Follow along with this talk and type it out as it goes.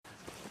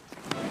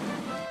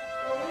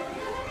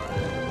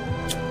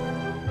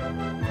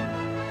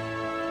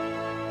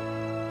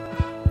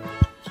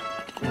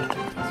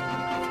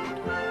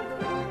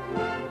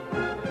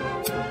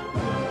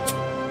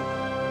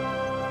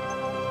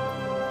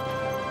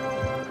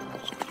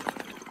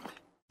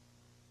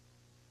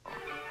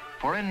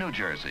For in New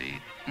Jersey,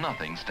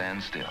 nothing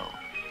stands still.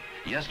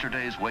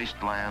 Yesterday's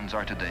wastelands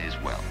are today's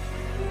wealth.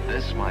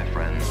 This, my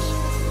friends,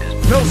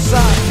 is No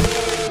Side.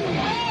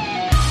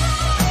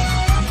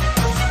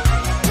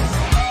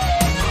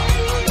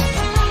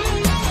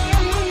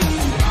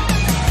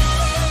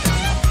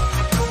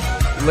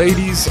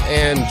 Ladies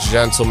and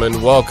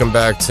gentlemen, welcome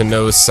back to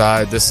No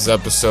Side. This is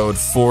episode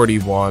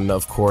 41.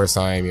 Of course,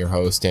 I am your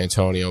host,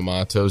 Antonio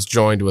Matos,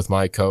 joined with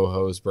my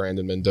co-host,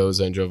 Brandon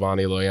Mendoza and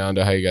Giovanni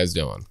Loyanda. How you guys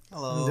doing?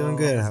 Hello. I'm doing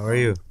good. How are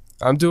you?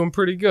 I'm doing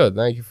pretty good.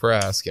 Thank you for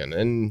asking.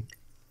 And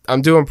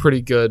I'm doing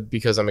pretty good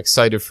because I'm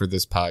excited for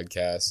this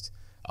podcast.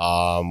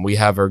 We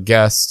have our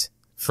guest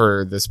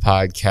for this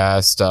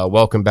podcast.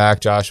 Welcome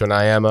back, Joshua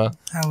Nyama.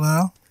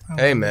 Hello.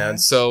 Hey, man.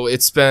 So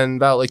it's been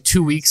about like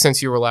 2 weeks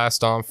since you were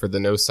last on for the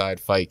No Side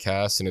Fight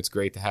Cast, and it's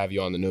great to have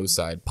you on the No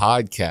Side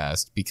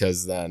podcast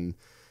because then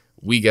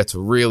we get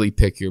to really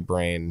pick your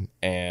brain,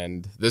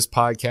 and this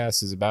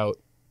podcast is about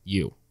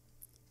you.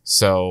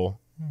 So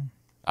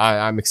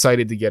I'm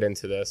excited to get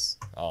into this,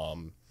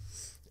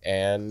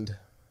 and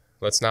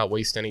let's not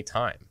waste any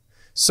time.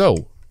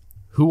 So,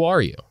 who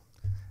are you?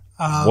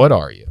 What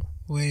are you?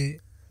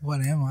 Wait,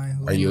 what am I?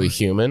 Are you a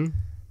human?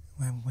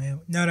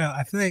 No.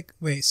 I feel like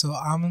so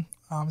I'm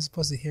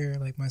supposed to hear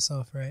like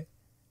myself, right?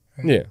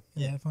 Yeah.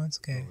 Yeah. Headphones.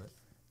 Okay.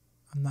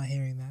 I'm not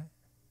hearing that.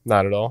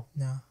 Not at all.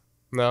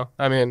 No.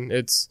 I mean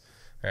it's.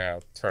 Yeah,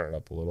 I'll turn it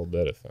up a little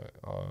bit if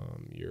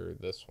you're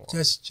this one.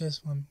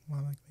 Just want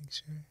to make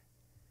sure.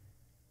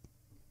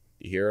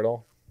 You hear it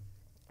all?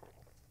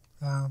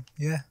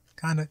 Yeah,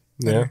 kind of.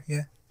 Yeah.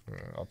 Yeah.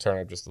 I'll turn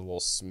it up just a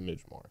little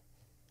smidge more.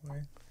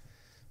 Right.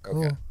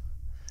 Cool. Okay.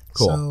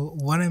 Cool. So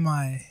what am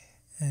I?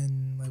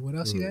 And like, what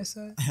else you guys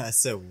said? I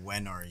said,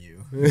 when are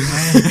you? when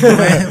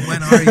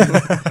are you?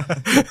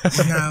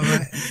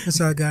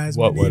 What's up, guys?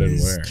 What, My when, name and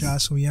is where?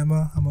 Joshua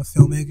Yema. I'm a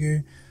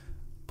filmmaker,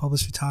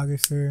 published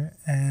photographer,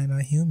 and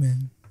a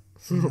human.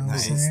 You know what I'm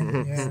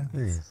saying?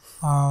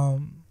 Yeah.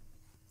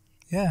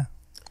 Yeah.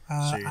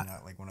 Sure you're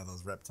not like one of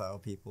those reptile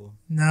people?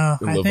 No,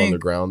 You I live think,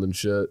 underground and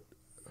shit.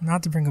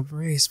 not to bring up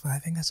race, but I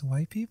think that's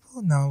white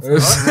people. No,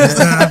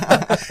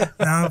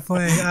 I'm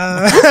playing.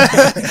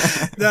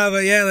 No,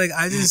 but yeah, like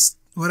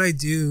what I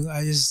do,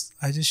 I just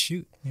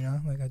shoot, you know,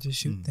 like I just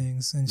shoot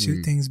things and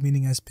shoot things,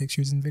 meaning as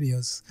pictures and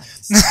videos.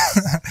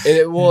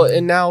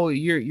 And now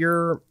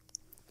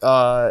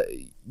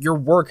your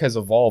work has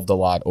evolved a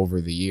lot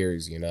over the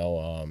years, you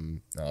know.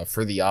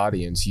 For the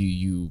audience,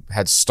 you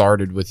had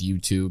started with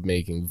YouTube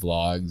making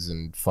vlogs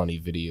and funny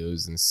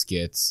videos and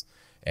skits,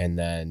 and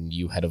then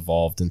you had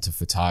evolved into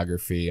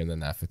photography, and then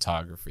that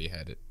photography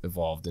had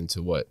evolved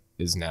into what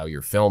is now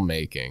your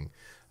filmmaking.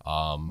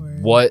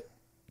 What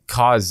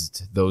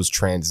caused those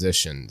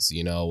transitions?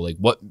 You know, like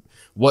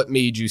what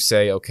made you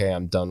say, okay,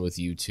 I'm done with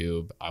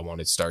YouTube, I want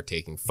to start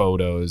taking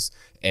photos?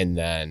 And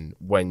then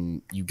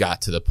when you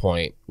got to the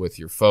point with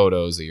your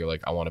photos that you're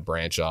like, I want to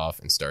branch off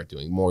and start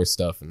doing more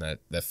stuff and that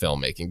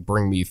filmmaking,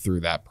 bring me through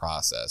that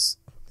process.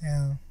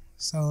 Yeah.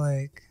 So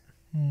like,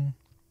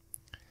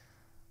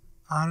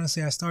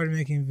 honestly, I started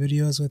making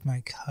videos with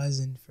my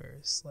cousin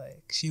first.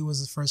 Like, she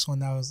was the first one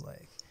that was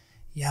like,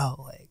 yo,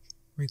 like,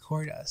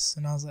 record us.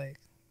 And I was like,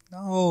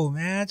 no,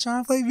 man, I'm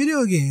trying to play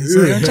video games.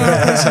 Like, I'm trying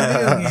to play some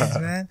video games,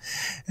 man.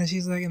 And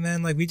she's like, and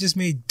then like we just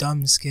made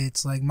dumb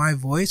skits. Like my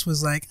voice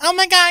was like, oh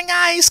my God,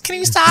 guys, can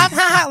you stop?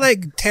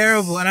 Like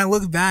terrible. And I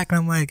look back and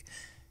I'm like,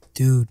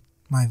 dude,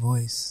 my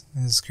voice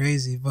is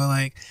crazy. But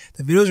like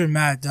the videos were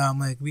mad dumb.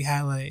 Like we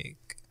had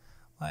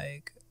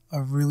like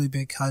a really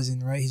big cousin,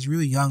 right? He's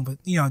really young, but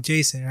you know,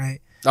 Jason, right?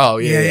 Oh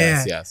yeah,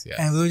 Yeah. yes.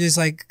 And we would just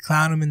like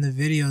clown him in the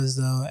videos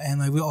though. And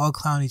like we all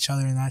clown each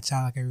other, and that's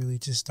how like I really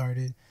just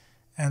started.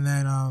 And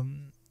then I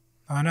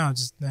don't know,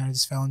 then I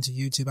just fell into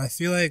YouTube. I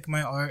feel like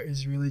my art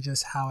is really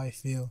just how I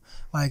feel.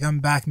 Like I'm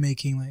back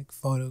making like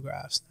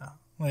photographs now.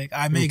 Like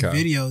I make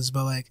videos,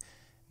 but like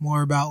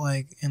more about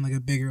like in like a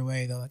bigger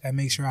way though. Like I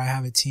make sure I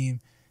have a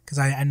team because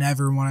I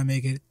never want to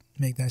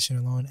make that shit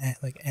alone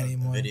like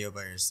anymore. The video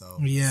by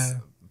yourself. Yeah.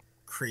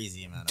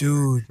 Crazy amount of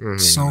dude, work.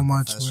 so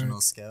much Professional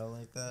work. scale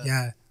like that.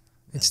 Yeah.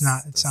 It's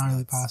not really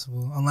nuts.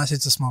 possible unless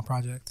it's a small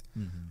project.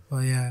 Mm-hmm.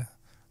 But yeah.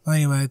 But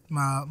anyway,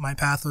 my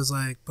path was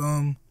like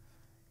boom,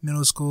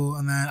 middle school,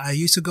 and then I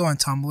used to go on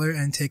Tumblr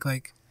and take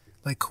like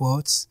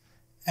quotes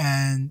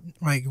and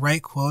like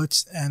write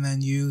quotes and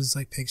then use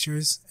like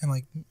pictures and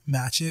like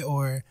match it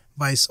or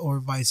vice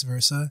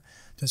versa,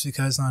 just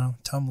because I don't know,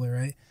 Tumblr,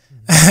 right?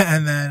 Mm-hmm.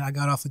 And then I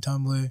got off of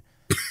Tumblr.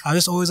 I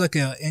was just always like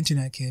an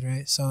internet kid,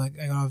 right? So like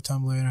I got off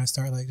Tumblr and I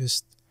started like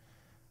just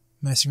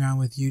messing around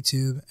with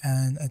YouTube,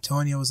 and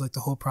Antonio was like the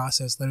whole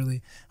process.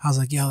 Literally, I was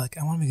like, yo, like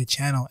I want to make a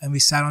channel, and we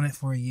sat on it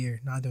for a year,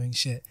 not doing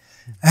shit.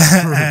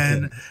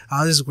 And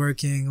I was just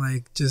working,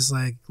 like just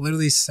like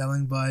literally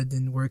selling bud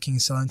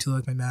and selling to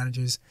like my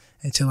managers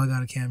until I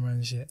got a camera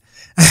and shit.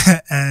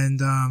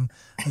 And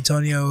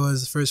Antonio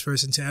was the first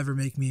person to ever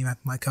make me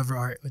my cover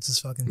art, which is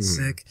fucking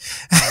sick.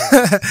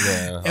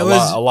 Yeah,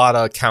 a lot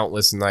of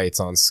countless nights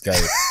on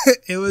Skype.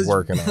 It was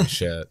working on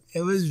shit.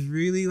 It was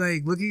really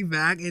like looking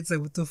back, it's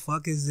like, what the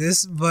fuck is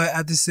this? But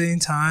at the same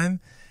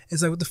time,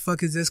 it's like, what the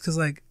fuck is this? Because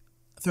like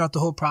throughout the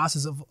whole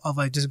process of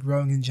like just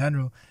growing in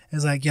general,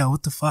 it's like, yo,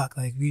 what the fuck?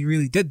 Like we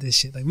really did this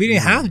shit. Like we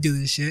didn't have to do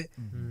this shit.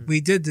 We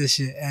did this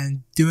shit,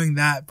 and doing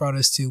that brought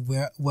us to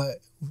what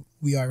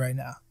we are right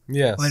now.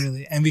 Yes.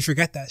 Literally, and we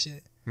forget that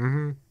shit.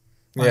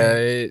 Yeah,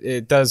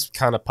 it does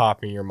kind of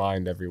pop in your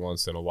mind every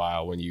once in a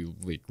while when you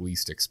like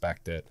least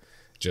expect it.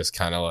 Just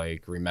kind of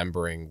like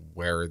remembering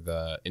where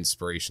the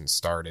inspiration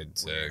started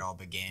to. Where it all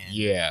began.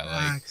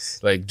 Yeah,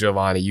 like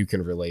Giovanni, you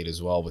can relate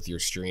as well with your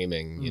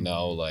streaming. You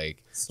know,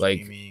 like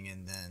Streaming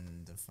and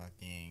then the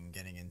fucking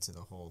getting into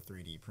the whole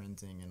 3D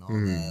printing and all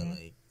that.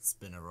 Like it's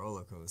been a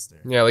roller coaster.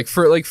 yeah, like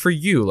for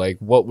you, like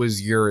what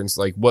was your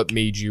like what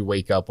made you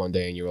wake up one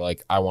day and you were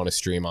like, I want to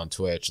stream on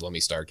Twitch. Let me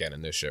start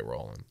getting this shit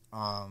rolling.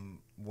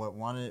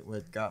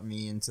 What got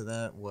me into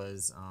that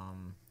was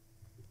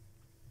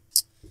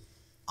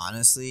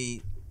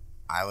honestly,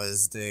 I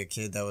was the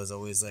kid that was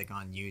always like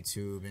on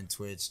YouTube and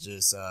Twitch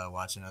just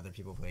watching other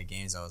people play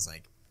games. I was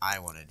like, I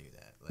want to do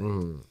that.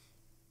 Like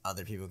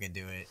other people can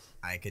do it,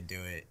 I could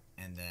do it.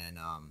 And then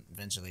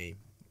eventually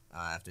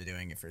after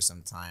doing it for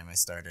some time, I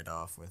started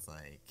off with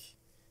like,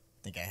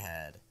 I think I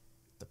had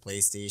the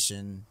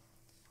PlayStation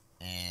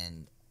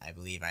and I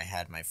believe I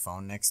had my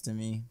phone next to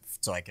me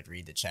so I could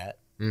read the chat.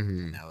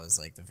 And that was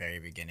like the very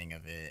beginning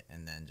of it.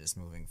 And then just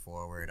moving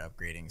forward,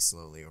 upgrading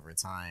slowly over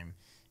time,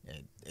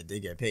 it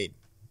did get paid.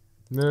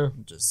 Yeah.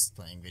 Just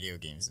playing video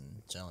games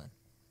and chilling.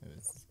 It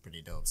was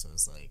pretty dope. So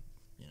it's like,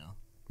 you know.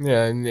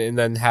 Yeah, and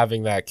then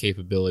having that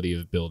capability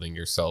of building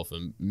yourself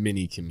a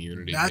mini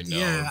community. That, you know,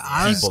 yeah,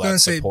 I was people gonna that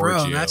say, support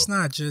bro, you.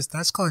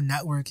 that's called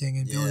networking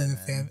and building a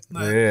fan.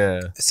 Like,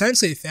 Yeah.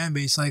 essentially a fan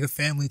base, like a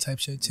family type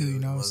shit too. You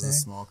know what I'm It was a saying?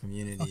 small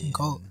community. Fucking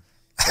cult.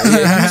 and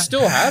Yeah, you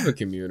still have a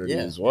community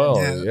Yeah. as well.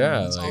 Yeah, Yeah,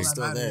 that's all like, that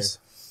still there. matters.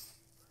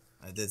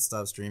 I did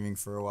stop streaming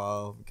for a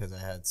while because I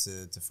had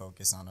to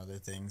focus on other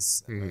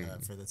things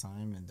for the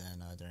time. And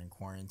then during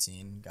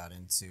quarantine, got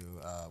into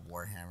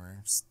Warhammer,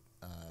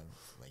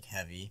 like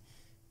heavy.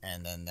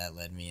 And then that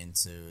led me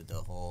into the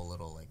whole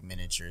little like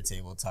miniature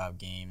tabletop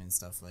game and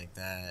stuff like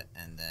that.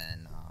 And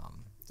then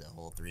the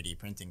whole 3D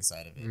printing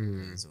side of it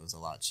because it was a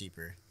lot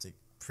cheaper to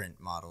print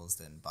models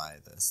than buy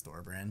the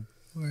store brand.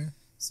 Right.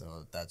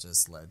 So that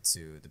just led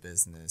to the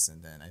business.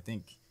 And then I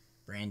think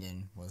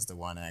Brandon was the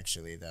one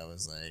actually that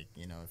was like,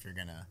 you know, if you're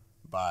going to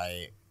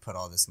put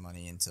all this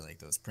money into like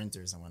those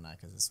printers and whatnot,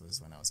 because this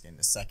was when I was getting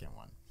the second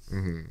one.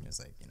 It was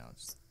like, you know,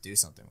 just do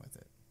something with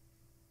it.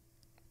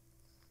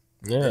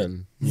 yeah,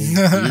 and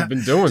you've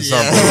been doing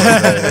something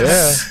with it,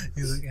 yeah.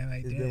 He's like, and I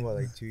It's did. been what,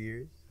 like 2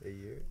 years? A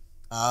year?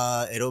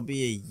 It'll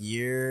be a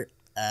year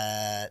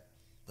at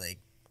like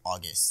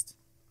August.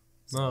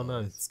 Oh,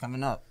 nice. It's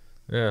coming up.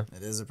 Yeah,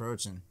 It is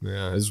approaching.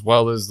 yeah, as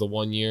well as the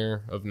 1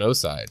 year of No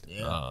Side.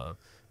 Yeah.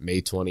 May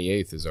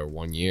 28th is our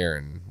 1 year,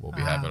 and we'll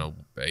be Wow. having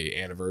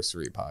a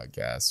anniversary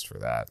podcast for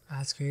that.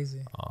 That's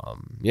crazy.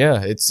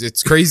 Yeah,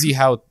 it's crazy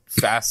how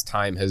fast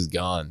time has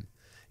gone.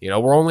 You know,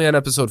 we're only on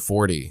episode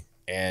 40,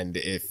 and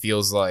it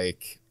feels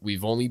like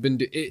we've only been.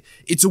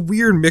 It's a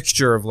weird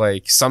mixture of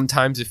like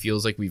sometimes it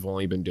feels like we've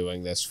only been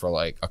doing this for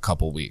like a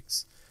couple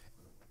weeks,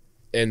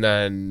 and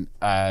then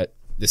at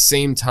the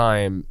same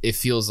time, it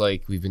feels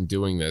like we've been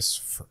doing this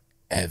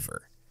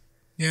forever.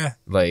 Yeah.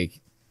 Like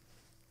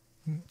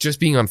just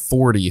being on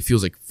 40, it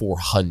feels like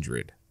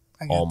 400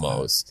 I get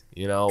almost.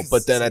 You know,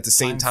 but then at the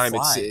same time,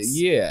 time it's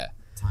flies. yeah.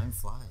 Time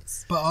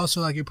flies. that. But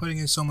also, like, you're putting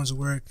in so much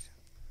work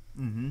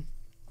Mm-hmm.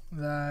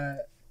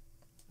 that.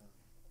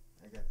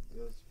 I got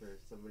those for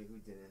somebody who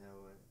didn't have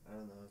one. I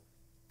don't know.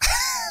 Did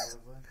you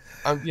have one?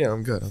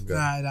 I'm good. I'm good.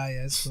 Nah,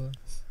 yeah, it's cool.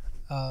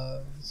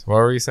 So what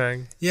were you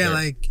saying? Yeah,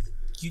 like,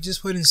 you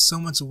just put in so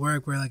much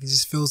work where, like, it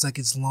just feels like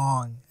it's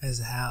long as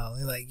hell.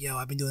 You're like, yo,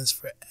 I've been doing this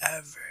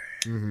forever.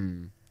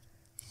 Mm-hmm.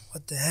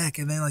 What the heck?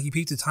 And then, like, you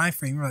peep the time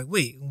frame. You're like,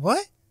 wait,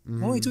 what?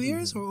 Only 2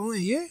 years or only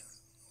a year?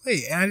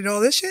 Wait, and I did all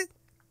this shit?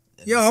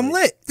 Yo, I'm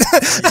lit.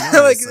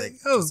 Like,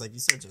 yo. just like you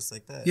said, just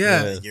like that.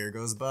 Yeah. A year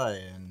goes by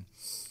and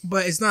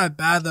But it's not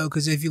bad, though,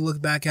 because if you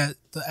look back at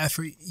the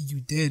effort you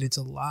did, it's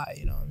a lot.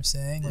 You know what I'm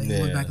saying? Like, you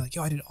look Yeah. back like,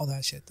 yo, I did all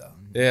that shit, though.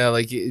 Yeah,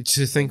 like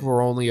to think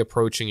we're only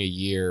approaching a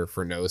year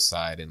for No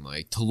Side, and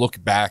like to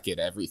look back at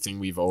everything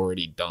we've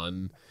already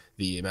done,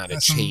 the amount of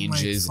That's some, like,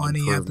 changes and funny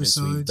improvements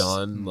we've episodes.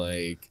 done,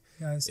 like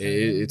You guys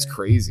it's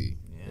crazy.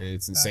 Yeah.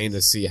 It's insane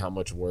to see how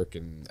much work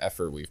and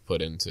effort we've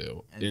put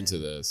into And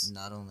this.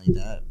 not only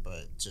that,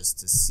 but just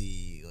to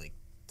see like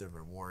the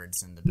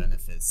rewards and the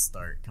benefits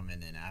start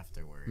coming in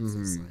afterwards.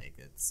 It's like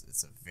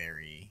it's a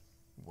very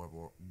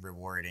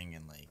rewarding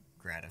and like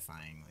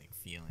gratifying like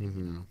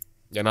feeling.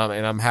 You know?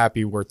 And I'm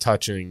happy we're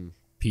touching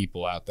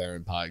people out there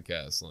in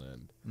podcast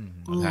land.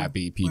 I'm Ooh,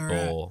 happy where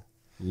people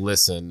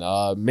listen,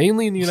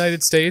 mainly in the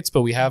United States,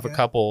 but we have a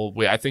couple.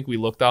 I think we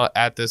looked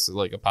at this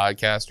like a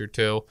podcast or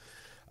two.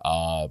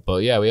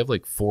 But yeah, we have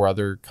like 4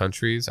 other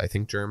countries. I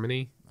think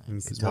Germany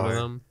is one of Qatar.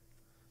 them.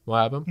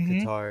 What happened?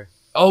 Qatar.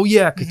 Oh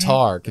yeah,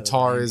 Qatar. Yeah,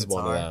 Qatar is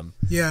one of Qatar. them.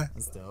 Yeah,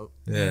 That's dope.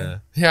 Yeah.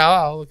 Yeah,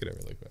 I'll look at it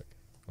really quick.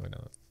 Why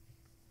not?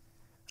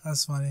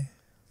 that's funny.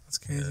 That's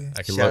crazy.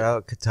 I can Shout look.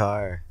 out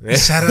Qatar.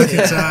 Shout out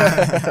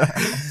Qatar.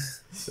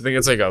 I think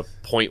it's like a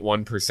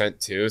 0.1%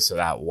 too. So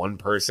that one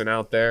person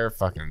out there,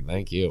 fucking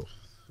thank you.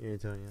 Here,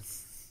 Antonio.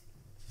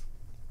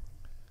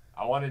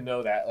 I want to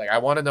know that. Like, I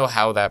want to know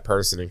how that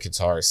person in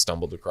Qatar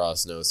stumbled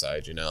across No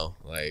Side. You know,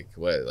 what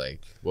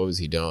was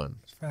he doing?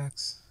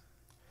 Facts.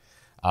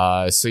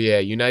 So yeah,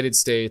 United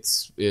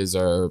States is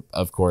our,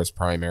 of course,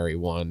 primary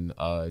one.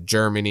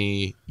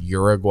 Germany,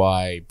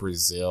 Uruguay,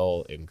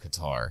 Brazil, and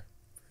Qatar.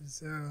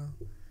 So,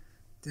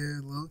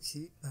 dude, low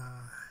key.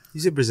 You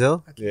said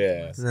Brazil?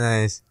 Yeah.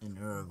 Nice. In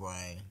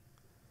Uruguay.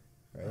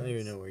 I don't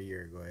even know where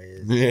Uruguay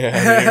is. Yeah, I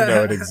didn't even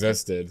know it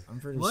existed. I'm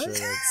pretty What? sure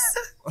that's.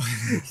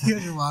 You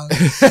guys are wild.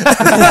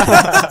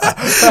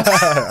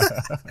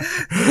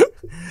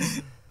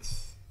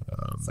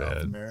 Oh, South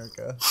man.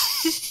 America.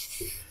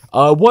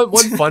 One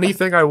funny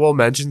thing I will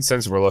mention,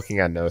 since we're looking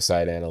at No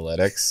Side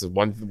Analytics,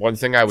 one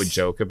thing I would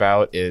joke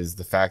about is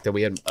the fact that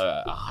we had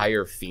a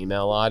higher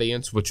female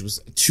audience, which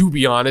was, to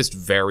be honest,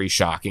 very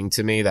shocking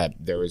to me that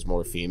there was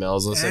more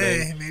females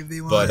listening. Hey, maybe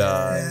they want.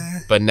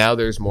 But now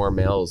there's more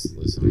males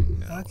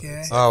listening. Now.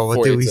 Okay. Oh, what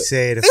For- did we it's a-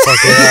 say to fuck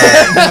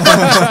it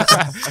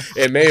up?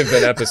 It may have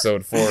been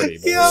episode 40,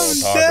 but we won't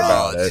talk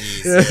about it.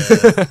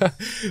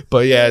 Jeez,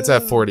 But yeah, it's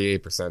at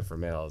 48% for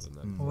males and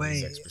then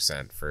Wait.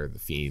 46% for the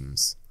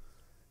femmes.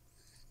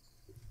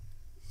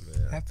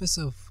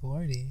 Episode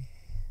 40.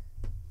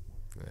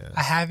 Yeah.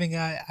 I haven't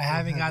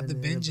got the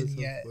binging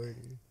yet.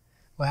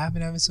 What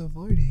happened to episode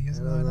 40? What's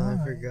going on?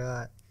 I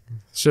forgot.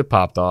 Shit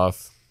popped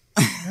off.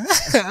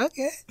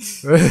 Okay.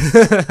 Keep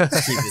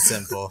it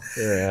simple.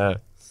 Yeah.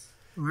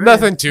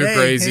 Nothing too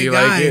crazy,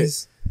 like it.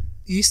 guys,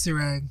 Easter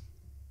egg.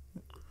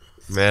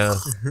 Yeah.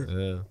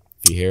 Yeah.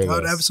 If you hear Go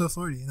to this. episode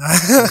 40.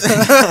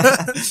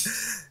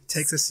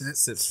 Takes a sip.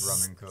 Sips rum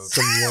and coke.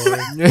 Some more.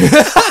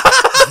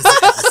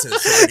 Episode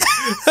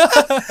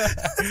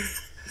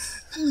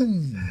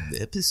 40.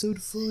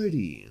 Episode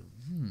 40.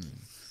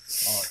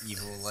 All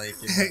evil like.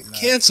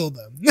 Cancel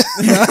them.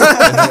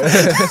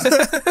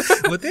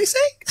 What they say?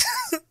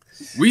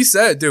 We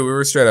said, dude, we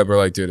were straight up. We're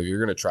like, dude, if you're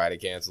gonna try to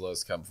cancel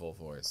us, come full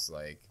force.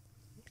 Like,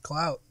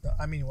 Clout.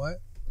 I mean,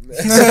 what?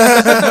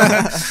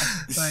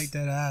 Like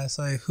that ass.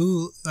 Like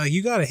who? Like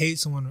you gotta hate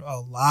someone a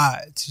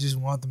lot to just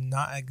want them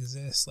not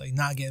exist. Like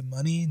not get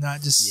money.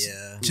 Not just.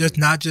 Yeah.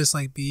 Not just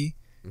like be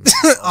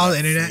All on the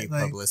that internet. free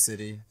Like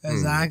publicity.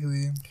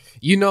 exactly.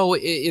 you know,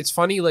 it's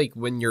funny. Like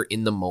when you're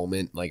in the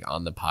moment, like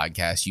on the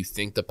podcast, you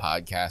think the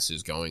podcast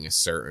is going a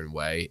certain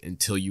way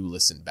until you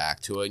listen back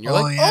to it, and you're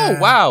Oh, like, yeah.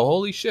 oh wow,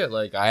 holy shit!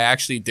 Like I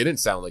actually didn't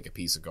sound like a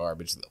piece of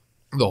garbage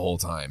the whole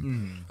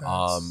time.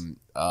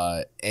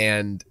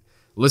 And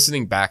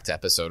listening back to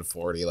episode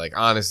 40, like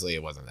honestly,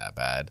 it wasn't that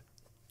bad.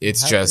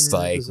 It's What just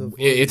happened in like episode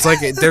 40? it's like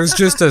there's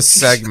just a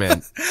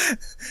segment.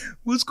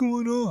 What's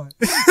going on?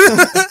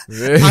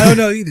 I don't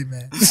know either,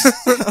 man.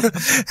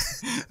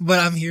 But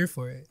I'm here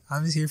for it.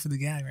 I'm just here for the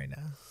gang right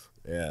now.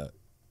 Yeah,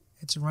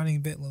 It's a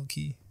running bit low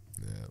key.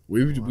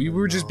 we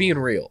were just being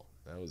real.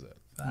 That was it.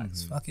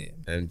 Facts. Fuck it.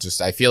 And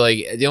just I feel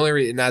like the only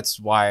reason, and that's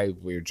why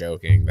we're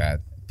joking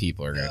that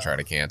people are going to try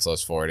to cancel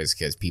us for it, is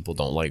because people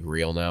don't like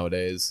real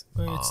nowadays.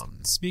 But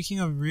speaking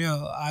of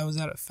real, I was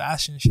at a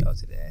fashion show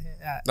today.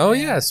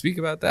 Speak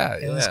about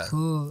that. It was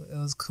cool. It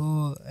was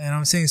cool. And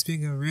I'm saying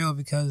speaking of real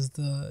because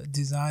the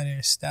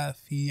designer,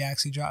 Steph, he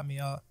actually dropped me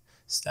off.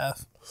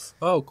 Steph.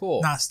 Oh,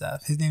 cool. Not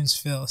Steph. His name's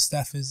Phil.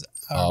 Steph is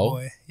our Oh?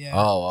 boy. Yeah.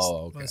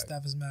 Oh, okay. But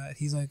Steph is mad.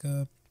 He's like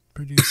a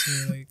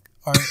producer, like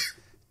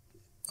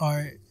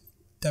art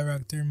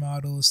director,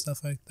 model,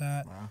 stuff like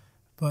that. Wow.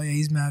 But yeah,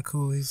 he's mad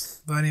cool.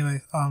 But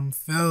anyway,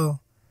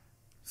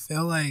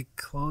 Phil like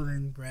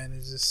clothing brand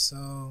is just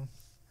so.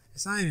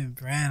 It's not even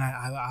brand,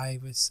 I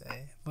would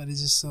say, but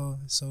it's just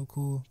so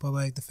cool. But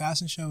like the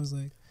fashion show was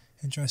like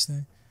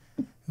interesting.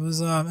 It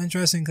was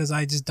interesting because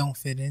I just don't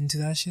fit into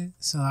that shit.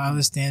 So I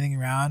was standing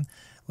around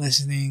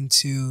listening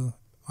to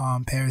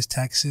Paris,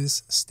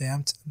 Texas,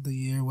 stamped the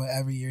year,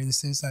 whatever year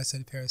this is. I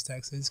said Paris,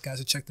 Texas. Guys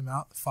should check them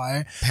out.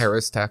 Fire.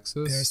 Paris,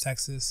 Texas. Paris,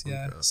 Texas.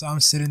 Yeah. Okay. So I'm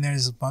sitting there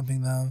just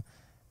bumping them,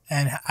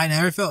 and I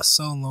never felt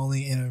so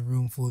lonely in a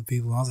room full of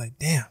people. I was like,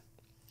 damn.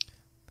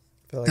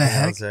 I feel like The an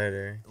heck?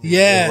 outsider.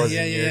 Yeah, It wasn't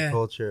yeah, your yeah.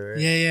 culture,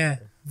 right? Yeah.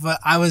 But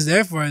I was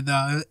there for it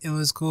though. It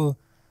was cool.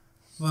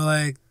 But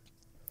like,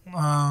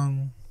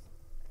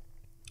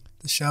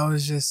 the show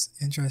was just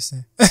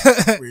interesting.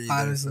 Were you there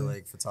Honestly. for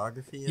like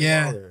photography? at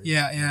Yeah, all, or-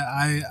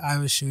 yeah. I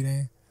was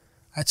shooting.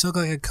 I took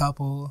like a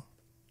couple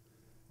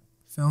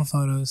film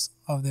photos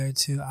of there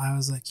too. I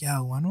was like,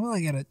 yo, when will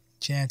I get a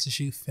chance to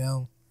shoot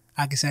film?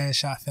 I could say I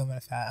shot film at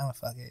a fat. I'm like,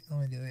 fuck it.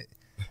 Let me do it.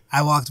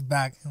 I walked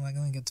back. I'm like,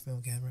 let me get the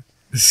film camera.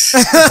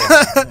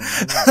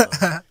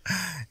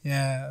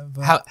 Yeah,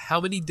 but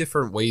How many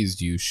different ways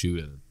do you shoot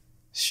in?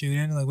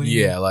 shooting, like, what do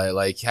you Yeah,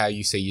 like how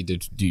you say you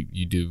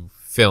do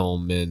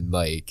film, and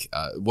like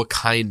what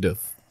kind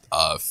of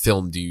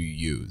film do you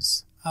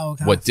use? Oh,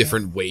 kind What of film.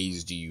 different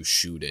ways do you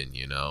shoot in?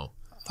 You know.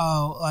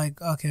 Oh,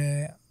 like,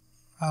 okay.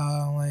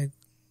 Like,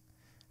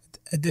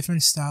 a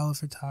different style of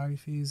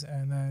photographies,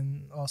 and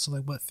then also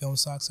like what film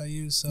stocks I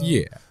use. So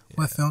Yeah.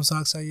 what film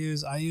stocks I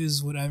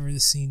use whatever the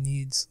scene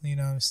needs. You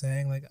know what I'm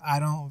saying? Like I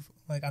don't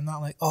like I'm not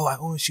like, oh, I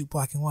only shoot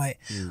black and white.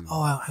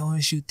 Oh, I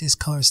only shoot this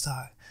color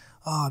stock.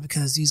 Oh,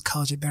 because these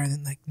colors are better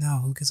than, like, no,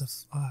 who gives a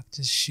fuck?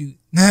 Just shoot.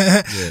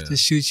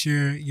 Just shoot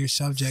your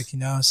subject, you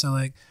know? So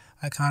like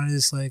I kind of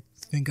just like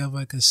think of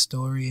like a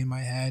story in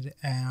my head,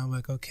 and I'm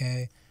like,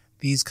 okay,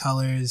 these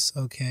colors,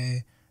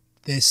 okay,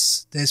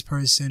 this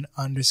person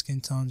under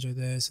skin tones are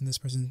this, and this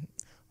person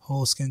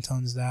whole skin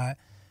tones that,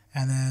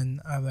 and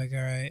then I'm like,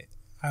 all right,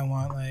 I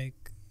want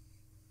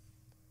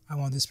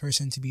this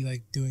person to be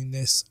like doing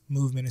this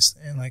movement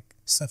and like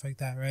stuff like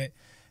that, right?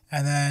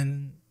 And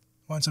then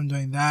once I'm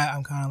doing that,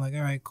 I'm kind of like,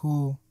 all right,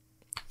 cool.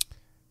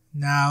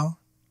 Now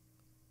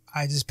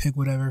I just pick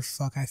whatever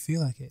fuck I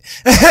feel like it.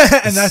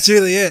 And that's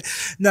really it.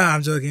 No,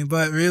 I'm joking.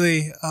 But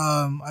really,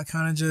 I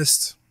kind of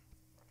just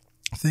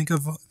think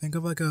of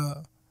like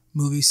a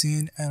movie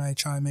scene, and I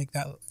try and make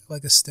that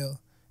like a still.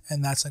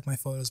 And that's like my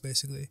photos,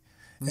 basically.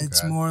 Okay.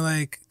 It's more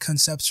like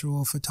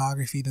conceptual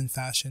photography than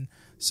fashion.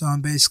 So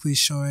I'm basically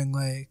showing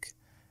like,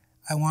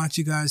 I want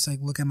you guys to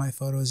like look at my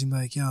photos and be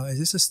like, yo, is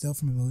this a still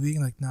from a movie?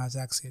 And like, no, it's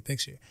actually a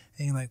picture.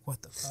 And you're like,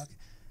 what the fuck?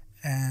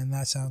 And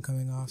that's how I'm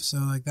coming off. So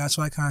like that's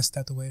why I kind of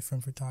stepped away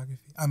from photography.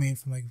 I mean,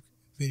 from like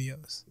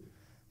videos,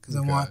 because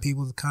I want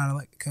people to kind of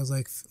like, because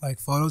like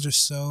photos are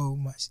so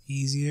much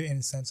easier in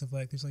the sense of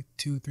like there's like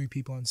 2-3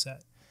 people on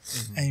set,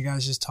 and you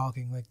guys just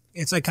talking. Like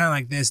it's like kind of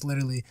like this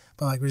literally,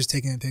 but like we're just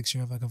taking a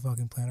picture of like a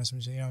fucking plant or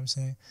some shit. You know what I'm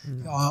saying?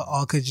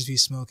 All could just be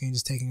smoking,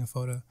 just taking a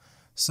photo.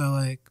 So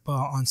like, but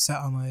on set,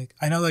 I'm like,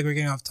 I know like we're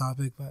getting off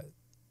topic, but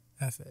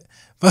F it.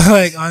 But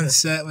like on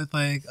set with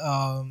like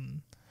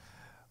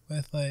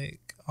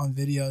on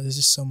video, there's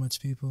just so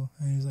much people,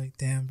 and he's like,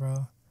 damn,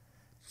 bro,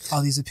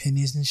 all these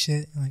opinions and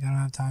shit. And like I don't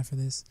have time for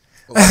this.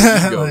 A lot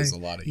of egos,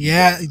 like, a lot of egos.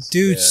 Yeah,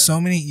 dude, so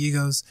many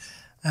egos,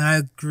 and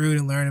I grew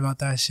to learn about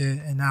that shit,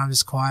 and now I'm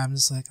just quiet. I'm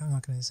just like, I'm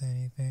not gonna say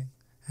anything.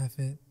 F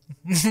it.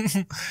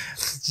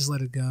 Just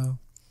let it go.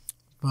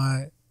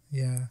 But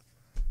yeah.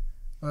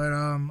 But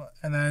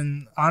and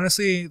then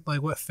honestly,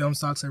 like what film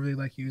stocks I really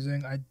like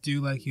using, I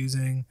do like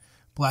using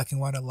black and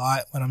white a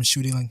lot when I'm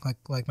shooting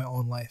like my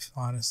own life,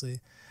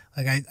 honestly.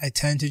 Like I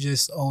tend to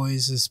just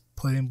always just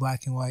put in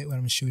black and white when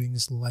I'm shooting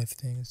this life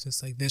thing. It's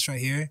just like this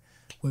right here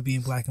would be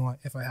in black and white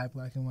if I had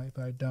black and white,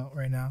 but I don't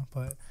right now.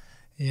 But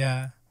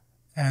yeah.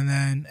 And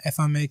then if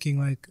I'm making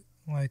like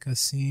a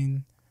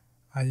scene,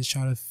 I just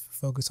try to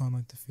focus on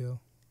like the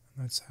feel.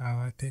 That's how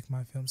I pick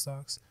my film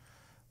stocks.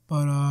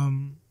 But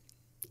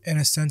in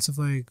a sense of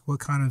like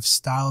what kind of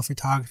style of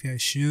photography I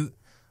shoot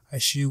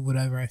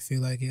whatever I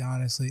feel like it,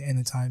 honestly, in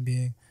the time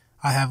being.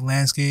 I have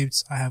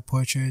landscapes, I have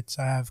portraits,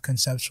 I have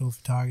conceptual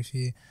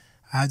photography.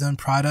 I have done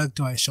product.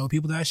 Do I show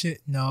people that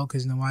shit? No,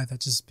 because you know why?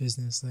 That's just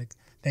business. Like,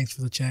 thanks for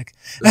the check.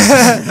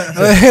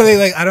 Literally,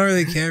 like, I don't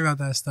really care about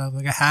that stuff.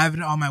 Like, I have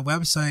it on my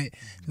website.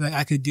 Like,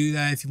 I could do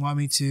that if you want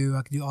me to.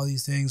 I could do all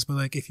these things. But,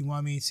 like, if you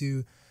want me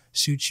to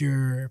shoot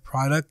your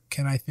product,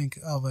 can I think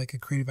of, like, a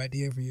creative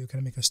idea for you? Can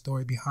I make a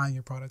story behind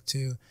your product,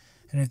 too?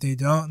 And if they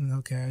don't, then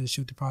okay, I just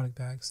shoot the product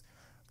bags.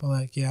 But,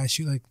 like, yeah, I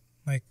shoot, like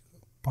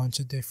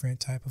bunch of different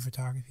type of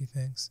photography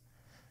things,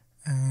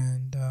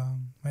 and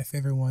my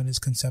favorite one is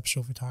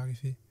conceptual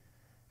photography.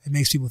 It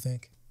makes people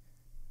think,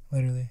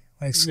 literally,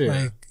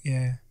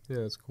 yeah,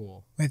 it's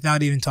cool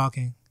without even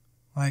talking.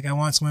 Like I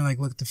want someone to like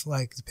look at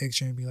the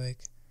picture and be like,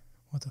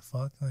 what the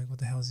fuck, like what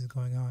the hell is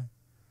going on?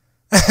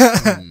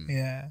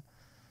 Yeah,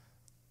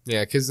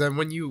 because then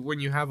when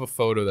you have a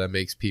photo that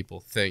makes people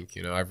think,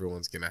 you know,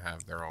 everyone's gonna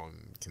have their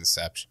own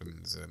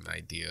conceptions and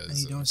ideas, and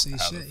you don't say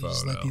shit. You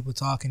just let people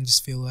talk and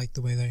just feel like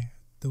the way they're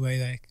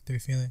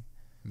feeling,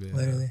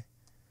 literally.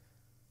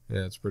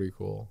 Yeah, it's pretty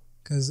cool.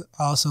 Because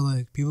also,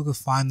 like, people could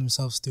find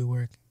themselves through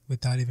work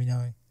without even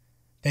knowing.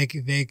 They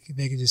could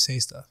just say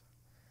stuff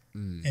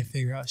and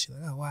figure out shit.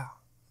 Like, oh wow,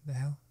 what the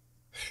hell?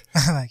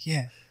 Like,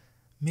 yeah,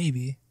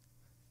 maybe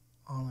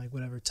on like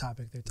whatever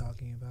topic they're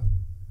talking about.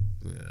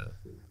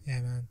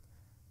 Yeah, man.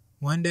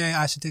 One day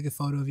I should take a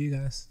photo of you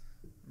guys.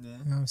 Yeah.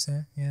 You know what I'm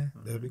saying? Yeah.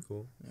 That'd be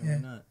cool. Yeah.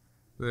 Why not?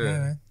 Yeah,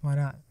 man. Why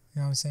not? You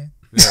know what I'm saying?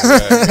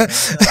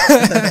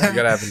 Yeah, you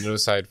gotta have a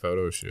no-side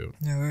photo shoot.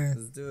 Yeah, right.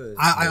 Let's do it.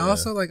 I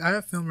also like I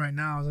have film right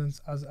now.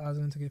 I was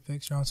going to take a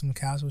picture on some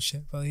casual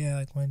shit, but yeah,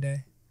 like one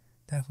day,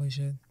 definitely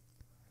should.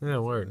 Yeah,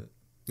 word.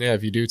 Yeah,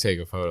 if you do take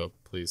a photo,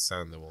 please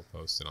send it. We'll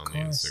post it on the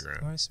Instagram.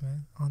 Of course,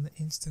 man. On the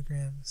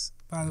Instagrams.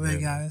 By the way,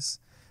 guys,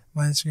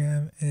 my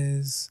Instagram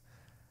is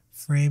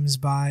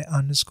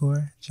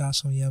framesby_Joshua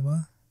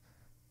Yema.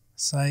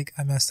 Psych,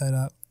 I messed that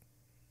up.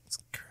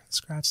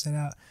 Scratch that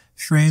out.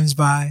 Frames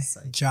by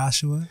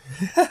Joshua.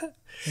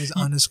 There's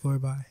underscore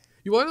by.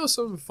 You want to know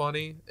something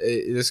funny?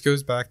 This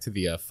goes back to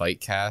the fight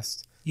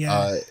cast.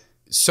 Yeah.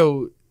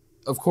 So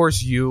of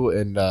course, you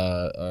and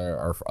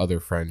our other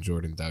friend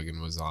Jordan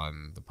Duggan was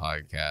on the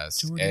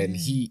podcast, and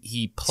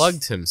he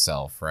plugged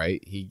himself,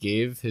 right? He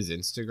gave his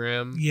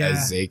Instagram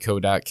as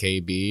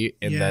Zayco.kb,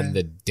 and then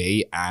the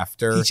day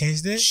after,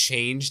 he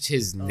changed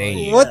his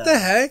name. What the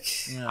heck?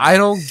 Yeah. I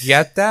don't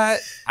get that.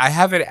 I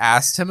haven't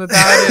asked him about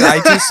it.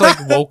 I just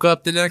like woke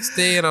up the next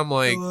day and I'm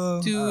like,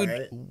 dude,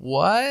 Alright.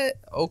 what?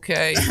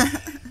 Okay.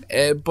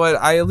 But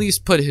I at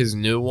least put his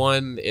new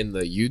one in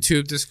the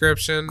YouTube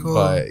description. Cool.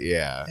 But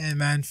yeah. And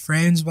man,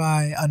 frames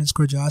by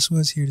 _Joshua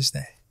is here to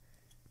stay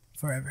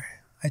forever.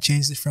 I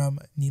changed it from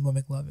Nemo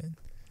McLovin.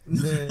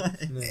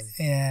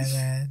 Yeah,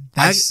 man.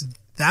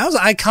 That was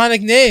an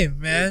iconic name,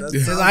 man. That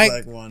sounds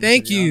like one,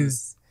 thank to be you.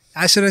 honest.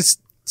 I should have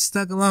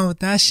stuck along with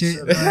that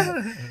shit.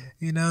 But,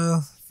 you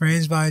know,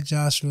 frames by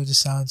Joshua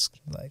just sounds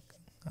like,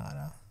 I don't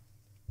know.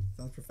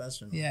 Sounds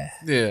professional. Yeah,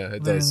 Yeah, it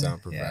Literally, does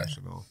sound yeah.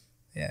 professional.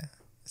 yeah.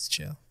 It's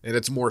chill. And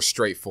it's more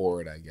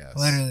straightforward, I guess.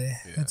 Literally.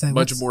 Yeah. It's like,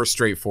 Much what's- more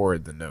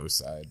straightforward than No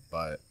Side,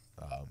 but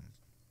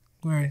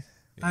Word.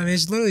 I mean,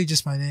 it's literally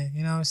just my name.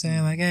 You know what I'm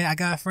saying? Like, hey, I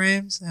got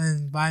frames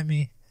and buy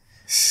me.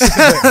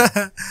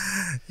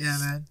 Yeah,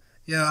 man.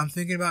 Yeah, I'm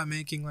thinking about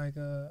making like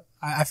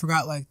I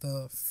forgot like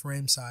the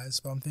frame size,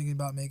 but I'm thinking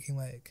about making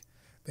like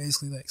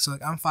basically like, so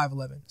like I'm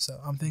 5'11", so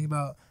I'm thinking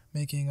about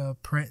making a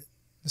print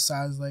the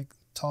size like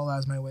tall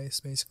as my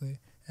waist basically,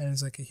 and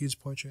it's like a huge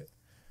portrait.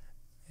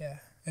 Yeah,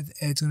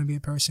 it's gonna be a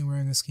person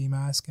wearing a ski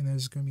mask, and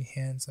there's gonna be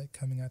hands like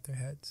coming out their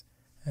heads,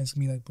 and it's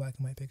gonna be like black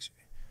and white picture.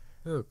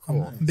 oh,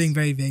 cool. I'm being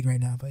very vague right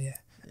now, but yeah.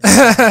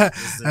 Yeah.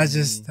 Is there That's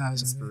any just that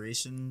was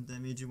inspiration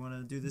that made you want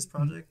to do this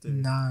project? Or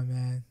nah,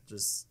 man.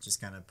 just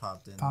kind of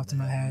popped in My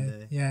one head.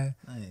 day? Yeah.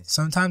 Nice.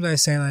 Sometimes I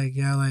say like,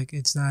 yeah, like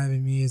it's not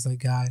even me, it's like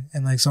God.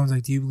 And like someone's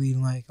like, do you believe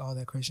in like all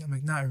that Christian? I'm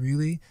like, not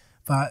really.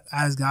 But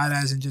as God,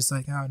 as in just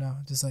like, I don't know,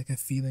 just like a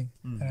feeling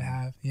that I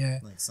have. Yeah.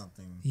 Like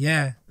something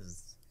Yeah.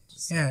 is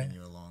just Yeah. taking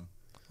you along.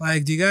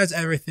 Like, do you guys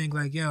ever think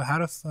like, yo, how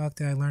the fuck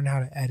did I learn how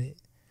to edit?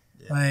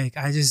 Yeah. Like,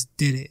 I just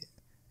did it.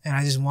 And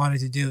I just wanted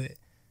to do it.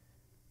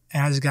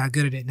 And I just got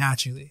good at it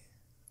naturally.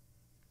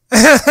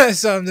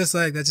 So I'm just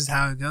like, that's just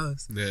how it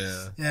goes.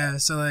 Yeah. Yeah,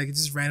 so like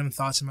it's just random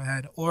thoughts in my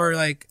head, or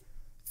like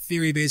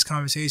theory-based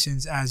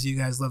conversations, as you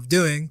guys love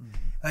doing.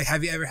 Like,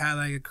 have you ever had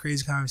like a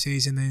crazy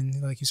conversation,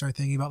 then like you start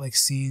thinking about like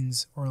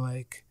scenes or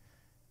like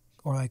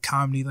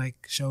comedy like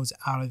shows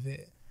out of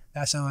it?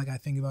 That's how like I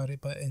think about it,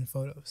 but in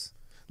photos.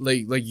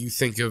 Like you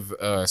think of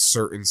a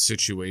certain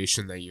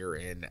situation that you're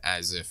in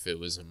as if it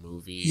was a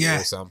movie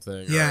or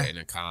something, Yeah. or in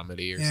a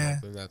comedy or Yeah.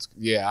 something. That's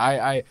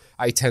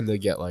I tend to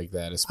get like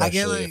that,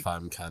 especially like- if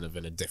I'm kind of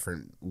in a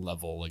different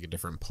level, like a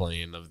different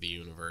plane of the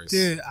universe.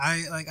 Dude,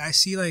 I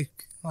see like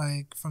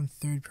from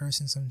third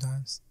person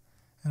sometimes,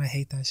 and I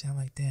hate that shit. I'm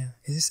like, damn,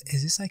 is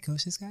this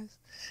psychosis, guys?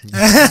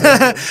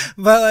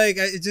 But like,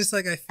 I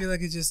feel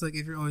like it's just like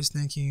if you're always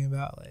thinking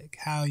about like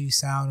how you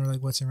sound or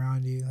like what's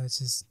around you, that's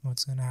just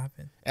what's gonna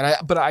happen.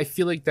 But I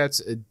feel like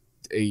that's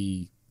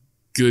a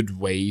good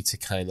way to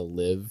kind of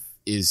live,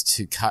 is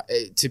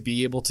to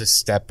be able to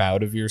step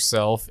out of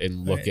yourself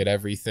and look Right. at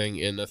everything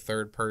in a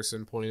third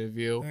person point of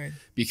view, Right.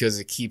 because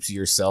it keeps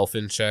yourself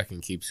in check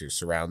and keeps your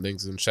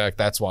surroundings in check.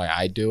 That's why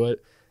I do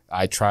it.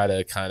 I try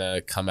to kind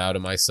of come out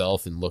of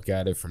myself and look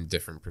at it from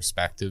different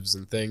perspectives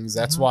and things.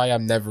 That's why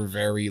I'm never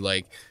very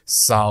like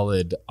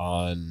solid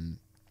on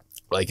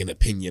like an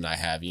opinion I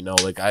have, you know,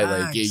 like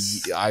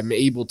I'm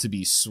able to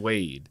be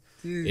swayed.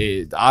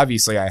 Dude.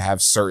 Obviously I have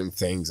certain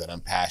things that I'm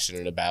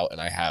passionate about and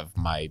I have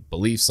my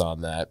beliefs on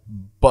that,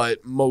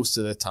 but most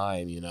of the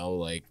time, you know,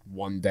 like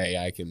one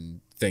day I can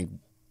think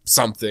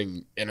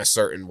something in a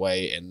certain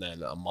way and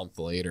then a month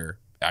later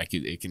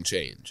it can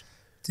change.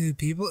 Dude,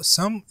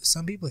 some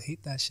people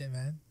hate that shit,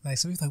 man. Like,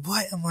 some people like,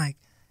 what? I'm like,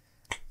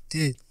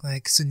 dude,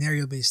 like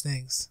scenario based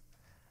things.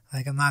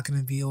 Like, I'm not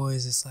gonna be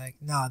always just like,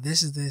 no,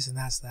 this is this and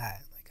that's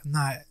that. Like, I'm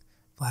not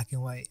black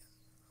and white.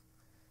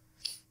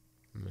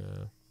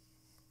 Yeah.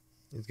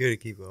 It's good to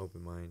keep an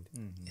open mind.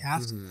 You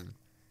have to,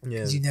 Yeah,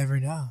 because you never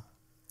know,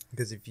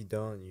 because if you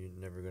don't, you're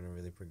never gonna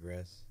really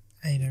progress.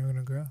 and you're never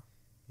gonna grow.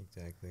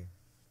 Exactly.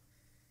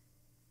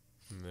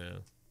 Yeah.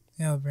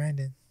 Yo,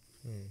 Brandon,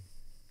 Yeah.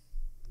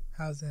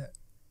 how's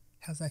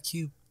that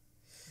cube?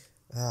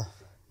 Ah,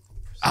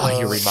 Oh,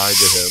 you reminded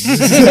him.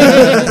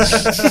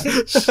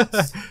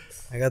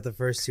 I got the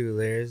first two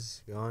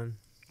layers going,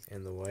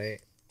 and the white.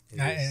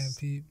 And I am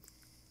peep.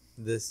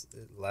 This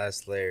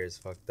last layer is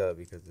fucked up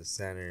because the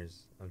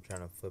centers, I'm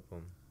trying to flip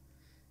them.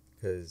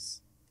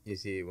 Because you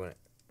see,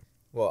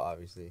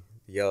 obviously,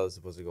 the yellow is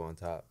supposed to go on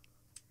top.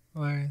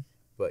 Or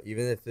But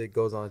even if it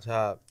goes on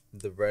top,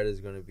 the red is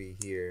going to be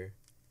here,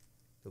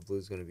 the blue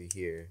is going to be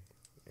here.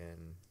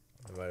 And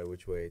no matter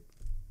which way.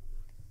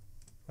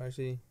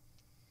 Actually,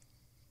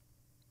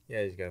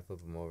 yeah, you just got to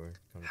flip them over.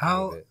 come to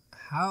think of it.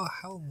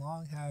 how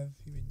long have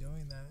you been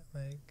doing that?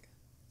 Like,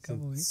 a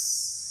couple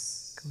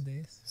weeks, couple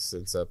days.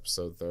 Since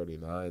episode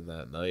 39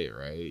 that night,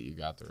 right? You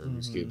got the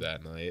Rubik's Cube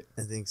that night.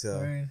 I think so.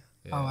 Or,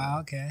 Yeah. Oh wow,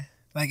 okay.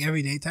 Like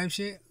everyday type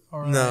shit,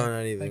 or No, like,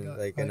 not even.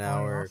 Like an on and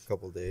hour, a off?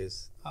 couple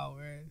days. Oh,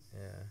 weird.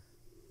 Yeah.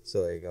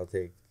 So, like, I'll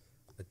take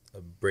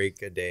a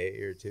break a day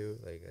or two.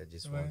 Like I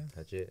just Right. won't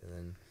touch it, and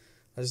then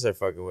I just start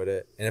fucking with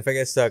it. And if I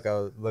get stuck,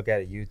 I'll look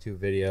at a YouTube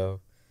video.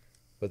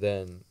 But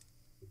then,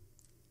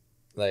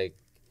 like,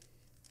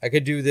 I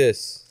could do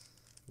this.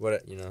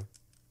 What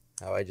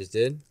how I just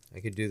did. I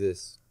could do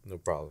this, no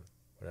problem,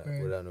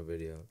 Right. without no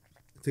video.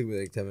 It took me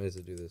like 10 minutes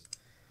to do this.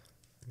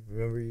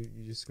 Remember you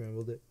just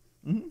scrambled it?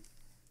 Mm-hmm.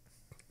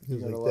 It You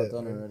was got a like lot that,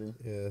 done right? already.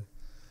 Yeah.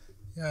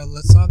 Yeah,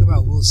 let's talk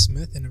about Will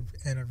Smith and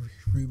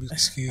a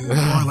Rubik's Cube. Or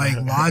like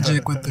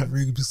Logic with the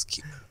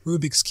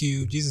Rubik's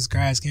Cube. Jesus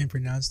Christ, can't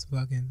pronounce the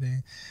fucking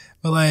thing.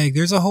 But like,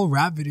 there's a whole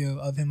rap video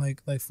of him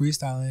like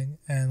freestyling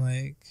and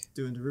like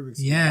Doing the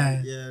Rubik's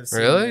Yeah. Cube. Yeah. I've seen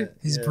Really? that.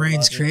 his Yeah, brain's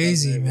Logic does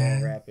crazy, it while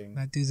man. rapping.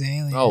 That dude's an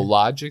alien. Oh,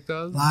 Logic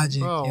does?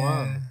 Logic. Oh, Yeah.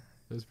 wow.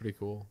 That's pretty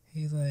cool.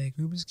 He's like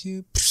Rubik's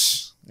Cube.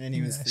 Psh, And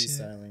he was that shit.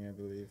 freestyling, I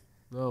believe.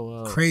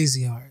 Oh, wow.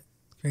 Crazy hard.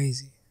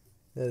 Crazy.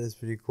 That is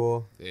pretty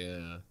cool.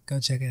 Yeah. Go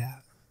check it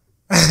out.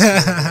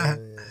 Yeah.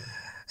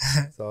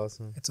 It's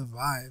awesome. It's a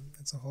vibe.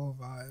 It's a whole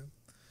vibe.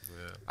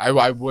 Yeah. I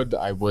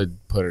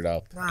would put it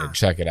up Nah. and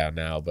check it out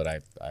now, but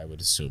I would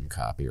assume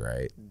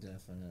copyright.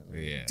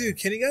 Definitely. Yeah. Dude,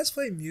 can you guys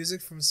play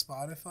music from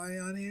Spotify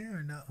on here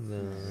or no? No.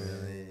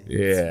 Really?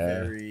 Yeah. It's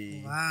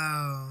very,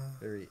 Wow.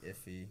 very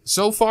iffy.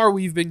 So far,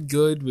 we've been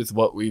good with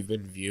what we've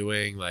been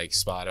viewing. Like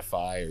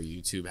Spotify or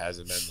YouTube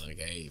hasn't been like,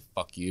 "Hey,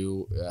 fuck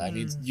you." I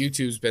mean,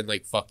 YouTube's been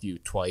like, "Fuck you"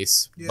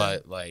 twice, Yeah.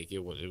 but like it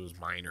was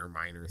minor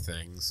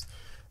things.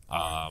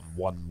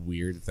 One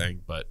weird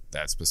thing, but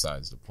that's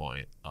besides the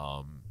point.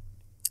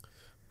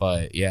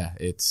 But yeah,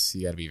 you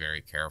got to be very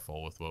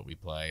careful with what we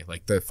play.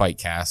 Like the fight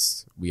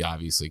cast, we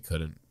obviously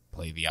couldn't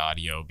play the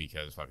audio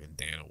because fucking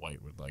Dana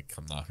White would like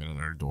come knocking on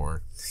our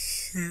door.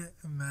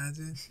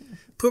 Imagine.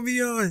 Put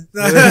me on.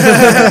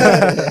 I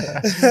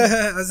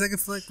was like a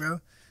flick, bro.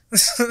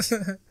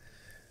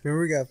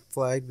 Remember we got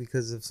flagged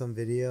because of some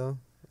video?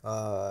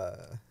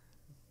 The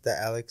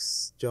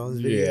Alex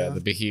Jones video? Yeah,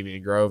 the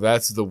Bohemian Grove.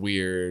 That's the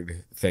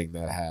weird thing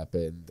that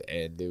happened,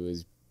 and it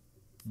was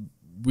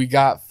we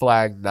got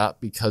flagged not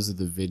because of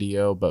the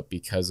video, but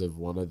because of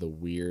one of the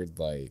weird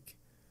like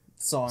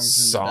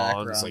Songs in the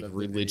background like of the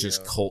religious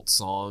video. cult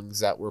songs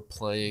that were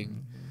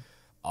playing.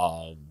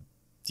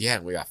 Yeah,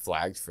 and we got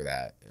flagged for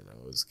that, and I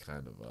was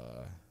kind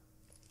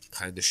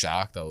of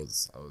shocked. I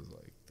was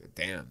like,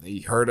 damn, they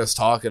heard us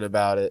talking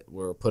about it.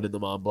 We're putting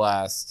them on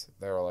blast.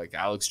 They were like,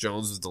 Alex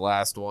Jones was the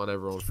last one.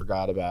 Everyone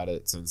forgot about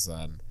it since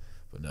then,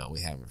 but no,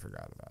 we haven't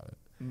forgot about it.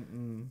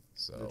 Mm-mm.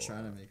 So They're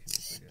trying to make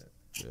people forget.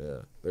 yeah,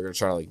 they're gonna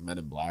try to like Men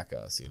in Black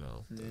us, you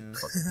know. The Yeah.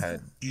 fucking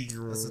head.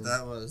 That's what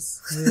that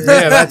was.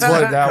 Yeah, that's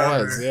what that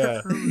was.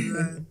 Yeah.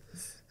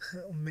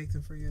 I'll make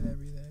them forget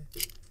everything.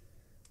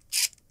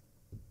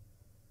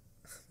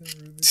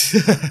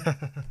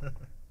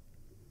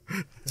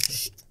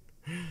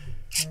 Oh,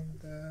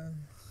 God.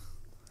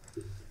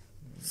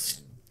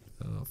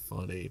 Oh,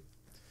 funny.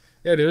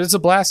 Yeah, dude, it's a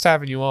blast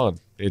having you on.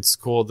 It's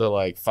cool to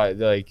like fight.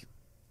 Like,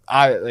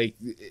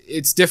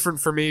 it's different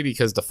for me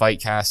because the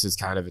fight cast is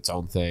kind of its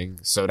own thing.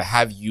 So to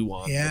have you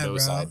on Yeah, the No bro.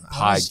 Side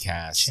I was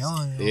podcast, chilling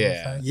on the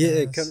yeah, fight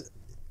Yeah. cast.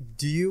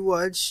 Do you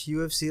watch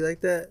UFC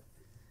like that?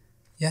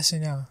 Yes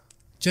and no.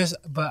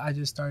 But I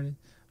just started.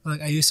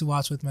 Like I used to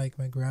watch with my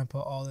grandpa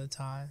all the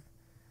time,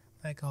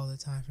 like all the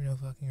time for no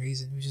fucking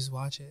reason. We just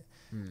watch it,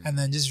 and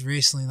then just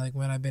recently, like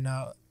when I've been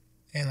out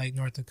in like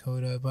North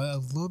Dakota, but a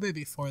little bit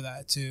before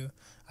that too,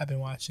 I've been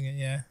watching it.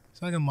 Yeah,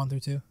 so like a month or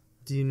two.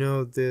 Do you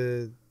know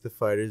the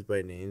fighters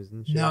by names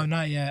and shit? No,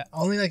 not yet.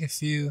 Only like a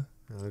few.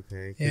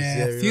 Okay. 'cause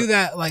Yeah, a few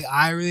that like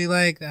I really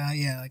like.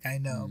 Yeah, like I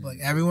know, but like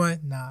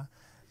everyone, nah.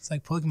 It's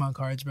like Pokemon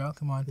cards, bro.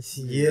 Come on.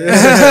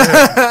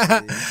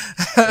 Yeah.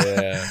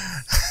 yeah.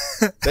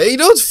 You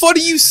know, it's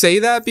funny you say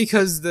that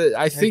because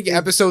I think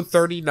episode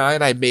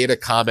 39 I made a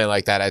comment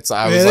like that. I was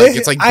Really? like,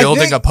 it's like I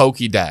building think- a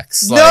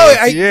Pokédex. No,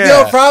 Like, yeah.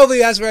 no, probably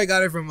that's where I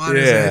got it from.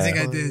 Honestly, Yeah. I think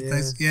I did.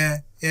 Yeah.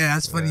 Yeah,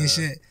 that's funny as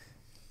shit.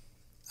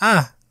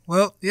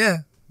 Well, yeah,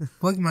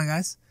 Pokemon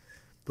guys,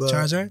 But,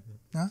 Charizard.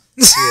 No,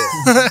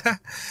 yeah.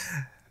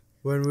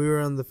 When we were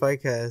on the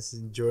Fightcast,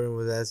 and Jordan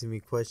was asking me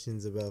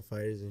questions about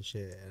fighters and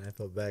shit, and I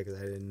felt bad because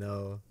I didn't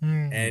know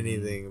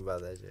anything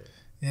about that shit.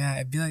 Yeah,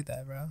 it'd be like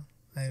that, bro.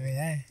 I mean,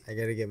 hey, I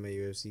gotta get my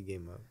UFC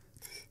game up.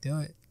 do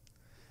it,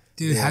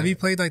 dude. Yeah. Have you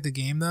played like the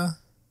game though?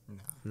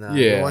 Nah,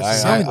 Yeah, I watched I- the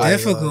So I-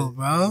 highlights. difficult,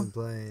 bro. I'm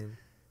playing.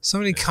 So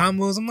many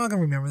combos. I'm not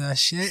gonna remember that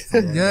shit.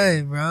 I'm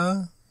good,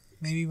 bro.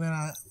 Maybe when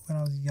I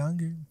was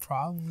younger,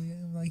 probably.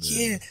 I'm like,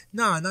 yeah,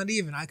 no, not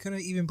even. I couldn't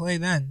even play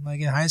then.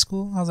 Like in high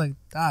school, I was like,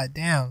 God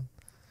damn,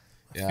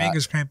 Yeah.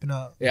 fingers cramping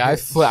up. Yeah, I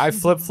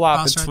flip flop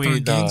I'll start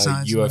between throwing gang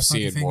signs with my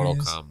UFC and fucking Mortal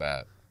fingers.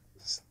 Kombat.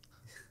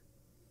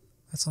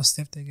 That's how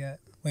stiff they get.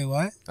 Wait,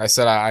 what? I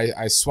said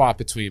I swap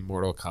between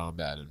Mortal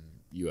Kombat and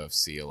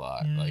UFC a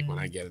lot. Like when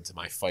I get into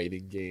my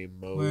fighting game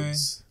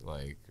modes,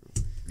 like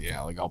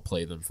yeah, like I'll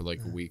play them for like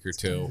a week or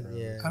two.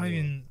 Yeah. I don't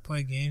even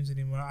play games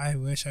anymore. I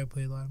wish I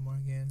played a lot more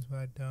games, but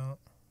I don't.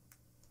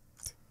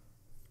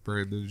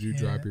 Brandon, did you Yeah.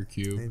 drop your I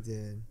cube?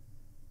 did.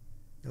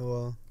 Oh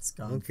well. It's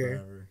gone Okay.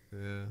 forever.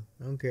 Yeah.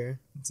 I don't care.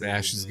 It's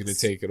Nash is like gonna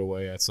this. take it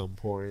away at some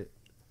point.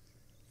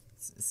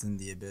 It's in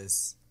the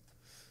abyss.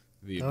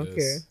 The Okay.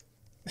 abyss.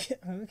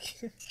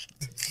 Okay.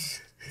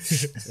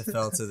 It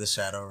fell to the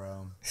shadow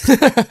realm.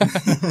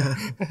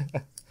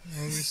 That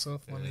would be so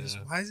funny. Yeah.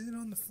 Why is it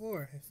on the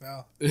floor? It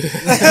fell.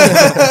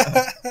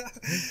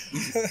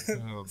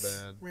 Oh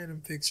man.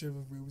 Random picture of a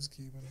Rubik's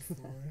Cube on the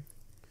floor.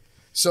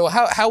 So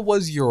how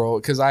was your,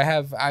 because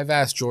I've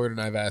asked Jordan,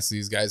 I've asked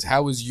these guys,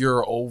 how was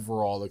your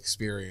overall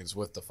experience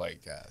with the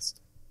Fightcast?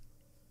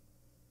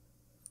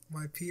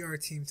 My PR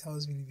team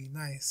tells me to be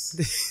nice.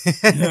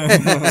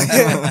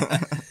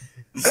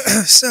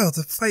 So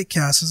the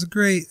Fightcast was a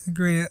great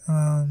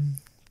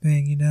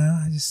thing, you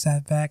know. I just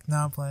sat back,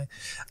 now I'm playing.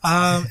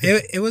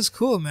 It was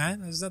cool,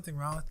 man. There's nothing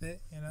wrong with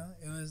it, you know.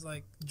 It was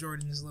like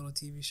Jordan's little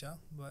TV show,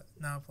 but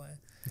now I'm playing.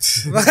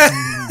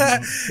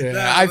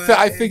 Yeah,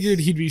 I figured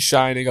he'd be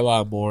shining a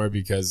lot more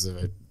because of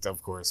it,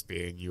 of course,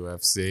 being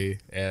UFC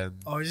and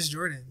Oh, just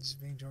Jordan, just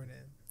being Jordan.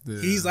 Yeah.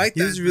 He's like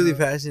He that. was really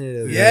bro. passionate.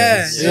 About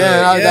Yeah, it.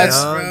 yeah, yeah,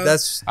 that's- bro.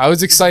 that's. I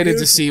was excited to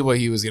beautiful. see what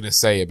he was gonna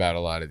say about a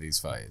lot of these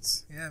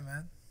fights. Yeah,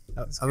 man.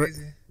 It's I'm,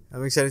 crazy.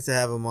 I'm excited to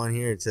have him on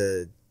here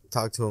to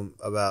talk to him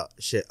about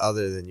shit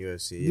other than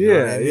UFC. You know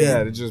what I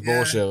mean? to just Yeah.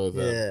 bullshit with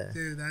him. Yeah.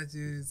 Dude, that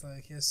dude is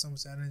like, he has so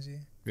much energy.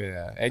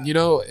 Yeah, and you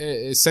know,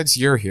 since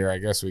you're here, I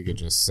guess we could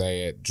just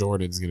say it.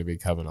 Jordan's going to be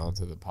coming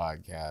onto the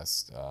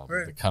podcast in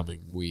Right. the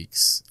coming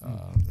weeks.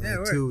 Yeah, In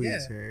word, 2 yeah.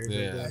 weeks, right?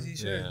 Yeah. As you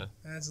should. yeah.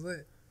 That's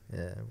lit.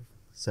 Yeah.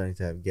 Starting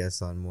to have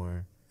guests on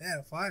more.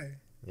 Yeah, fire.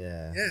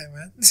 Yeah. Yeah,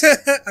 man.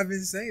 I've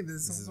been saying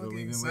this. This I'm is what fucking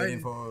we've been excited.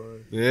 waiting for.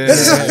 Yeah,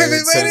 This is what we've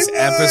been since waiting for.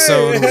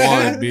 episode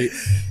 1.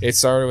 It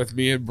started with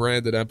me and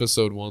Brandon,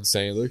 episode 1,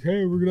 saying like,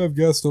 "Hey, we're gonna have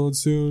guests on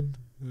soon.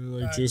 And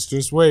like,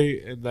 just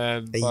wait." And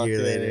then A year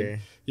later.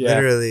 yeah,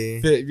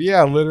 Literally.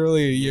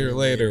 literally a year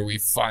later, we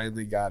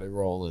finally got it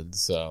rolling.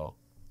 So,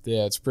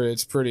 yeah, it's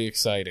pretty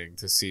exciting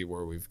to see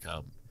where we've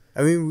come.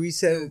 I mean, we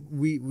said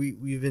we've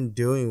been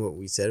doing what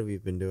we said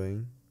we've been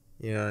doing.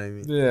 You know what I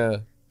mean? Yeah,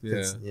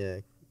 yeah. Yeah.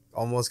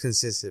 Almost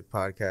consistent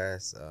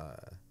podcast.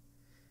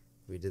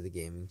 We did the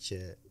gaming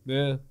shit.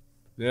 Yeah,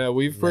 yeah,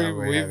 we've Now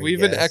we're having been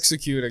guests.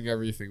 executing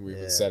everything we've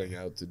Yeah. been setting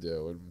out to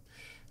do,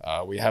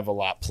 and we have a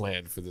lot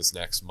planned for this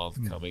next month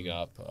Hmm. coming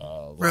up.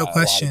 Real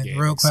question, gaming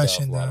real stuff,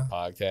 question, a lot of though.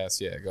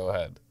 podcasts. Yeah, go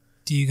ahead.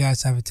 Do you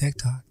guys have a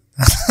TikTok?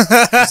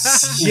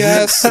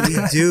 Yes, We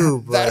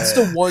do, but that's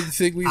the one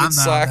thing we've been I'm not on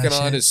slacking that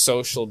on shit. is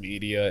social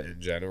media in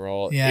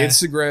general. Yeah.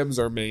 Instagram's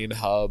our main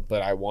hub,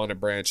 but I want to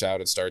branch out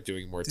and start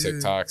doing more Dude,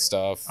 TikTok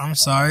stuff. I'm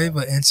sorry,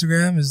 but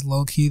Instagram is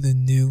low key the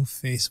new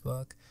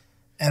Facebook,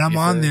 and I'm You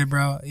on think? there,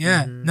 bro.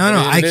 Yeah, Mhm. no, I no,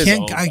 mean, I it is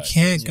can't, owned I by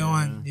can't go Facebook.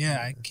 on. Yeah,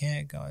 I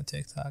can't go on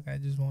TikTok. I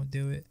just won't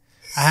do it.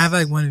 I have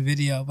like one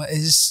video, but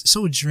it's just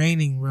so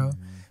draining, bro.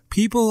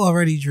 People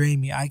already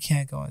drain me. I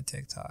can't go on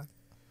TikTok.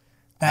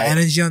 That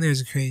energy on there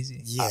is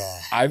crazy. Yeah.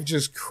 I've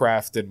just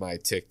crafted my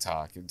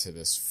TikTok into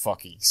this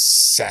fucking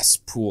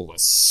cesspool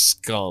of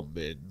scum,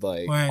 and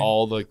like Word.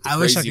 all the I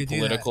wish I crazy could do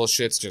political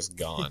shit's just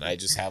gone. I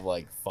just have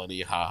like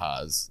funny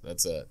ha-has.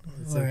 That's it.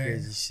 it's some Word.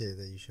 crazy shit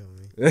that you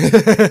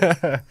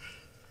showed me.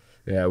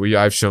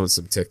 Yeah, I've shown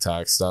some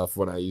TikTok stuff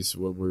when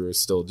we were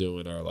still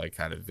doing our like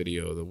kind of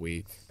video of the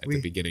week at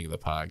the beginning of the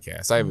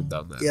podcast. I haven't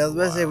done that. Yeah, I was in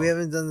a about to say we while.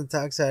 haven't done the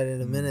talk side in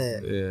a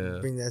minute. Yeah.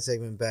 Bring that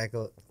segment back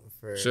up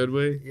for. Should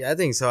we? Yeah, I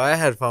think so. I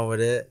had fun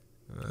with it.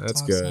 That's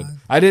Talk good. side.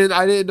 I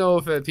didn't know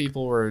if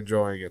people were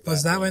enjoying it.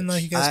 Was that when much.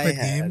 like you guys I played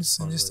had games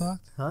fun and just with it.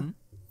 talked? Huh?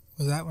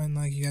 Was that when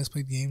like you guys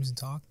played games and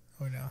talked,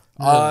 or no?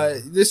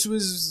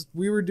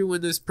 We were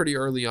doing this pretty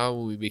early on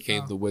when we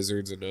became Oh. the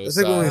Wizards and It's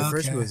like when we Osai.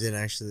 first Okay. moved in,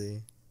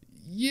 actually.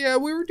 Yeah,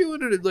 we were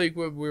doing it like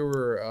when we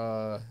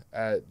were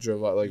at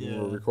Giovanni, like we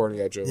were Yeah. recording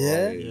at Yeah.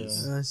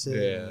 Giovanni's. Oh,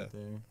 shit. Yeah.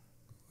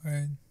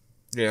 Right.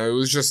 Yeah, it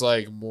was just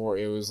like more.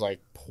 It was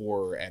like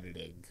poor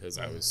editing because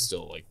I was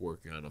still like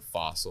working on a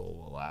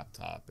Fossil, a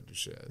laptop, and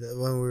shit.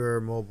 When we were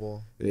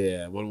mobile.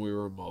 Yeah, when we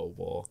were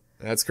mobile.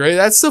 That's great.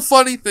 That's the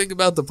funny thing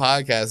about the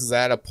podcast is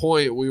at a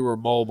point we were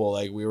mobile,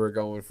 like we were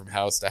going from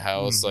house to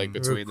house, like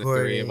between the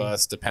three of Recording.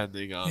 us,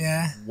 depending on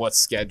Yeah. what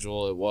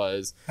schedule it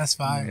was. That's In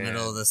fire. the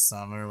middle of the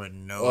summer with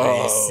no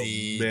Oh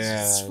AC.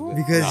 man!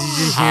 Because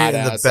you just hear it in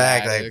the Hot-ass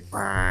back, attic.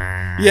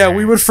 like. Yeah,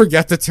 we would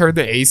forget to turn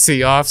the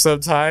AC off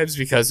sometimes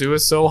because it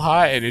was so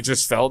hot and it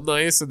just felt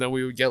nice. And then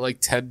we would get like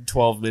 10,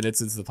 12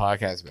 minutes into the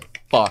podcast. And be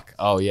like, fuck.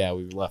 Oh, yeah,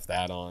 we left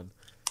that on.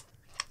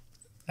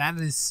 That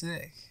is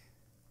sick.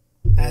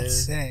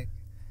 That's sick.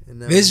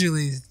 And,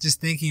 Visually, just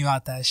thinking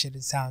about that shit,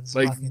 it sounds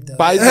Like, fucking dope.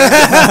 by the,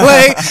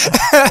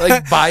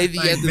 like, by the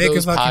Like, end of make a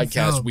those fucking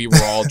podcasts, film. we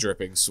were all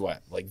dripping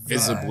sweat. Like,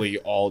 visibly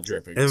all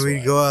dripping And sweat.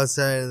 we'd go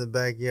outside in the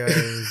backyard and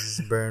it was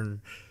just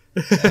burn.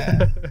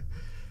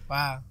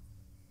 Wow.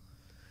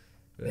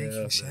 Thank you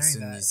Yeah. for sharing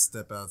Listen, you that.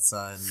 step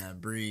outside in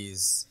that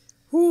breeze.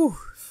 Whew.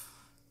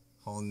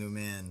 Whole new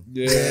man.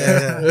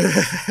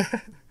 Yeah.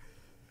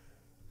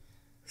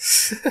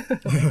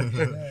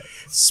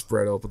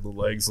 Spread open the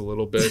legs a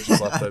little bit.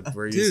 Just let that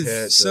breeze Dude,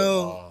 hit. so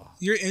Oh.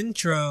 your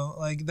intro,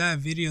 like that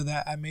video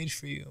that I made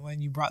for you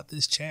when you brought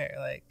this chair,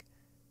 like,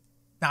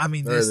 I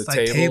mean, Or this the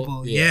like table?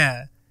 table, Yeah.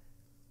 yeah.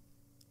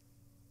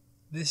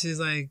 This is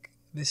like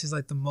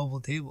the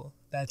mobile table.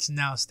 that's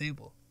now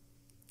stable.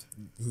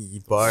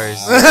 Bars.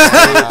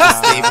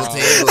 Stable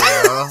table,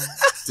 bro.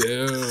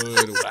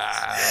 Dude,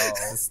 wow.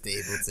 It's a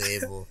stable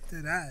table.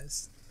 Dead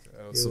ass.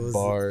 Some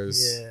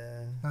bars.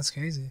 Yeah. That's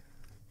crazy.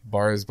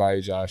 Bars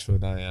by Joshua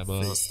Nyama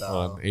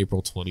Freestyle. on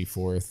April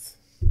 24th.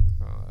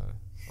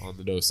 On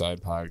the No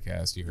Side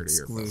Podcast. You heard it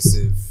here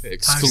Exclusive. first.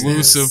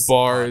 Exclusive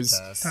bars.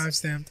 Podcast.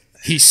 Timestamp.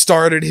 He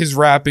started his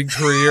rapping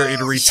career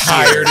and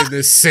retired in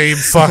this same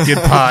fucking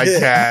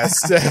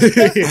podcast.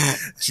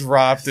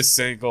 Dropped a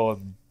single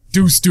and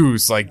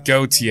deuce like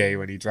Gautier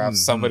when he dropped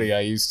Somebody I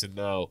Used to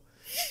Know.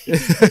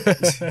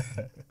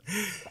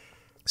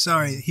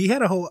 Sorry, he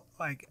had a whole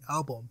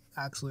album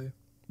actually.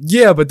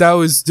 Yeah, but that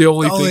was the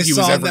only The thing only he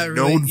was song ever that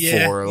really- known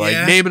yeah, for. Like,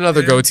 yeah, name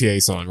another yeah. Gautier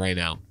song right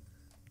now.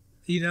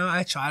 You know,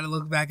 I try to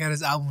look back at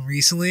his album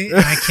recently, and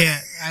I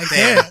can't. I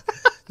can't.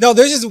 No,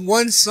 there's just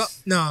one song.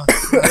 No.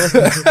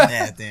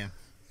 Yeah, damn.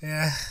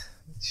 Yeah.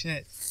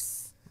 Shit.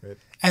 Rip.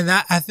 And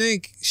that I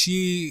think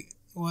she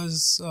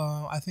was.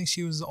 I think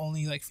she was the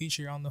only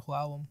feature on the whole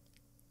album.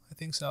 I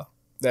think so.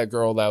 That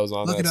girl that was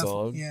on Look that it up.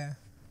 song. Yeah.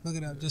 Look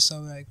it up just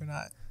so we're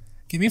not.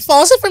 Give me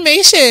false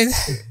information.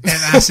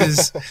 And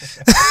asses.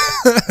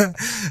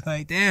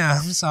 Damn.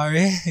 I'm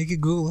sorry. You can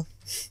Google.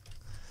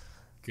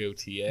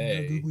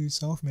 Gautier. Google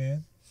yourself,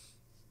 man.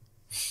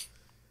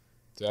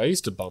 Dude, I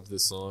used to bump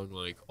this song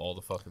all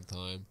the fucking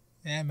time.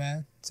 Yeah,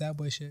 man. Sad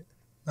boy shit.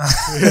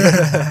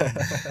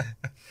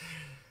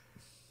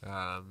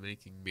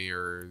 Making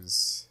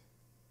mirrors.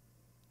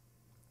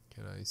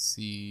 Can I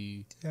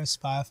see There's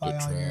the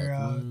Spotify on your.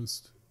 track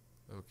list?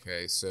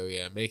 Okay, so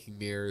yeah, Making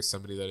Mirrors,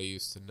 Somebody That I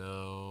Used to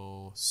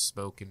Know,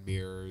 Smoke and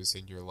Mirrors,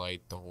 In Your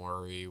Light, Don't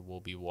Worry, Will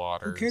Be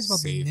Water. Who cares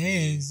about the Save Me.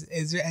 names?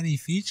 Is there any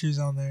features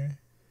on there?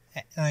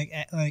 Like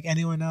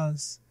anyone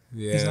else?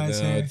 Yeah, Besides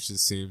no, her. it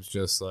just seems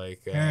just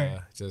like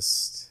Her.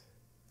 just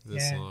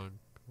this Yeah. song.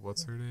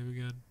 What's her name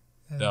again?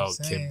 That's No, what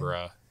I'm saying.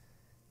 Kimbra.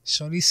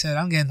 Shorty said,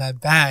 "I'm getting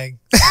that bag."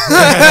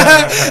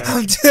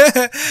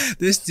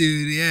 This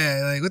dude,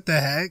 yeah, what the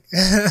heck,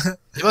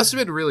 It must have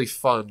been really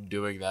fun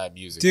doing that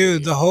music. dude?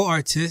 video. The whole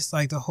artist,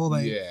 the whole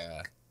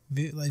yeah,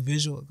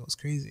 visual goes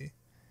crazy.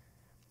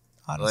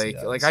 Honestly,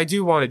 like I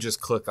do want to just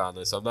click on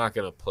this. I'm not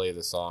gonna play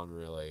the song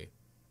really.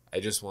 I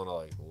just want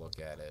to look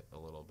at it a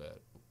little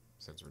bit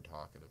since we're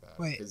talking about it.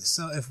 Wait, 'Cause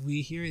so if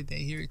we hear it, they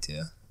hear it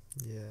too.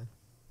 Yeah.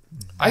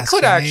 I That's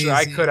could crazy.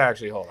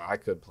 actually hold on. I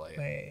could play it.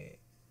 Wait,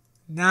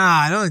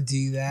 nah, don't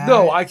do that.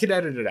 No, I can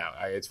edit it out.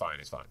 It's fine.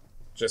 It's fine.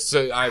 Just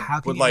so I How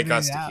can would you like edit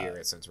us it to out? hear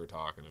it since we're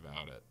talking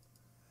about it.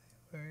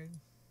 Word.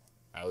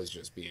 I was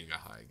just being a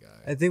high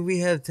guy. I think we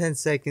have 10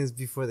 seconds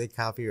before they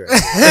copyright.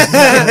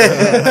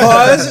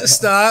 Pause.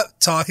 Stop.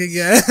 Talk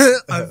again.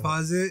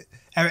 Unpause it.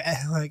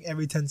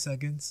 Every 10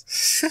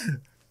 seconds.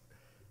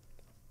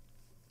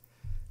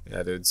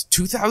 Yeah, dude, it's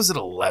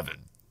 2011.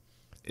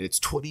 And it's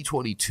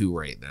 2022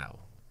 right now.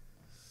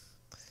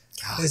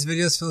 This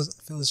video feels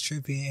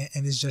trippy,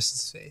 and it's just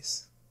his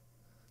face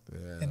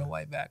Yeah. in a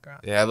white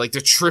background. Yeah, the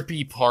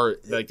trippy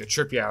part, the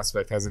trippy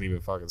aspect hasn't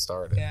even fucking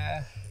started.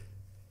 Yeah.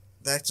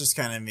 That just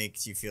kind of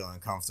makes you feel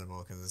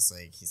uncomfortable because it's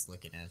he's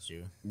looking at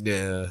you.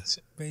 Yeah.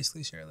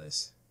 Basically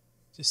shirtless.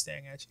 Just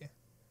staring at you.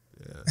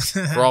 Yeah.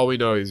 For all we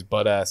know, he's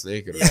butt ass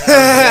naked. Point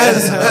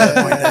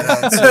that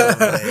out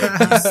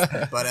too. He's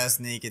butt ass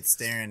naked,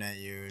 staring at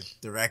you,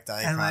 direct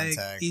eye And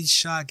contact. each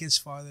shot gets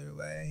farther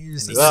away. You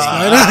just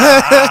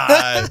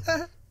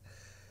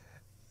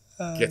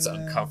And Gets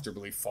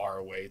uncomfortably far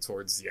away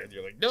towards the end.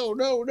 You're like, no,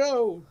 no,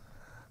 no.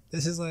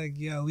 This is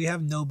yo, we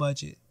have no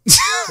budget.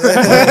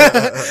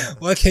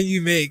 What can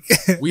you make?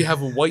 We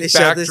have a They white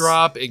shot this-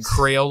 backdrop and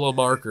Crayola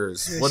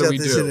markers. What do Shut we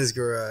this in do? his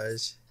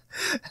garage.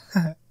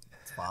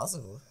 It's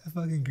possible. A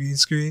fucking green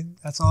screen.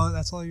 That's all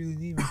you really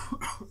need, man.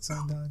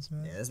 Sometimes,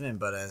 man. Yeah, this man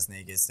butt ass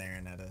naked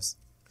staring at us.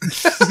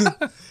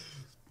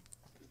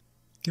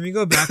 Can we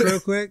go back real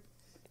quick?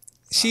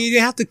 She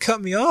didn't have to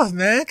cut me off,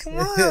 man. Come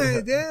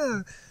on,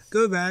 damn.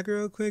 Go back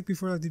real quick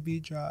before the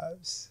beat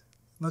drops.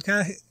 Look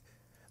at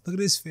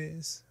his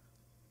face.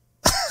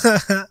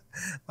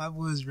 My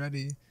boy's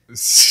ready.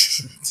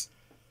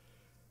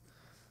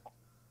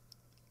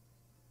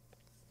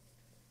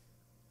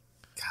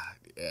 God,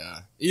 yeah.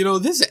 You know,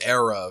 this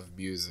era of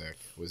music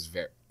was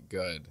very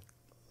good.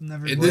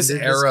 Never. And When this did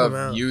this era come of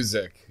out?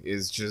 music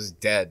is just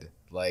dead.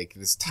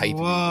 This type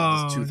Whoa,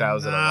 of music, this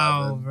 2011.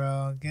 no,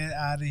 bro, get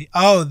out of here.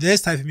 Oh,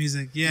 this type of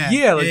music, yeah,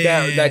 Yeah,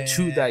 yeah. the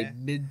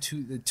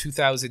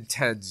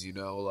 2010s,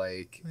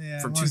 Yeah,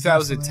 from most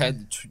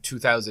 2010 to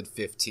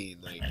 2015,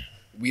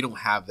 we don't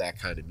have that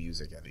kind of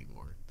music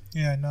anymore.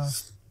 Yeah, no.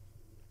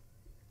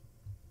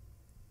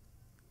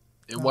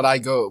 And when I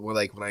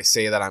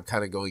say that, I'm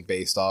kind of going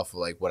based off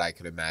of what I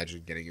can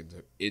imagine getting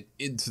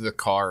into the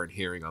car and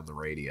hearing on the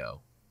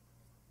radio.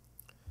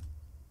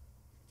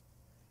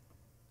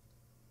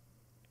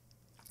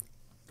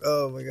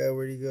 Oh my god,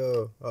 where'd he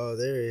go? Oh,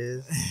 there he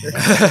is. Yeah,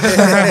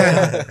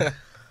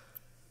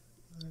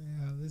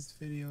 this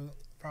video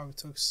probably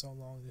took so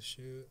long to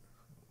shoot.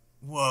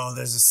 Whoa,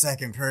 there's a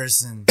second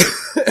person.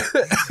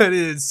 I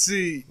didn't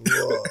see.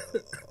 Whoa.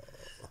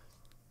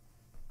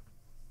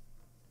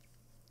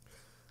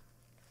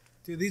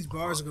 Dude, these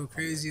bars go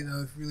crazy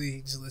though. If you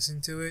really just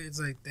listen to it, it's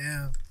like,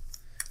 damn,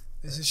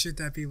 this is shit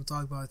that people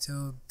talk about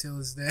till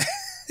this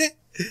day.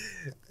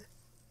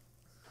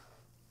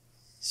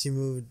 She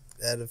moved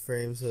out of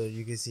frame so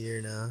you can see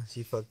her now.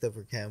 She fucked up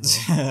her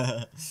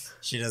camo.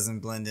 She doesn't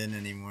blend in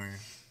anymore.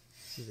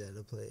 She's out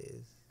of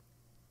place.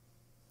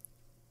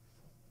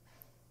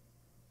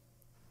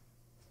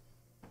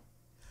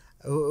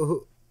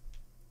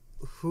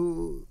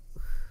 Whose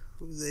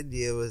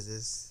idea was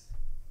this?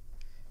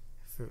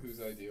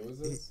 Whose idea was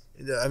this?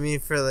 I mean,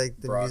 for like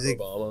the Barack music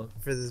Obama.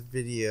 for this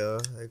video,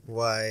 like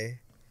why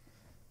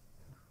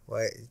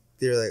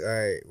they're like, all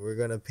right, we're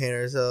gonna paint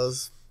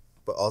ourselves,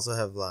 but also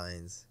have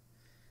lines.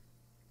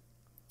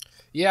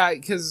 Yeah,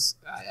 because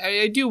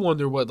I do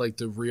wonder what like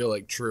the real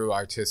like true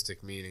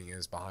artistic meaning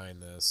is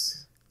behind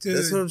this. Dude,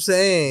 That's what I'm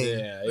saying.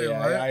 Yeah, Wait, yeah,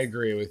 what? I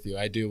agree with you.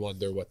 I do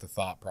wonder what the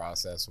thought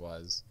process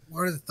was.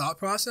 what are the thought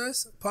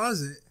process?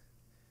 Pause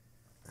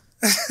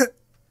it.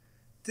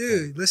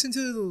 Dude, listen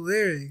to the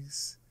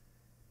lyrics.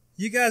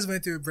 You guys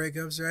went through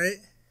breakups, right?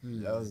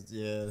 That was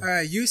yeah. All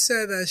right, you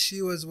said that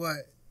she was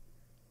what?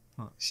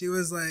 Huh. She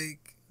was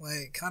like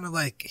kind of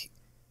like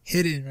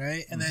hidden,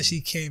 right? And then she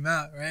came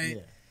out, right?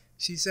 Yeah.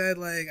 She said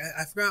like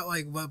I forgot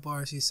like what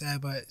bar she said,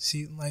 but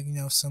she like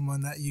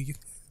someone that you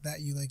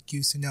like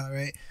used to know,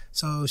 right?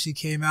 So she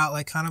came out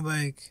like kind of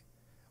like,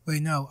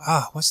 wait no,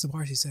 what's the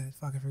bar she said?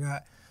 Fuck, I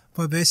forgot.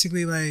 But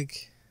basically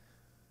like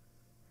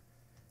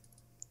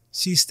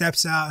she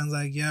steps out and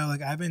like, yo,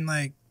 like I've been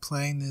like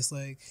playing this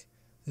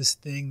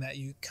thing that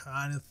you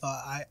kind of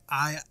thought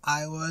I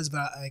was,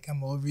 but like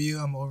I'm over you.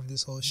 I'm over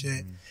this whole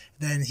shit.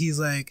 Then he's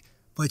like,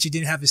 but you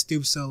didn't have to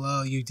stoop so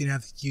low. You didn't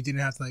have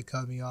to like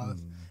cut me off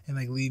and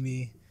like leave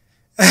me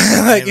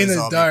like It in was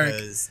the all dark.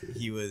 because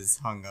he was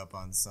hung up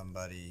on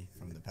somebody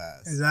from the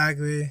past,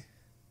 Exactly.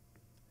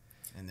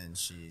 and then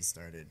she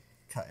started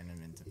cutting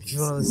him into If you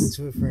want to pieces.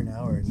 listen to it for an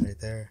hour, it's right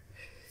there.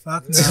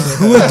 Fuck no.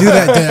 Who would do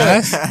that,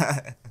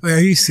 deadass? Wait,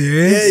 are you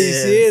serious? Yeah, you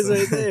Yeah, see, it's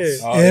it's right there.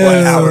 Oh, Yeah.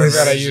 1 hour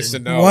that I used to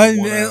know.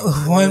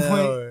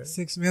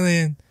 1.6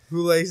 million.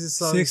 Who likes this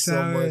song 6 so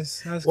much?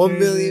 hours. That's 1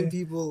 crazy. million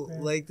people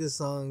like this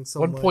song so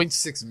much.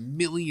 1.6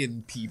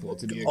 million people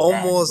to be exact,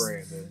 Almost-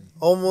 Brandon.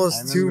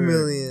 Almost I 2 remember-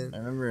 million. I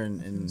remember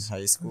in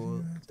high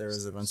school there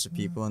was a bunch of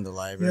people in the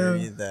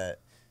library that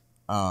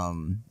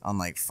on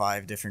like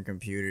 5 different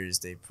computers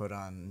they put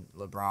on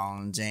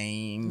LeBron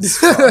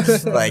James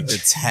like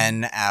the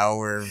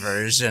 10-hour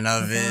version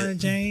of it.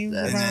 James,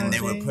 And then they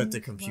would LeBron put the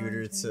James,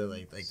 computer LeBron to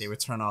like they would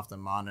turn off the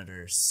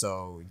monitor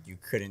so you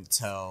couldn't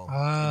tell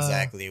Ah.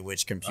 exactly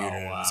which computer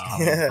it was wow.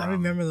 coming Yeah. from. I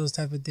remember those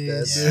type of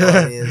That's days. Yeah.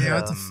 funny as Yeah,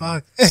 what the hell.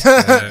 fuck?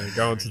 Yeah,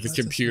 going to the What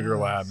the computer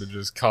fuck? lab and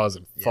just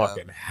causing Yeah.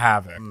 fucking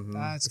havoc. Mhm.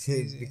 That's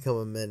crazy. Become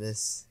a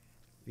menace.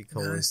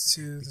 Become Nice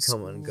to the become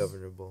school.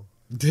 ungovernable.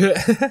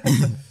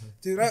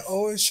 Dude, I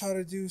always try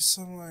to do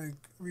some like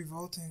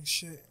revolting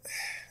shit.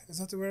 Is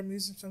that the word I'm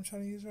using? I'm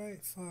trying to use right?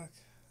 Fuck.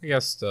 I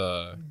guess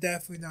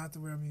Definitely not the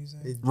word I'm using.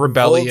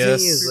 Rebellious.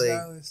 Revolting is like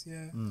Rebellious,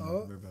 yeah. Mm,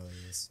 Oh,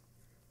 rebellious.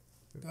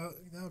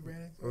 no, Brandon. Go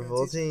ahead,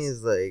 revolting teach us.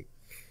 is like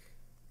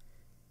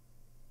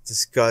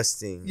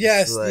disgusting.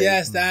 Yes, It's like,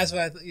 yes, that's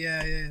what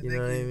yeah. You thank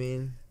know what I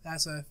mean?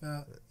 That's what I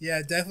felt.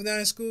 Yeah, definitely not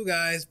in school,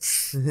 guys.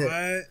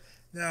 What?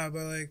 No,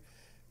 but like,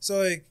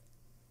 so like,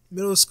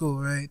 middle school,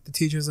 right? The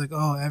teacher's like,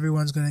 oh,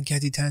 everyone's gonna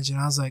get detention.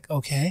 I was like,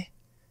 okay.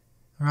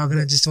 We're all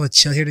gonna just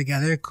chill here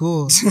together.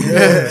 Cool.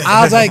 I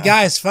was like,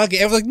 guys, fuck it.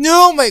 Everyone's like,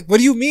 no. I'm like, what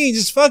do you mean?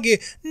 Just fuck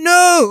it.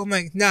 No. I'm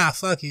like, nah,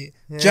 fuck it.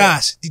 Yeah.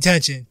 Josh,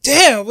 detention.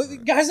 Damn, what, you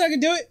guys not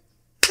gonna do it?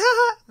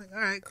 I'm like,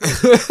 all right, cool.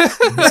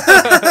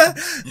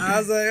 I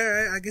was like, all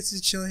right, I guess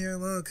just chill here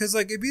alone. Cause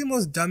like, it'd be the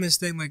most dumbest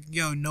thing. Like,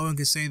 yo, no one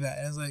could say that.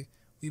 And it's like,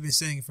 we've been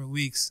saying it for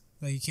weeks.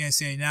 Like, you can't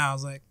say it now. I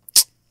was like,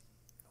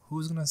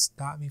 who's gonna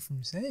stop me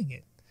from saying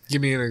it?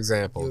 Give me an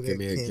example. You'll Give get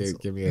me a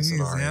canceled. give me a Give me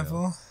an scenario.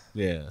 example.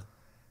 Yeah.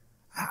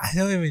 I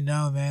don't even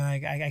know, man.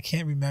 Like, I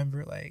can't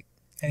remember like.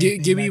 Give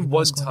anything, me like, one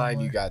what's going time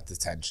on. you got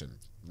detention.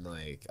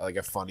 Like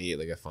a funny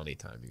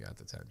time you got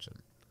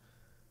detention.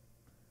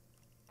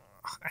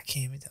 I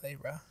can't even tell you,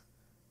 bro.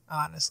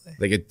 Honestly.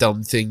 Like a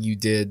dumb thing you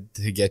did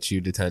to get you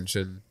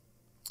detention.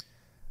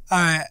 All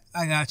right,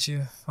 I got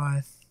you.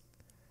 Fine.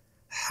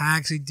 I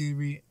actually do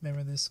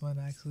remember this one,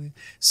 actually.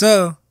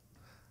 So,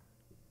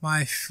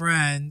 my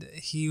friend,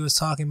 he was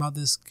talking about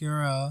this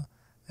girl,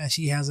 and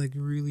she has, like,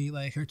 really,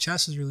 like, her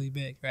chest is really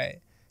big, right?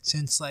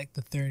 Since, like,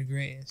 the 3rd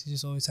grade. She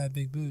just always had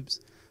big boobs.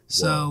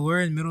 So, Whoa.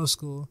 we're in middle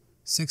school,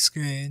 6th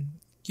grade.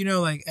 You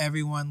know, like,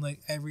 everyone, like,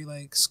 every,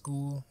 like,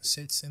 school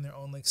sits in their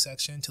own, like,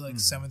 section to, like,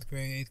 7th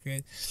grade, 8th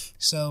grade.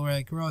 So,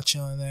 we're all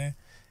chilling there.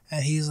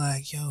 And he's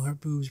like, yo, her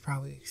boobs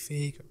probably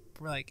fake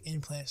or like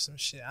implants some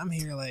shit. I'm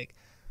here like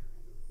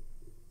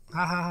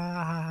ha ha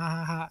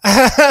ha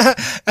ha ha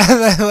ha.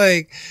 And then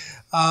like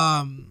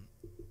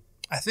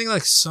I think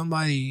like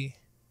somebody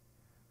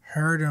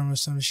heard him or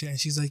some shit and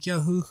she's like, yo,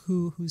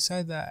 who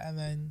said that? And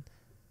then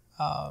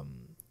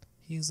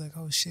he was like,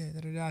 oh shit,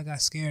 I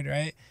got scared,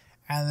 right?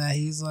 And then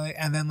he's like,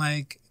 and then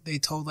like they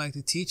told like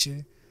the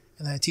teacher,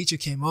 And then the teacher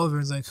came over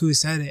and was like, who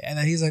said it? And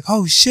then he's like,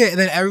 oh shit. And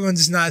then everyone's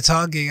just not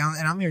talking.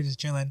 And I'm here just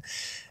chilling.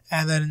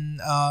 And then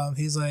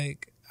he's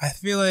like, I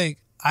feel like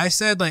I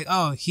said like,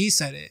 oh, he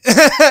said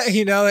it.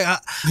 You know, like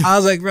I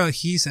was like, bro,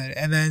 he said it.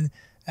 And then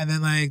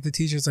like the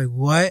teacher's like,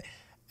 what?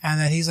 And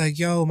then he's like,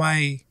 yo,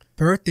 my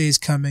birthday's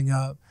coming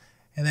up.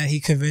 And then he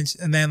convinced,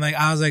 and then like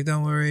I was like,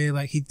 don't worry,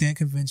 like he didn't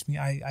convince me.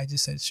 I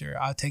just said, sure,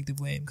 I'll take the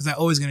blame, because I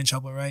always get in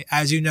trouble, right?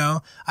 As you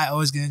know, I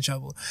always get in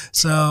trouble.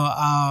 So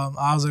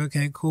I was like,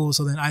 okay, cool.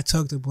 So then I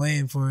took the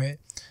blame for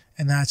it,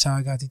 and that's how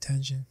I got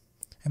detention.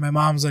 And my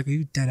mom was like, are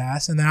you dead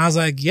ass? And then I was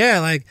like, yeah,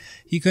 like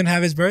he couldn't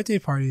have his birthday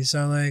party,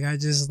 so like I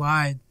just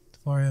lied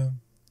for him,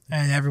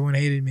 and everyone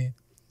hated me.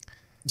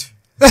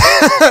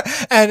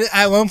 And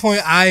at one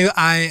point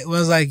I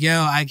was like,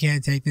 yo, I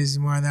can't take this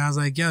anymore. And then I was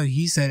like, yo,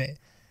 he said it.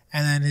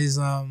 And then his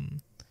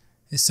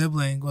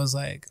sibling was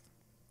like,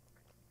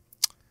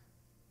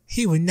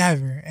 he would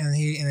never. And then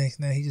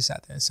he just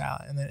sat there and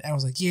silent. And then I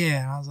was like,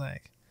 yeah. And I was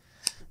like,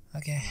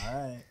 okay. All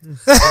right.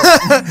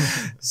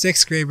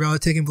 Sixth grade, bro,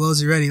 taking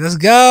blows already. Let's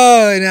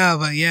go. No,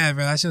 but yeah,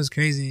 bro, that shit was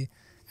crazy.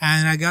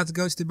 And I got to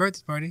go to the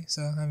birthday party.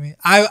 So, I mean,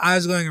 I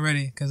was going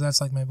already because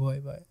that's like my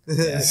boy, but.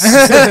 Yeah.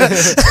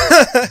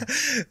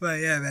 But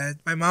yeah, man.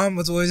 My mom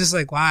was always just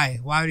like, why?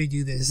 Why would he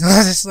do this? And I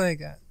was just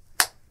like,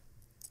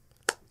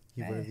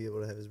 He wouldn't be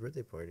able to have his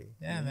birthday party.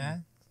 yeah,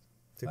 man.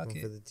 Took Fuck one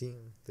it. for the team,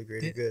 the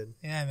greater good.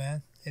 Yeah,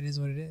 man. It is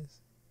what it is.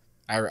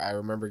 I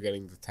remember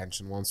getting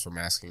detention once from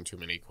asking too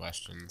many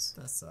questions.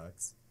 That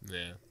sucks.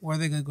 Yeah. Were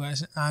they good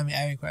questions? I mean,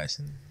 every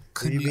question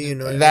could you be. being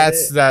good. annoyed with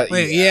That's it? that.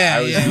 Wait, yeah.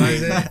 I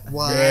was it?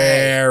 Why?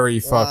 very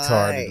fucked Why?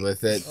 hearted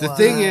with it. The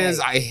thing Why? is,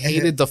 I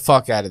hated the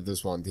fuck out of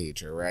this one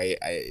teacher, right?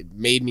 It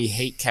made me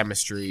hate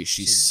chemistry.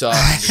 She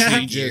sucked.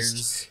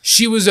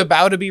 She was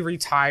about to be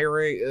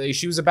retiring. Like,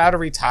 she was about to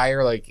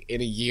retire like in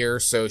a year,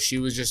 so she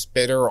was just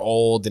bitter,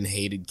 old, and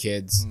hated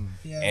kids.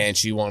 Yeah. And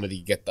she wanted to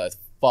get the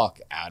fuck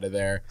out of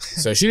there.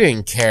 So she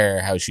didn't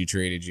care how she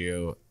treated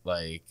you.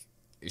 Like,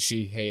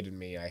 she hated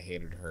me, I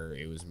hated her.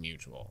 It was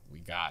mutual. We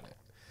got it.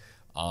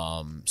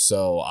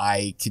 So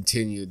I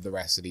continued the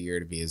rest of the year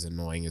to be as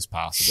annoying as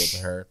possible to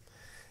her.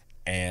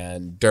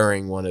 And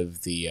during one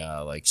of the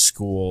like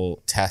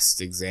school test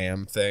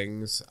exam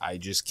things, I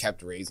just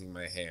kept raising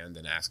my hand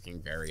and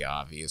asking very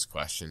obvious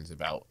questions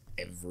about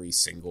every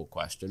single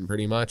question,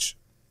 pretty much.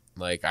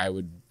 Like, I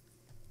would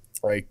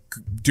like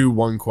do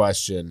one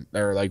question,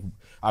 or like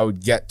I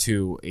would get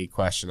to a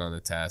question on the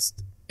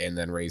test and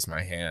then raise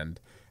my hand,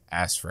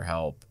 ask for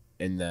help,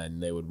 and then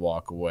they would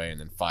walk away,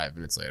 and then 5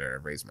 minutes later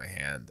I'd raise my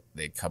hand,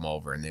 they'd come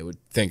over and they would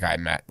think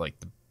I'm at like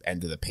the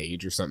end of the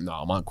page or something. No,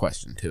 I'm on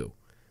question 2.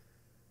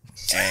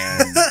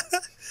 And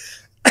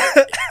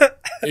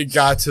it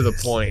got to the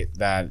point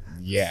that,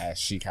 yeah,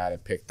 she kind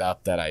of picked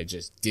up that I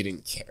just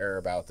didn't care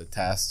about the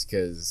test,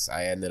 because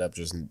I ended up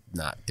just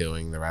not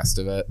doing the rest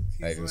of it.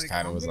 I just like,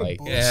 kind of I'm was gonna like,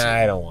 bullshit. yeah,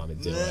 I don't want to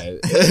do it.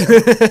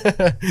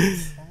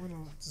 I'm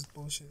gonna just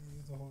bullshit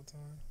you the whole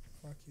time.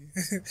 Fuck you.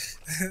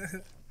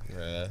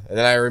 Yeah. And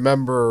then I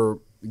remember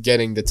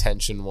getting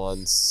detention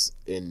once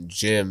in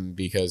gym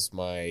because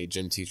my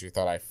gym teacher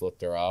thought I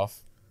flipped her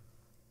off.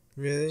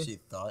 Really? She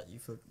thought you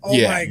flipped. Oh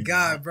Yeah. my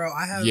god, bro!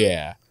 I have.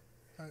 Yeah.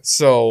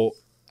 So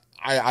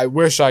I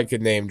wish I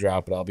could name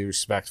drop it. I'll be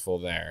respectful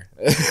there.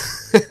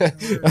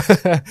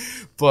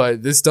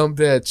 But this dumb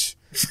bitch.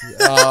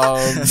 Oh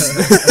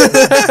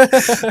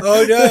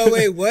no!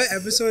 Wait, what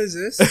episode is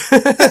this?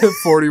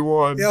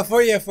 41. Yeah,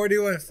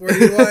 41.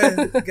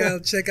 41. Gotta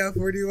check out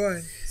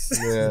 41.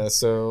 Yeah,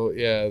 so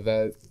yeah,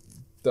 that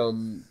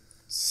dumb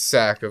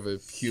sack of a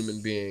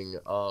human being.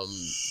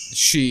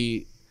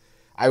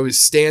 I was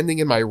standing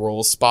in my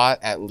roll spot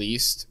at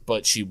least,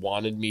 but she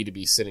wanted me to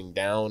be sitting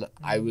down.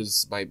 I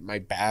was my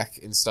back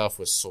and stuff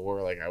was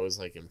sore, like I was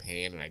like in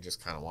pain, and I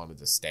just kind of wanted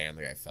to stand.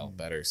 Like I felt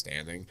better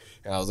standing,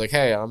 and I was like,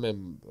 "Hey, I'm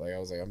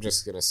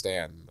just gonna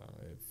stand.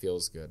 It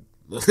feels good."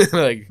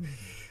 Like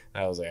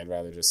I was like, I'd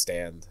rather just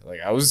stand.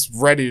 Like I was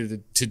ready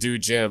to do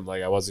gym.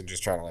 Like I wasn't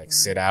just trying to like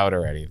sit out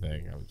or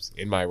anything. I was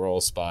in my roll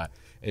spot,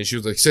 and she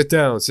was like, "Sit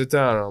down, sit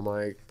down." And I'm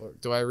like,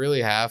 "But do I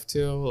really have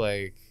to?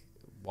 Like,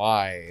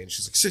 why?" And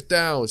she's like, sit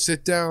down.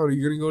 Are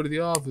you gonna go to the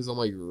office? I'm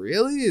like,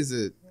 really? Is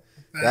it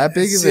that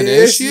big of an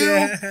issue?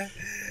 Yeah. There's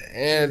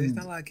And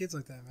not a lot of kids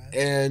like that, man.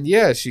 and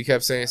yeah, she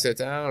kept saying sit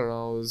down, and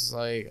I was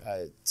like,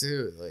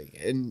 dude, like,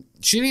 and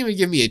she didn't even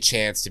give me a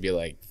chance to be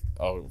like,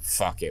 oh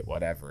fuck it,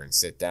 whatever, and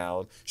sit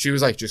down. She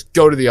was like, just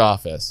go to the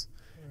office.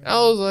 And I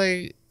was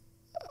like,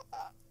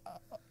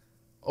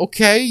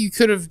 okay, you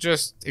could have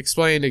just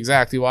explained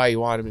exactly why you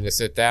wanted me to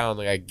sit down.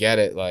 Like I get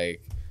it,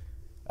 like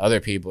other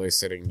people are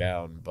sitting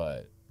down,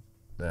 but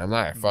I'm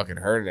not fucking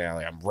hurt now.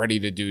 Like I'm ready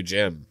to do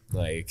gym.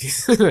 Like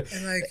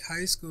In like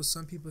high school,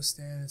 some people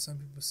stand and some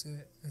people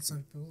sit, and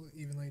some people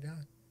even lay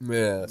down.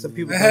 yeah, Some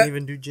people don't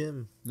even do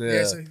gym.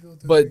 yeah. Some people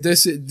do. But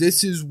this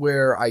is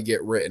where I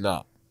get written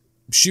up.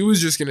 She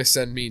was just gonna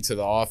send me to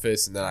the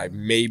office, and then I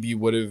maybe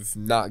would have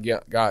not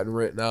gotten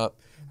written up.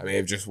 I may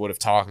have just would have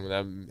talked to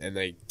them, and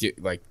they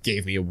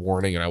gave me a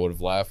warning, and I would have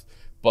left.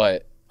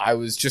 But I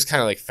was just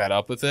kind of like fed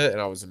up with it, and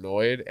I was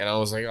annoyed, and I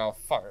was like, "Oh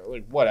fuck,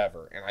 like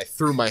whatever." And I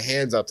threw my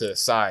hands up to the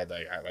side,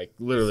 like I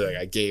literally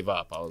I gave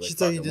up. I was like, She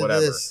thought you "Fucking did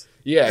whatever." this.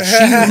 Yeah,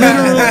 she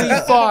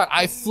literally thought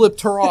I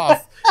flipped her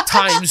off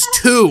times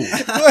 2,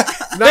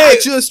 not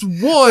just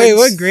once. Wait,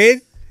 what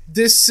grade?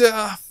 This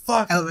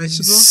Elementary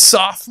school?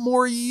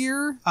 sophomore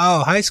year.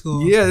 Oh, high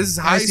school. Yeah, this is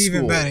high That's school.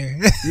 even better.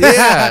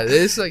 Yeah,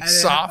 this like I didn't-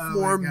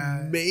 sophomore, oh my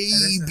God. maybe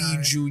That is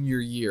hard. junior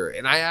year,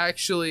 and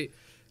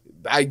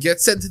I get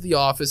sent to the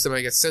office, and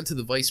I get sent to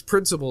the vice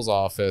principal's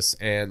office,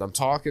 and I'm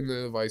talking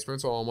to the vice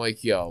principal. I'm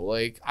like, "Yo,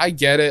 like I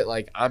get it,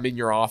 like I'm in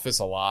your office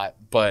a lot,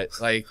 but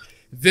like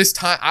this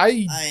time I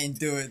ain't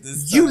do it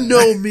this time. you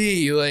know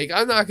me, like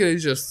I'm not gonna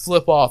just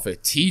flip off a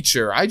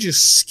teacher. I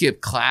just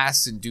skip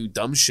class and do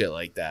dumb shit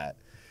like that.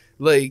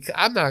 Like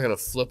I'm not gonna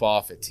flip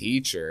off a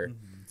teacher."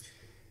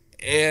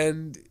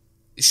 And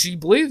she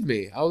believed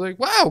me. I was like,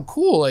 "Wow,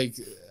 cool!" Like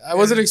I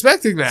wasn't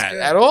expecting that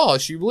at all.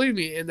 She believed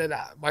me, and then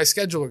my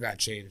schedule got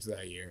changed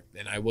that year,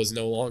 and I was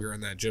no longer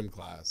in that gym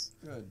class.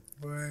 Good.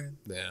 Word.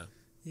 Yeah,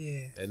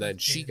 Yeah. and then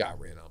she got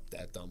ran up.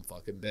 That dumb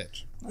fucking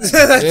bitch.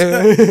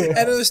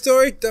 End of the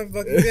story, dumb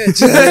fucking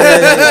bitch.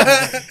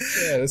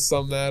 Yeah, to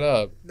sum that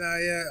up. Nah,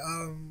 yeah.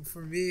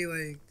 For me,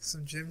 like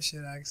some gym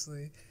shit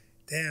actually.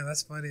 Damn,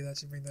 that's funny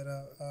that you bring that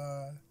up.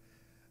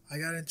 I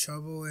got in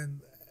trouble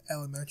in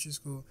elementary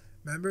school.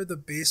 Remember the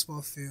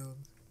baseball field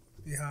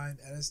behind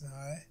Edison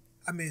High?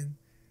 I mean,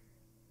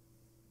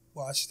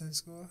 Washington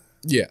School.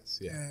 Yes,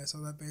 yeah. Yeah. So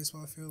that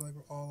baseball field, like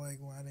we're all like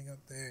lining up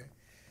there,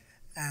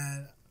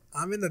 and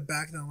I'm in the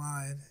back of the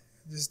line,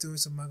 just doing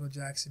some Michael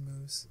Jackson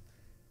moves.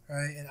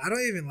 Right, and I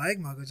don't even like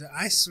Michael Jackson.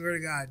 I swear to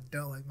God, I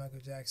don't like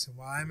Michael Jackson.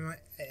 Why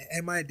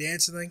am I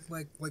dancing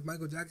like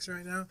Michael Jackson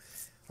right now,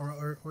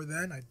 or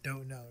then? I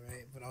don't know,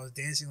 right? But I was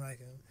dancing like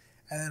him,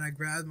 and then I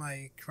grabbed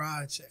my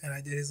crotch and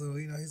I did his little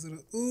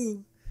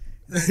ooh.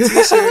 And the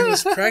teacher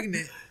was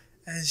pregnant,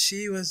 and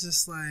she was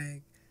just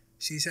like,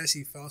 she said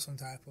she felt some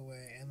type of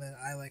way, and then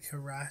I like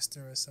harassed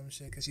her or some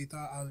shit because she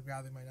thought I was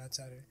grabbing my nuts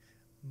at her.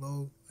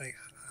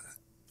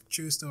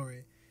 True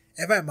story.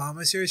 If my mom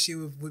was here, she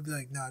would be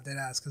like, "Nah, dead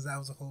ass," because that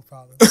was a whole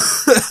problem.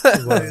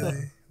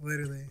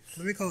 Literally.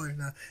 Let me call her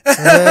now.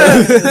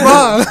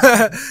 Mom,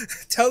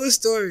 tell the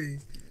story.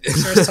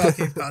 Starts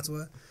talking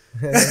patois.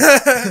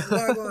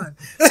 Go on.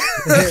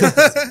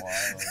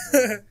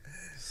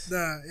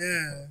 Nah,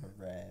 yeah.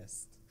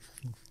 Harassed.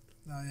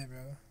 Nah, yeah,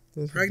 bro.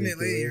 That's Pregnant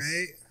lady,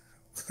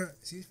 ridiculous. right?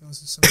 She feels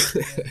some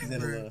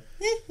Did a little-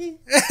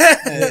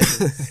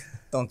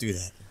 Don't do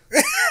that.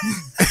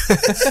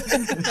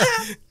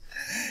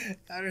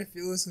 I don't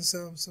feel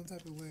some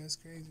type of way. It's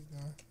crazy, no.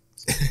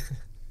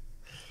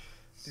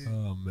 Dude,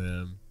 Oh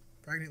man.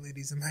 pregnant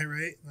ladies, am I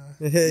right? No.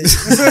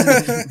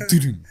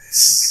 Dude,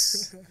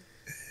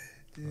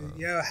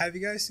 yeah. Have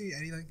you guys seen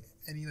any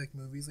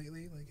movies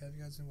lately? Like, have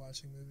you guys been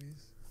watching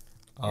movies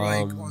or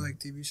like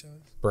TV shows?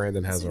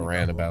 Brandon has a seen a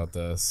rant couple. about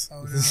this.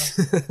 Oh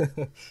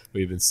no.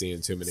 We've been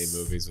seeing too many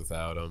movies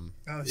without him.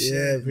 Oh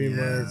Yeah, shit. pretty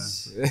Yeah.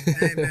 much.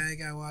 Hey man, you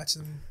gotta watch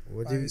them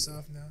What by do you,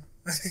 yourself now.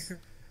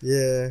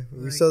 yeah,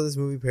 we Like- saw this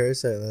movie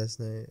Parasite last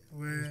night. It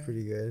Where? was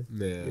pretty good.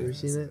 You Yeah, ever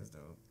seen it?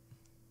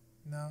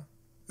 No.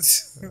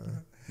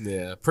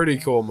 yeah, pretty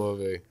cool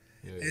movie.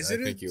 Yeah, Is I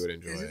it? think you would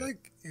enjoy Is it.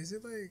 Is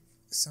it like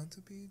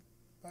Centipede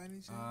by any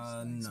chance?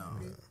 Like No.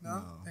 Centipede? No.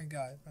 No. Thank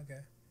God. Okay.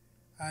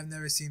 I've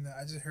never seen that.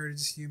 I just heard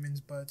it's humans'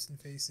 butts and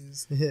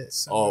faces.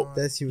 Oh,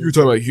 That's human. You were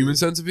talking about Human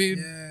Centipede?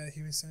 Yeah,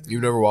 human centipede.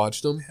 You've never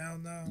watched them? Hell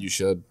no. You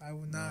should. I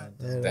would not.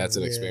 That's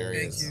an Thank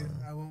experience. you.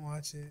 I won't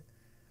watch it.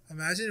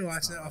 Imagine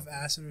watching it off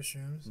acid or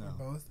shrooms No. or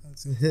both. At the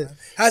same time.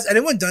 Has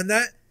anyone done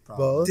that?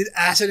 Both? Did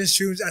acid and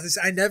shrooms at this?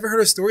 I never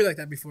heard a story like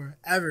that before.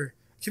 Ever.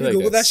 Can I we feel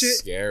like Google that that's shit?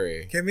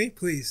 Scary. Can we?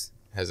 Please.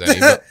 Has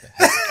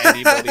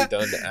anybody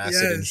done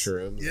acid and Yes.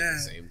 shrooms at Yeah. the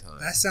same time?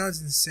 That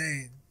sounds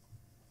insane.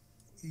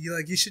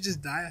 You should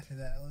just die after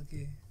that,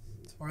 okay?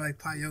 Or like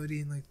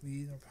peyote and like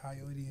weed, or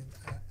peyote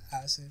and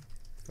acid.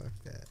 Fuck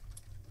that.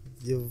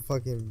 You'll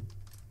fucking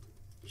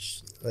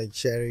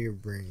shatter your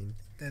brain.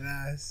 That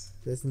ass.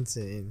 That's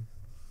insane.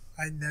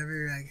 I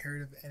never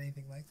heard of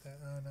anything like that.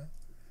 I don't know.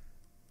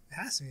 It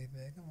has to be,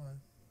 man. Come on.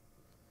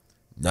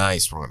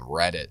 Nice. We're on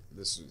Reddit.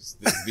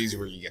 These are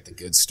where you get the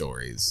good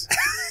stories.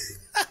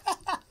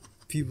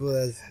 People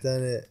that's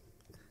done it.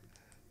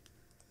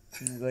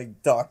 You,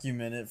 like,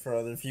 document it for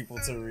other people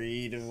to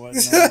read and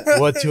whatnot.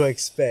 What to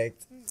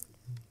expect.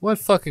 What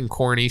fucking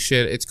corny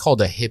shit? It's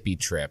called a hippie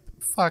trip.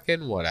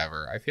 Fucking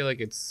whatever. I feel like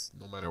it's,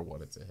 no matter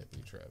what, it's a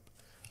hippie trip.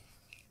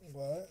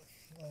 What?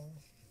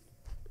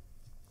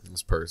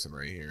 This person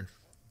right here.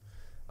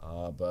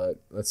 But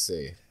let's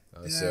see.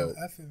 Yeah, So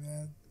F it,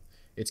 man.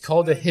 it's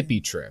called a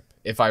hippie trip.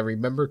 If I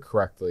remember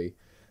correctly,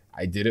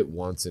 I did it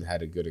once and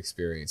had a good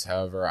experience.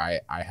 However, I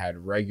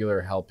had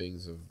regular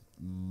helpings of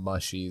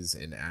mushies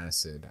and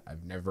acid.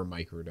 I've never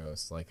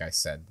microdosed, like I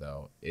said,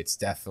 though. It's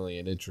definitely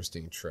an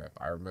interesting trip.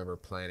 I remember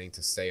planning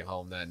to stay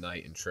home that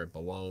night and trip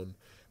alone.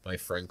 My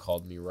friend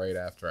called me right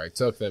after I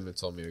took them and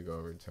told me to go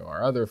over to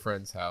our other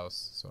friend's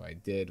house. So I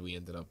did. We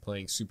ended up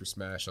playing Super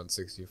Smash on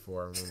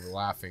 64. I remember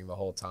laughing the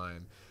whole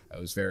time. I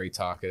was very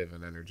talkative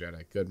and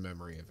energetic. Good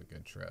memory of a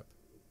good trip.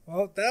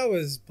 Well, that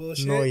was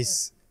bullshit.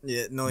 Noise.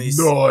 Yeah, noise.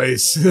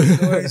 Nice.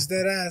 Noise,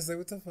 dead ass. Like,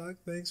 what the fuck?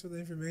 Thanks for the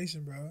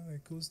information, bro.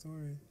 Like, cool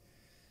story.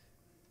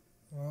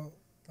 Well,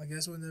 I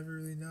guess we'll never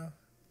really know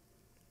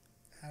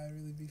how I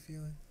really be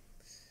feeling.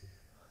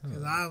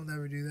 Because I'll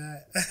never do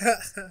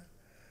that.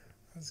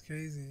 That's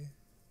crazy.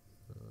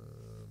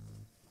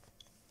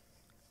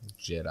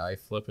 Jedi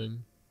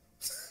flipping.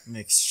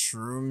 Mix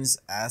shrooms,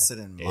 acid,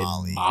 and And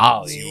Molly.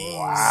 Molly. Whoa.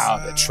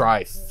 Wow, the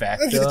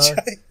trifecta.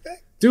 The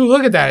Dude,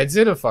 look at that. It's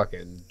in a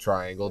fucking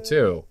triangle,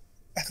 too.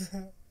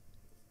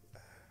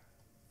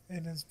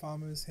 in his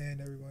palm of his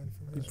hand, everyone.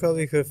 You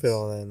probably could fit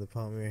all that in the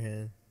palm of your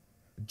hand.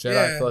 Jedi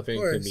Yeah, of flipping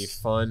can be course.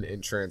 fun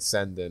and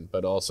transcendent,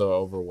 but also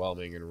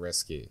overwhelming and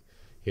risky.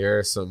 Here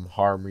are some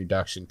harm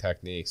reduction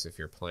techniques if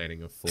you're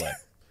planning a flip.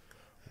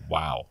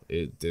 Wow.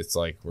 It's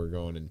like we're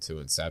going into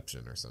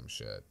Inception or some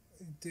shit.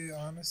 Dude,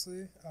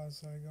 honestly, I was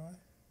sorry, go on.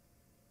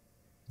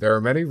 There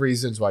are many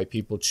reasons why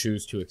people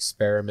choose to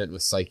experiment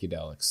with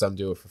psychedelics. Some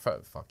do it for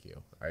fun. Fuck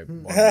you. I want to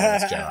know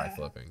it's Jedi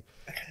flipping.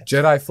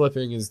 Jedi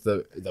flipping is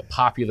the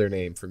popular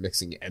name for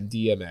mixing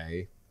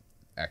MDMA,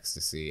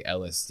 ecstasy,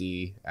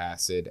 LSD,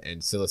 acid,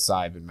 and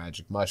psilocybin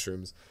magic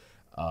mushrooms.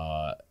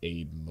 A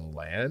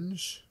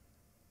melange?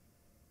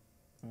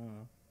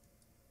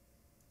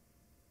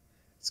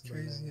 It's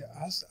crazy.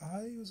 I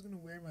was gonna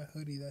wear my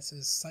hoodie that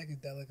says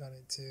psychedelic on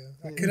it too.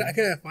 I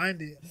couldn't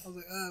find it. I was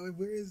like, wait,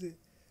 where is it?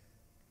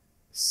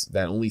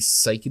 That only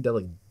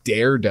psychedelic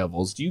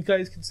daredevils. Do you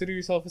guys consider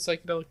yourself a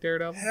psychedelic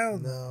daredevil? Hell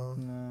no.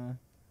 No.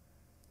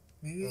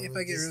 Maybe if I'm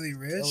I get just- really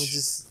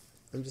rich.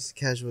 I'm just a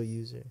casual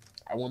user.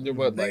 I wonder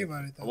what Think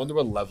about it, though. I wonder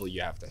what level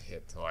you have to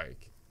hit to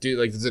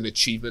does an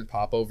achievement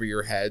pop over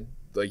your head?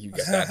 Like you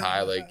get that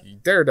high,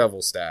 like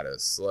daredevil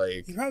status.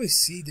 Like You probably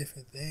see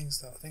different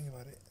things though. Think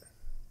about it.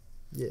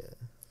 Yeah.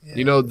 Yeah.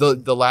 you know,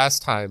 the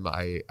last time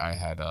I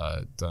had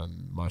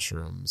done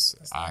mushrooms,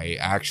 I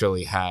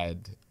actually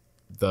had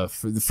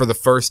for the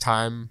first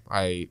time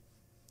I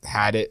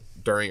had it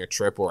during a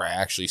trip where I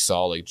actually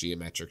saw like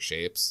geometric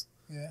shapes.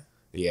 Yeah.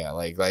 Yeah,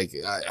 like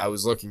I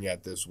was looking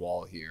at this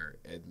wall here,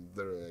 and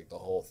literally like the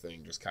whole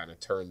thing just kind of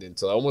turned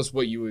into almost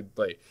what you would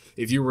like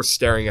if you were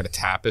staring at a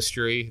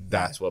tapestry.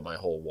 That's what my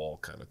whole wall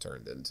kind of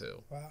turned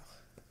into. Wow.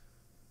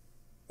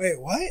 Wait,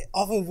 what?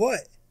 Off of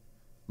what?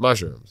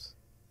 Mushrooms.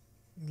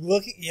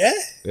 Yeah.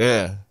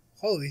 Yeah.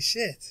 Holy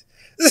shit.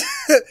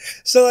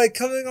 So like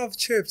coming off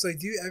trips, like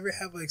do you ever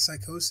have like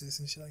psychosis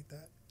and shit like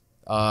that?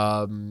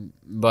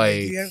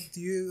 Like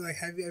Do you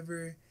have you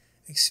ever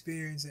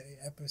experienced an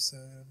episode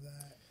of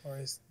that, or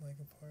is like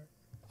a part?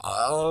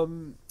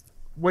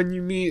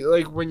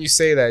 when you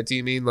say that, do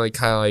you mean like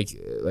kind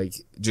of like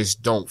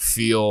just don't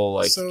feel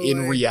like So,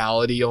 in like,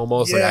 reality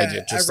almost like I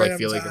just like random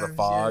feel like in a times,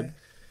 fog?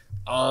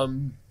 yeah.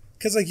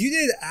 Cause like you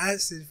did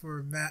acid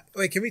for Matt.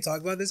 Wait, can we talk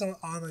about this on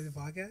like the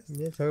podcast?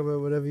 Yeah, talk about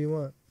whatever you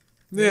want.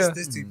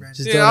 This dude, Brandon.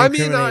 Just Yeah, don't I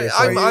mean, incriminate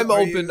yourself. I'm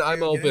Are you open.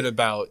 I'm okay? open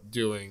about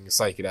doing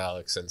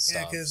psychedelics and Yeah,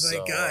 stuff. 'cause, like,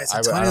 so guys, I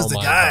Antonio's don't the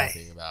mind guy.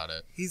 talking about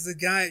it. He's the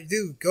guy,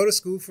 dude. Go to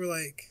school for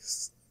like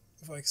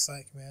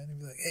psych, man, and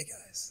be like, hey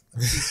guys,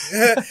 let me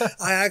teach you.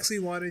 I actually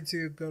wanted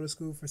to go to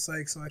school for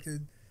psych so I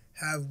could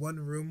have one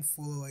room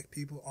full of like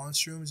people on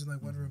shrooms and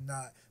like one room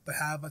not, but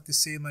have like the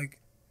same like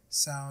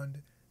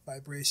sound,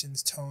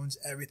 vibrations, tones,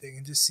 everything,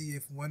 and just see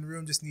if one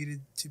room just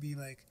needed to be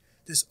like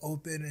just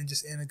open and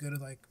just in a good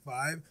like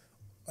vibe,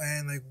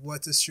 and like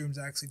what does shrooms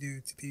actually do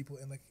to people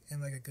in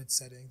like a good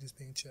setting, just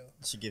being chill.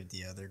 You should give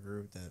the other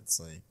group that's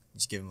like, you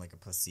should give them like a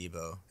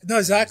placebo. No,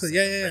 exactly. Just,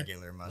 like, Yeah, a yeah.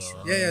 Regular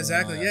mushroom. Yeah,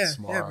 exactly. That's Yeah,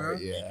 smart, yeah, bro.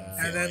 Yeah.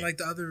 And then like- like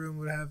the other room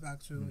would have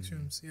actual like,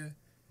 shrooms. Yeah.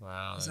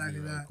 Wow, that'd Exactly be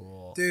really that.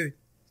 cool. Dude,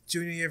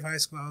 junior year of high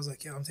school, I was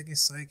like, yo, I'm taking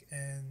psych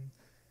and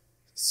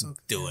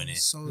Doing it.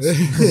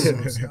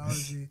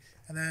 Sociology.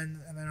 And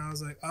then I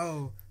was like,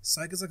 oh,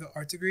 psych is like an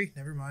art degree?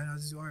 Never mind, I'll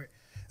just do art.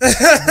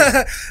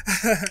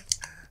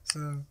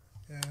 So,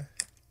 yeah.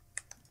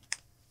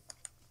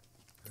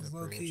 It's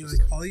low pretty key, like,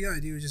 interesting. all you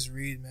gotta do is just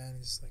read, man.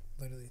 And just, like,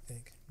 literally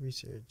think.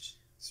 Research.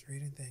 Just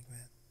read and think,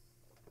 man.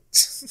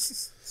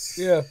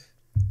 Yeah.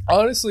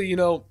 Honestly, you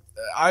know,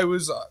 I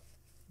was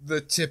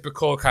the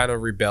typical kind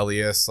of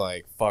rebellious,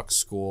 like, fuck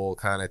school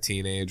kind of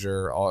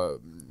teenager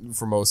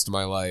for most of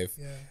my life.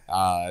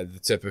 Yeah. The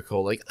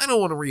typical, like, I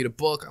don't want to read a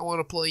book. I want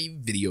to play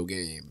video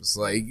games.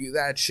 Like,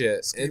 that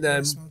shit. And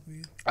then Smoke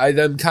weed. I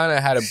then kind of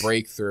had a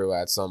breakthrough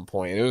at some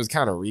point. It was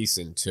kind of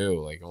recent, too.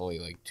 Like, only,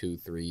 like,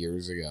 2-3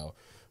 years ago.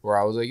 Where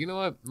I was like, you know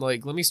what?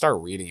 Like, let me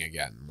start reading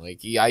again.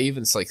 Like, I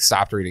even, like,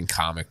 stopped reading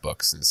comic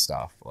books and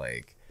stuff.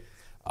 Like,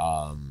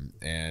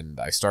 and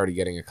I started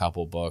getting a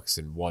couple books,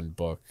 and one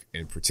book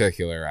in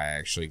particular I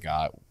actually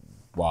got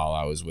while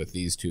I was with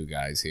these two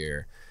guys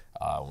here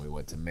when we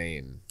went to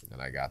Maine, and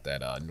I got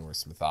that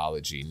Norse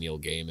mythology Neil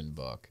Gaiman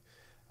book,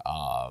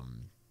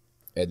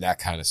 and that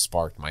kind of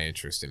sparked my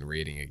interest in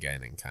reading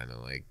again and kind of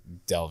like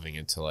delving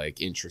into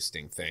like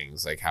interesting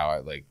things, like how I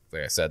like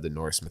I said, the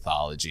Norse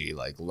mythology,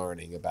 like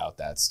learning about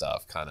that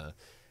stuff kind of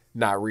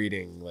not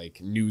reading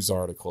like news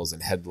articles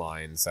and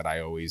headlines that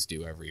I always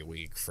do every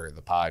week for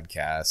the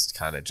podcast,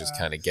 kind of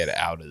get it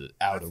out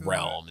of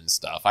realm and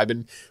stuff. I've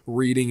been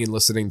reading and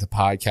listening to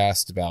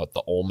podcasts about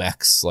the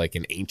Olmecs, like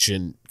an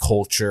ancient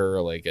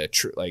culture, like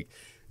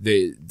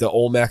the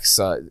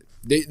Olmecs.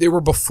 They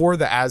were before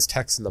the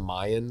Aztecs and the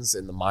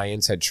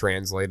Mayans had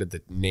translated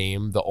the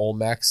name the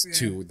Olmecs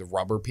to the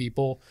rubber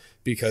people,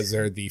 because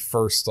they're the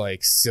first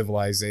like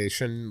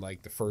civilization,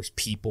 like the first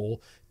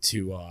people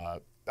to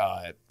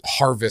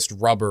harvest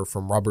rubber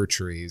from rubber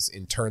trees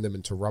and turn them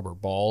into rubber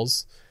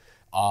balls.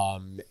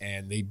 And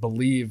they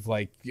believe,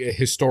 like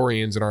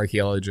historians and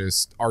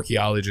archaeologists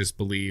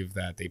believe,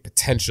 that they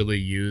potentially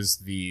use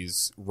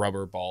these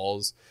rubber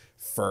balls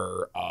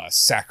for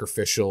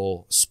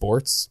sacrificial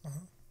sports.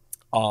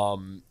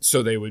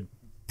 So they would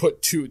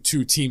put two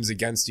teams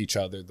against each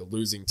other. The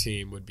losing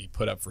team would be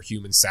put up for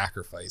human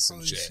sacrifice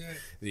and shit.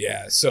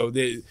 Yeah, so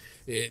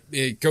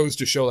it goes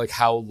to show like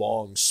how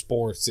long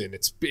sports, and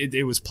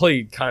it was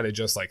played kind of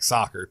just like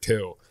soccer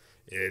too.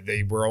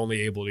 They were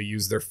only able to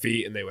use their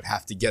feet, and they would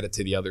have to get it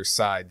to the other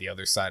side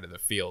of the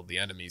field, the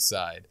enemy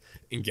side,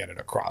 and get it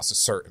across a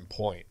certain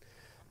point.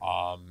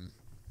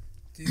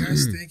 Do you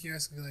guys think you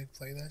guys could like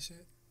play that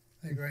shit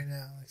like right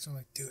now? Like, so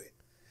like do it.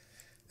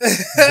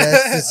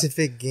 That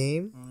specific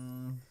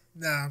game?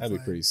 Nah, that'd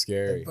be pretty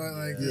scary. But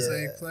like it's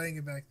like playing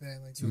it back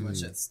then, like Too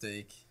much at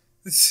stake.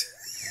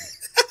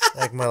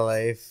 Like my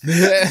life.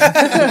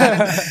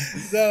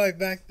 No, like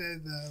back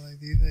then though, like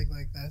do you think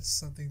like that's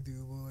something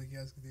doable, like you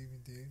guys could even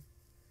do?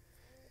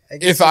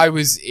 If I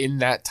was in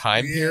that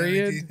time Like,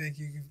 period, do you think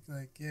you could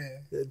like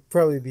it'd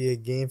probably be a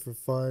game for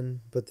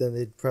fun, but then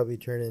they'd probably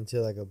turn it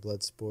into like a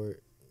blood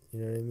sport. You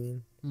know what I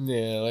mean?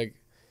 yeah, like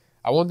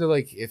I wonder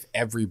like if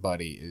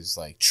everybody is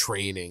like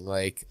training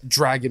like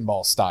Dragon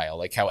Ball style,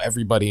 like how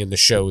everybody in the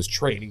show is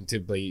training to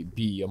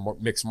be a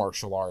mixed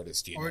martial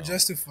artist, you or know?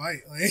 just to fight,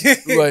 like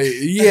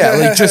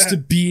like just to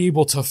be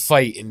able to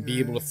fight and be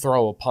able to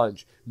throw a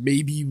punch.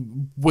 Maybe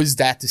was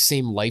that the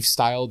same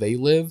lifestyle they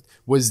lived?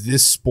 Was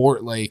this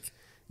sport like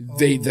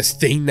the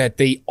thing that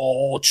they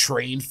all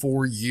trained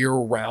for year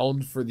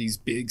round for these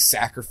big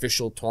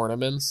sacrificial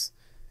tournaments?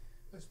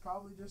 It's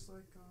probably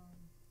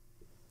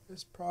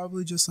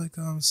just like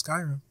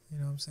Skyrim, you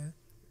know what I'm saying?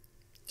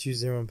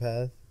 Choose their own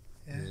path.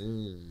 Yeah.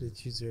 They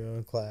choose their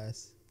own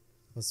class.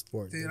 What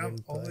sport? Dude, they're I'm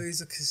gonna play.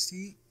 always a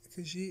Khajiit.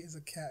 Khajiit is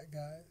a cat,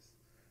 guys.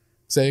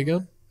 Say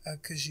again? A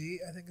Khajiit,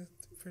 I think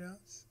it's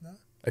pronounced. No?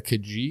 A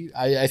Khajiit?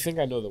 I think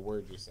I know the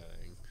word you're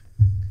saying.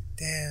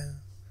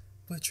 Damn.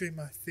 Butchering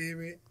my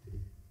favorite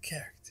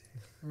character.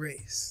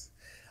 Race.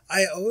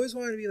 I always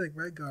wanted to be like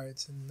Red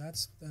Guards, and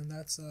that's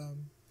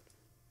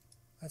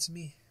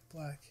me,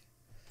 black.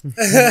 And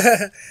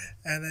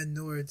then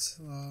Nords,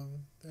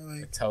 they're A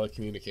like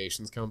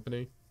telecommunications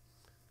company?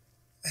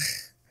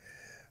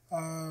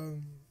 I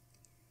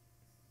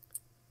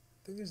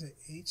think there's an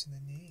H in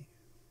the name.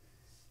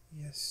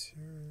 Yes,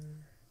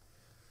 sir.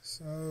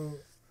 So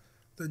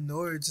the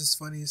Nords is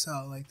funny as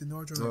hell. Like the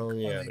Nords are like,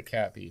 the like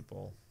cat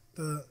people.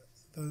 the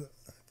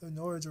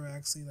Nords are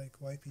actually like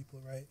white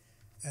people, right?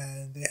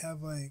 And they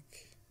have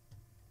like,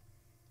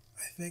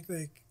 I think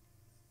like,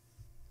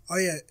 oh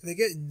yeah, they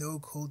get no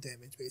cold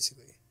damage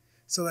basically.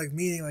 So like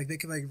meaning like they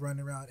can like run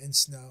around in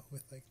snow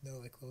with like no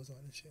like clothes on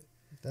and shit,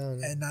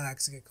 and not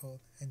actually get cold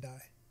and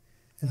die.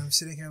 And I'm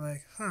sitting here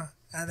like, huh.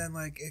 And then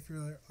like if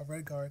you're a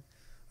red guard,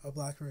 a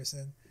black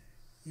person,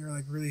 you're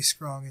like really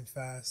strong and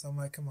fast. I'm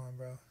like, come on,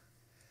 bro.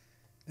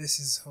 This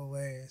is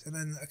hilarious. And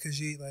then a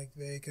Khajiit, like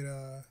they could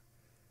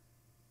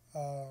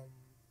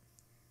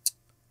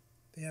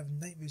they have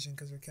night vision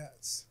because they're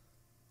cats.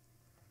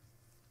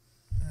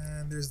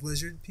 And there's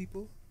lizard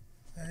people.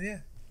 And yeah.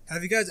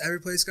 Have you guys ever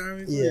played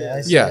Skyrim before? Yeah,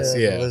 I see Yes, a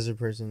yeah. lizard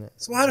person.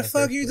 So why the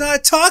fuck are you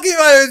not talking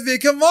about it with me?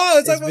 Come on,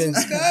 let's talk about some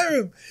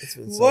Skyrim. It's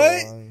been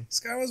What? so long.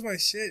 Skyrim was my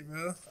shit,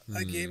 bro.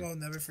 That game I'll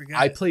never forget.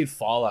 I played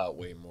Fallout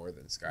way more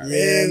than Skyrim.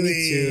 Yeah, me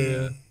Really?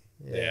 too.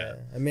 Yeah.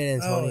 I made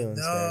Antonio Oh, in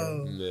no.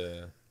 Skyrim.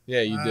 Yeah.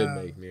 Yeah, you did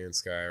Wow. make me in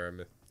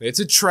Skyrim. It's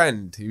a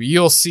trend.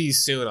 You'll see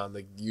soon on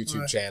the YouTube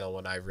What? channel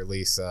when I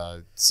release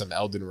some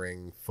Elden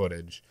Ring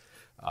footage.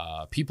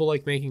 People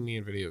like making me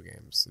in video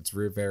games. It's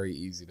very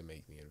easy to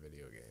make me in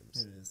video games.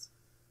 It is.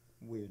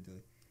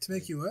 Weirdly. To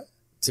make you what?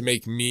 To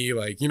make me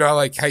like, you know,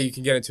 like how you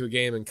can get into a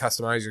game and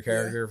customize your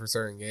character for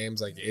certain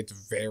games. Like it's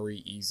very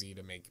easy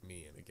to make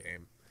me in a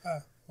game.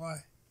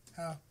 Why?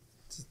 How?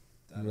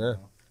 I don't Yeah.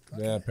 know.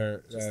 Yeah,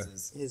 apparently. Just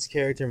as His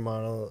character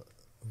model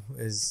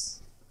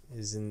is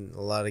in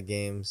a lot of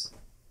games.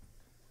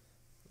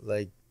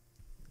 Like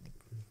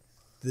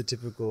the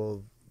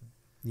typical,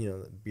 you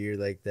know, the beard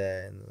like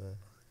that and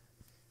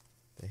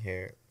the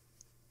hair.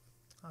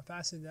 I'll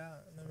pass it down.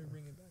 Let me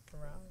bring it back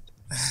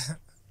around.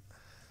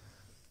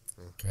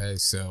 Okay,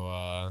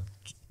 so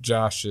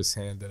Josh just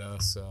handed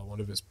us one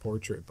of his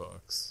portrait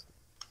books.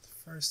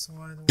 First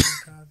one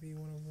copy,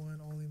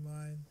 101, only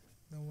mine.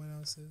 No one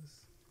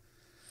else's.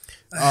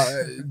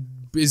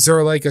 Is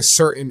there like a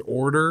certain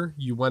order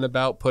you went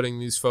about putting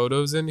these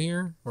photos in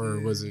here, or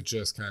Yeah. was it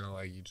just kind of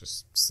like you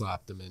just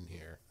slapped them in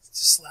here?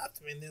 just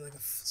slapped me in there like a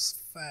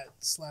fat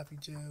slappy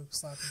Joe, you know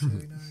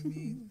what I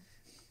mean?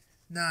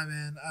 Nah,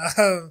 man.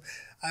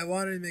 I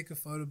wanted to make a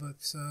photo book,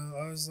 so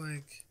I was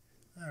like,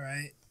 all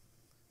right.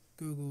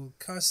 Google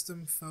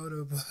custom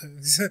photo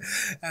books, and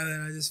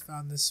then I just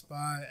found this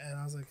spot, and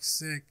I was like,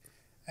 sick.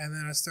 And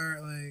then I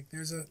start like,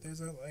 there's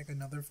like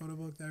another photo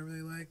book that I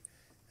really like,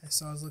 and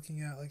so I was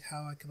looking at like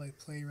how I could like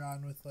play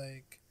around with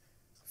like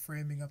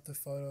framing up the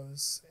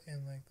photos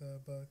in like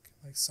the book,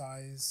 like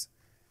size,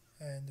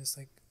 and just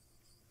like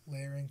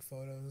layering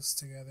photos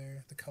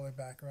together, the color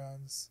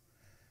backgrounds,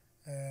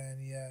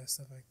 and yeah,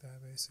 stuff like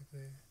that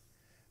basically.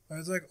 But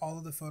it's like all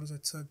of the photos I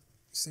took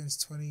since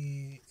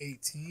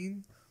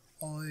 2018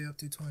 all the way up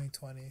to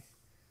 2020.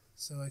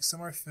 So like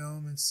some are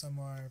film and some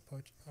are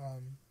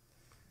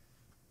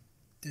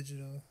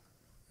digital,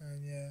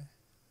 and yeah.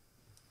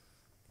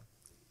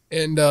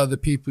 And the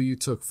people you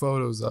took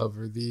photos of,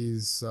 are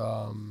these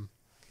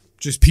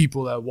just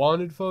people that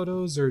wanted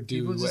photos, or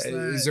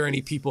is there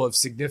any people of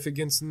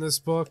significance in this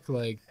book,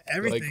 like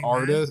everything, like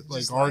artists, man.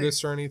 like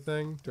artists or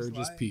anything, or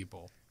just life.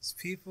 people? It's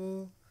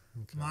people,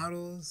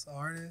 models,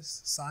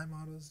 artists, side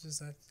models, just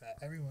that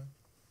everyone,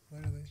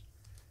 literally.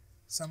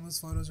 Some of those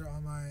photos are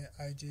on my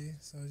IG,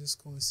 so it's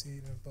just cool to see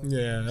in a book.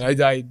 Yeah,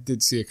 I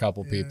did see a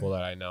couple people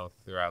that I know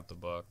throughout the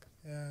book.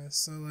 Yeah,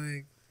 so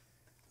like,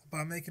 but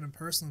I'm making a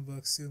personal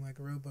book soon, like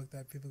a real book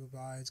that people could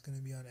buy. It's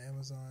gonna be on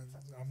Amazon.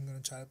 I'm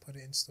gonna try to put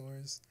it in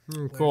stores.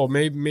 Cool.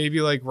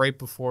 Maybe like right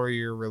before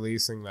you're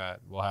releasing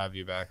that, we'll have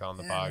you back on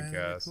the podcast.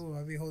 Man, cool.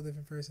 I'll be a whole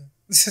different person.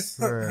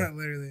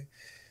 Literally.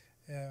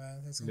 Yeah,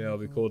 man. That's it'll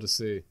be cool to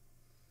see.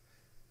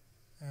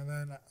 And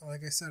then,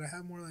 like I said, I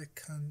have more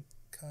like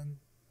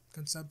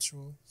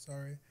conceptual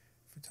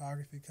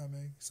photography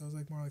coming, so it's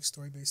like more like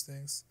story-based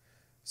things.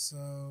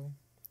 So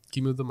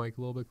can you move the mic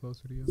a little bit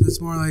closer to you?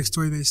 It's more like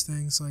story-based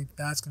things, so like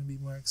that's gonna be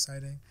more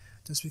exciting,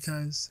 just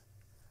because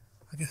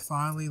I can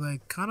finally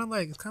like it's kind of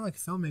like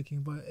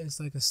filmmaking, but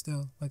it's like a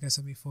still, like I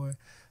said before.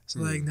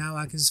 So like now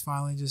I can just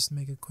finally just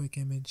make a quick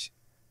image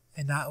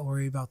and not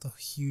worry about the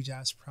huge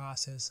ass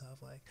process of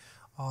like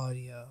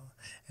audio,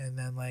 and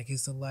then like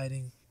is the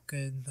lighting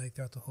good like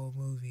throughout the whole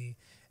movie,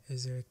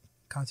 is there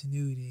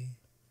continuity,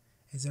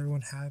 is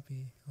everyone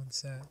happy on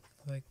set?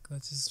 Like,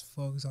 let's just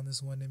focus on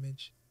this one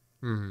image.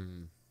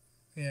 Mm-hmm.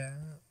 Yeah,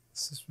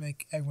 let's just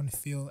make everyone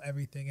feel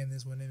everything in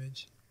this one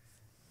image.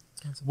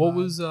 What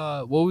was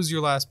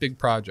your last big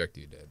project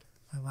you did?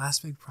 My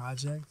last big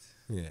project?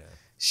 Yeah.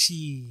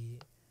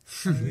 Shit.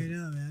 I don't really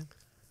know, man.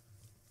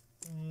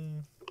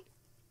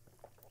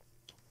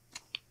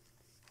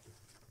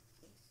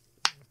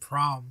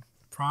 Prom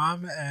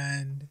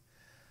and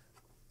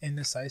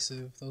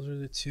Indecisive. Those were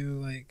the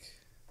two like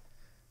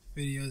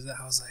videos that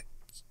I was like,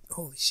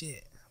 holy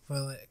shit.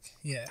 But like,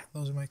 yeah,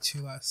 those are my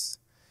two last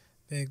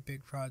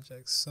big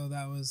projects. So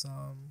that was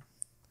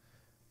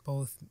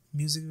both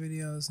music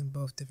videos and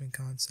both different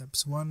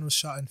concepts. One was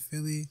shot in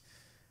Philly,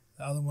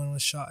 the other one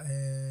was shot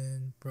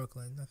in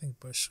Brooklyn. I think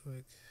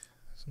Bushwick,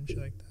 some shit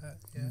like that.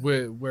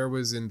 Yeah. Where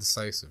was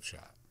Indecisive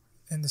shot?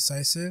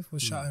 Indecisive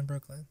was shot in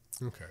Brooklyn.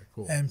 Okay,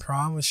 cool. And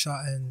Prom was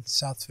shot in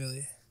South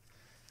Philly.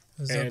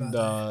 And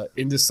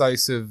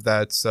Indecisive,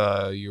 that's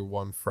your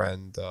one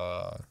friend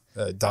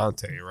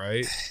Dante,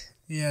 right?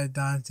 Yeah,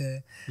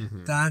 Dante.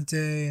 Mm-hmm.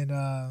 Dante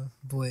and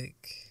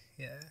Blake.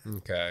 Yeah.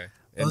 Okay.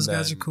 Those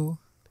guys are cool.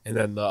 And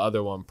then the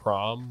other one,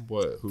 Prom,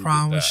 who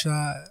Prom did was that?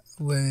 shot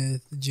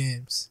with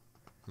James.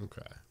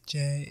 Okay.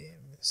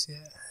 James,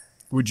 yeah.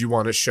 Would you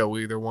want to show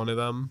either one of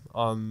them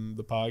on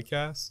the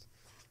podcast?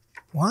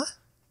 What?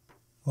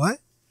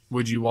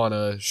 Would you want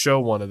to show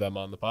one of them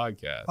on the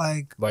podcast?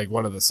 Like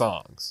one of the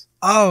songs?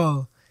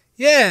 Oh,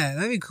 yeah,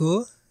 that'd be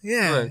cool.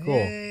 Yeah, Alright, cool.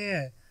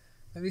 Yeah.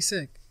 That'd be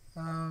sick.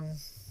 Why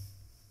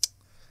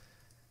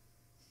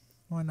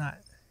not?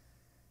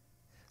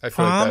 I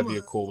feel like that'd be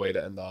a cool way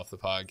to end off the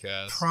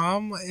podcast.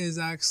 Prom is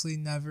actually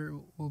never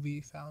will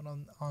be found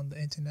on the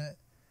internet.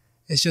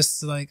 It's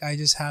just like I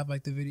just have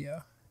like the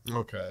video.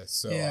 Okay,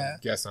 so Yeah. I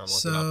guess I'm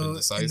looking up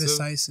Indecisive.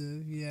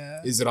 Indecisive,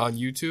 yeah. Is it on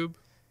YouTube?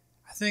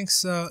 I think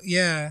so.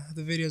 Yeah,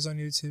 the video's on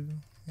YouTube.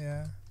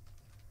 Yeah.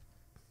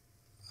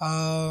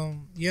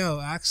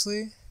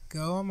 Actually,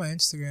 go on my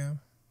Instagram.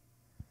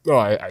 Oh,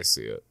 I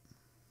see it.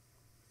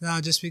 No,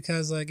 just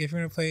because like if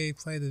you're gonna play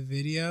the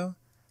video,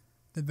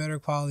 the better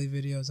quality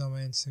videos on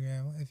my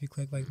Instagram. If you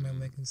click like my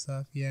link and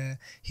stuff, yeah.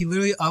 He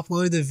literally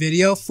uploaded the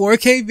video,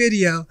 4K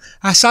video.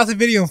 I shot the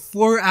video in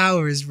 4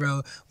 hours,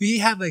 bro. We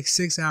had like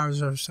 6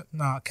 hours of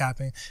not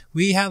capping.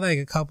 We had like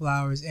a couple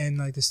hours in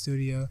like the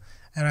studio,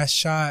 and I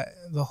shot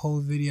the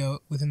whole video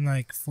within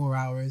like 4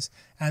 hours.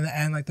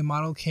 And like the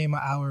model came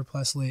an hour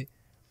plus late,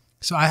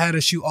 so I had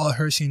to shoot all of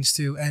her scenes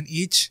too. And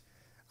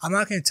I'm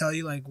not gonna tell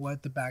you like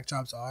what the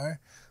backdrops are,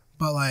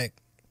 but like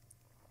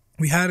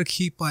we had to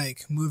keep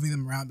like moving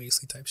them around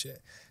basically type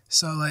shit.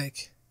 So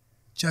like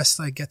just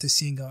like get the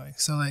scene going.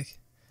 So like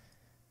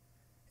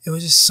it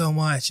was just so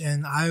much,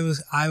 and I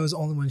was the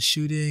only one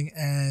shooting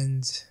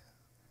and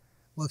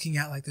looking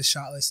at like the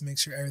shot list to make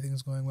sure everything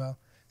was going well.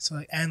 So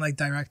like and like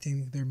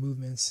directing their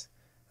movements.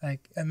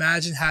 Like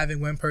imagine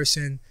having one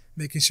person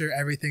making sure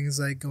everything's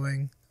like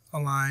going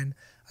aligned.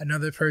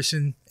 Another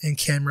person in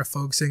camera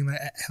focusing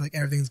like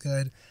everything's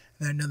good, and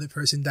then another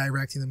person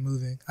directing the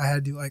moving. I had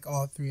to do like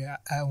all three at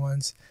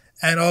once,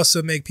 and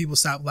also make people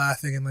stop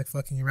laughing and like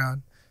fucking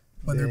around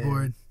when they're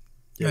bored.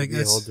 Yeah, like be a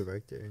that's, whole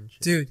director and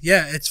shit. dude,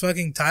 yeah, it's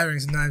fucking tiring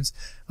sometimes.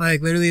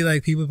 Like literally,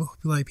 like people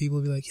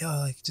be like, yo,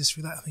 like just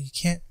relax. Like, you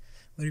can't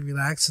literally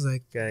relax. It's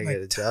like, Gotta like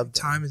get a job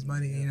done. time is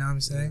money. You know what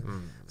I'm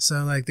saying?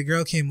 So like the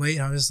girl came late,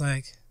 and I was just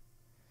like,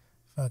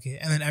 fuck it.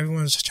 And then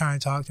everyone was trying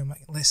to talk to him.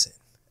 Like, listen,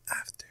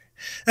 after,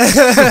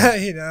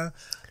 you know.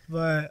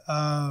 But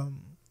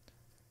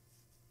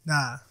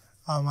nah,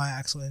 on my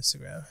actual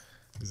Instagram.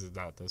 Is it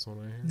not this one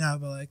right here? No,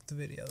 but like the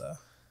video though.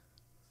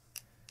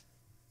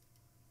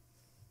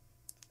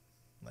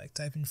 Like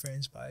type in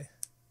friends by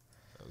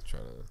I was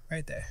trying to.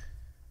 right there,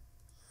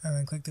 and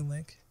then click the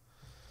link.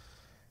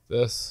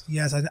 This.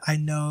 Yes, I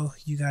know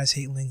you guys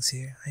hate links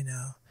here. I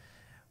know.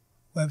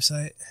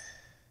 Website.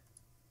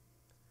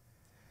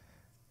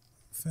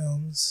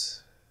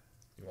 Films.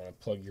 You want to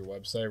plug your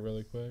website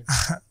really quick?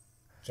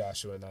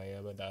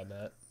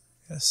 JoshuaNyama.net.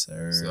 Yes,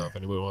 sir. So if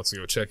anyone wants to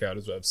go check out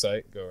his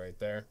website, go right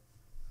there.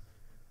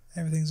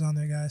 Everything's on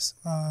there, guys.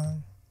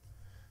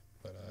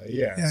 But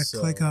yeah. Yeah, so,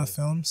 click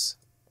films.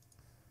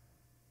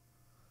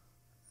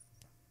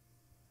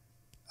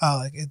 Oh,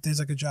 like there's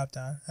like a drop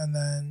down, and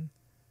then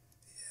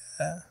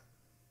yeah.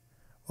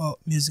 Well,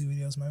 music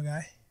videos, my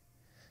guy.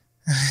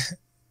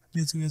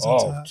 Music videos on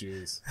Oh, top.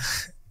 jeez.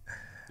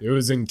 It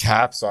was in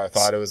caps, so I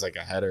thought it was like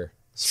a header.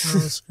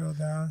 Scroll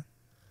down.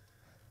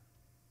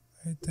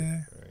 Right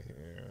there. Right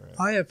here.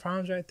 Oh yeah,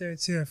 Prom's right there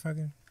too.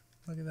 Fucking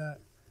look at that.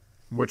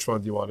 Which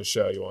one do you want to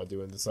show? You want to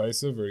do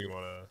Indecisive or you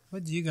want to...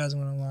 What do you guys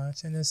want to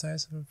watch?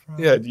 Indecisive or Prom?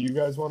 Yeah, do you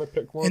guys want to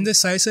pick one?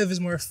 Indecisive is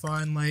more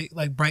fun,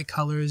 like bright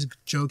colors,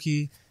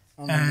 jokey,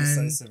 I'm And-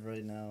 indecisive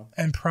right now.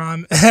 and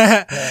Prom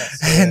yeah,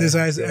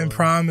 Indecisive, and go.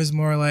 Prom is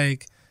more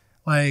like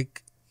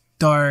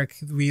dark.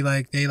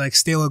 They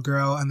steal a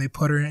girl and they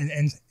put her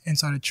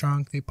inside a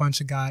trunk. They punch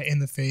a guy in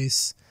the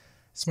face.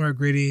 It's more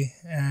gritty,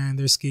 and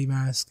they're ski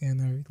mask, and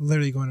they're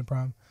literally going to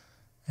prom,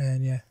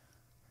 and yeah.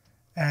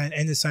 And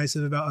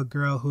Indecisive about a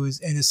girl who is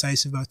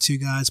indecisive about two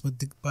guys, but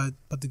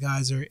the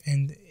guys are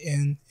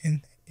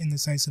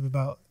indecisive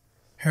about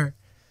her.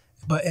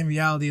 But in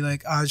reality,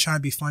 like, I was trying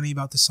to be funny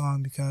about the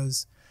song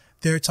because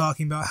they're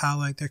talking about how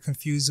like they're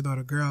confused about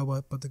a girl,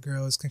 but the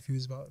girl is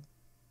confused about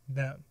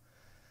them.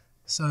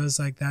 So it's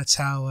like that's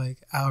how like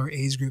our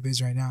age group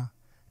is right now.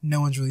 No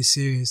one's really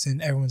serious,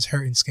 and everyone's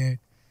hurt and scared,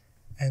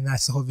 and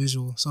that's the whole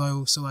visual.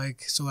 So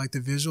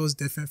the visual is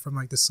different from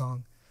like the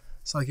song.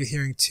 So like you're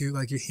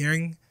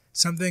hearing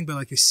something, but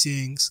like you're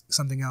seeing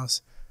something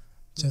else.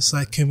 Just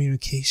like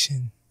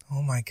communication.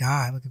 Oh my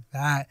God, look at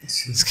that.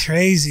 It's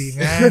crazy,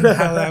 man,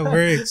 how that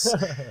works.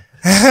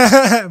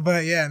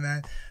 But yeah,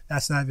 man,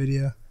 that's that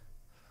video.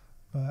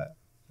 But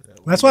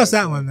let's watch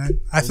that one, man.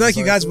 I feel like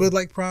you guys would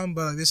like Prom,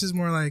 but like, this is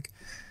more like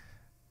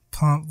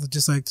pump,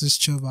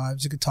 just chill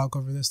vibes. You could talk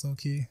over this low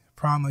key.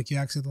 Prom, like you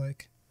actually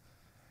like.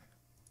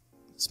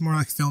 It's more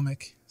like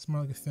filmic. It's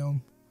more like a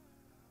film.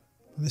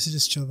 But this is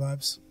just chill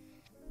vibes.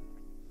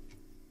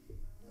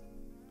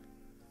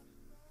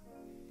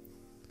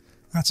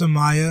 That's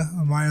Amaya.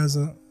 Amaya's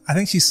I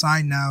think she's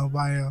signed now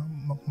by a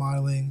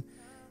modeling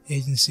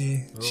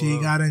agency. She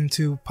got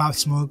into Pop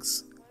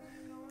Smoke's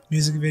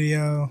music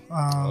video,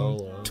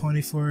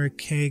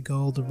 24K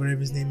Gold or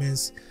whatever his name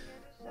is.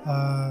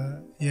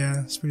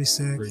 Yeah, it's pretty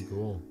sick. Pretty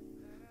cool.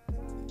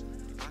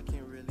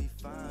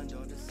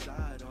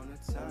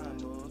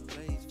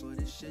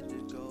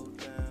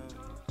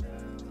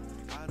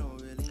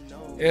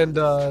 And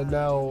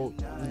now,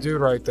 dude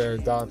right there,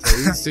 Dante,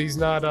 he's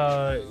not,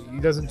 he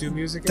doesn't do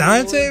music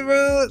Dante,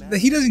 anymore? bro,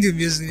 he doesn't do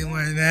music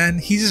anymore, man.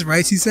 He just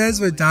writes, he says,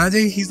 but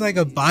Dante, he's like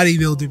a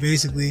bodybuilder,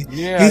 basically.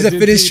 Yeah, he's I a did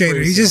fitness peep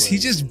trainer. He's recently.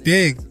 just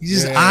big.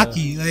 He's just Yeah.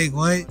 Aki. Like,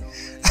 what?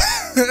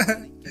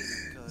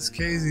 It's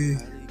crazy.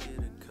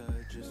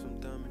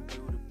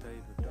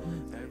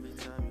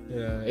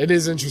 Yeah, it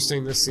is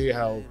interesting to see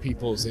how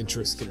people's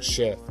interests can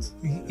shift.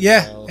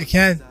 Yeah, Well. it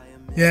can.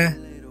 Yeah,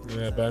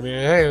 Yeah, but I mean,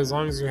 hey, as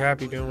long as you're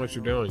happy doing what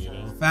you're doing, you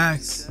know.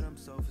 facts.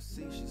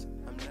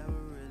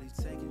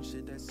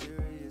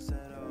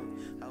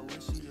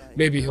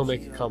 Maybe he'll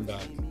make a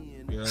comeback.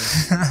 You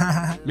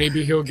know,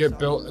 maybe he'll get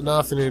built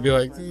enough, and he'll be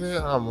like,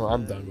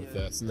 I'm done with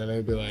this," and then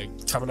he'll be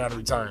like, coming out of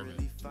retirement.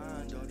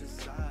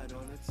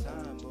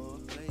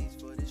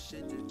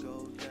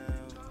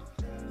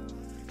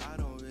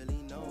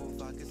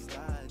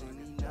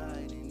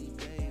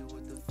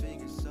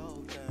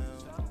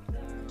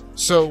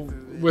 So,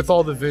 with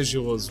all the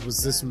visuals,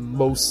 was this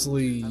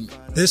mostly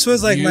This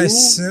was like my You?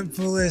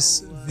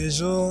 simplest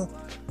visual,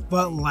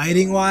 but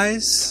lighting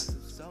wise,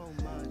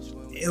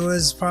 it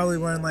was probably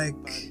one of like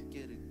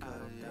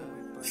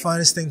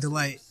funnest thing to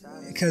light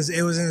because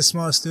it was in a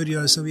small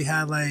studio, so we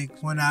had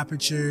like one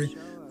aperture.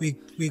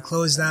 We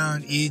closed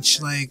down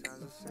each like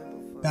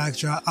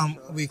backdrop.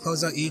 We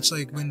closed out each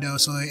like window,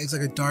 so like, it's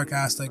like a dark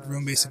ass like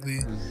room basically,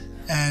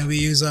 and we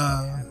use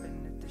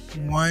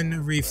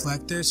one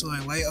reflector, so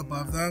like light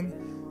above them,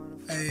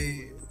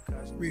 a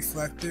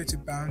reflector to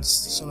bounce,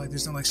 so like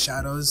there's no like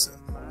shadows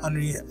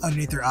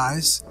underneath their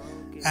eyes.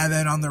 And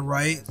then on the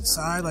right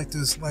side, like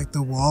this, like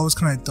the wall was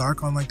kind of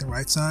dark on like the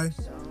right side.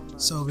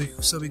 So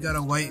we got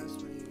a white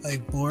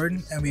like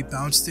board and we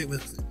bounced it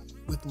with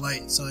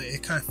light, so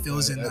it kind of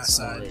fills in that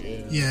side.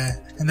 Smart, yeah,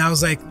 and that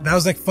was like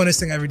funnest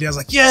thing every day. I was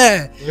like,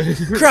 yeah,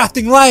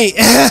 crafting light.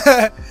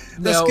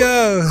 Let's Now,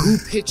 go. Who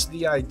pitched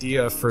the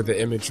idea for the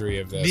imagery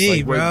of this? Me,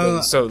 like,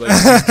 bro. So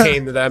like you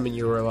came to them and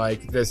you were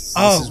like, "This is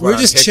what we're I'm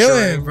just picturing,"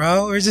 chilling,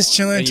 bro. We're just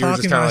chilling, and you were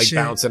talking just kind of about like shit.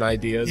 bouncing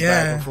ideas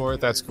Yeah. back and forth.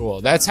 That's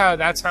cool. That's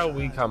how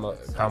we come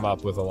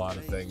up with a lot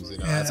of things. You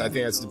know, Yeah. I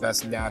think that's the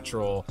best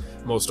natural,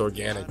 most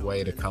organic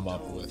way to come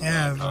up with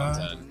Yeah, bro.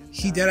 content.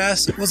 He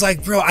deadass was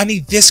like, bro, I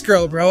need this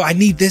girl, bro. I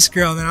need this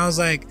girl. And then I was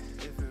like,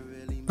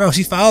 bro,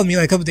 she followed me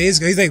like a couple days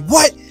ago. He's like,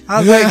 what? I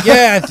was like,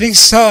 yeah, I think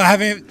so. I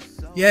haven't.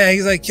 Yeah,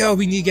 he's like, yo,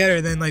 we need to get her.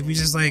 And then like we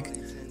just like,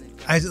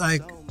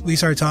 we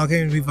started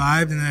talking and we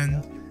vibed, and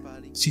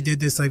then she did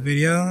this like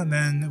video, and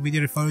then we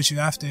did a photo shoot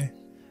after.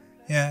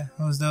 Yeah,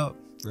 it was dope.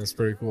 That's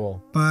pretty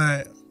cool.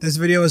 But this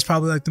video was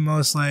probably like the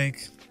most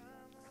like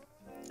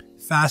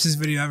fastest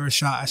video I ever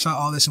shot. I shot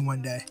all this in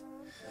one day,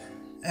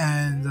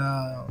 and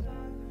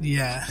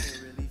yeah,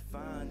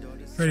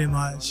 pretty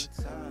much.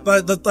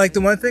 But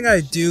the one thing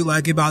I do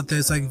like about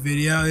this like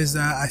video is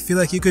that I feel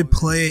like you could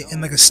play it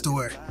in like a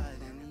store,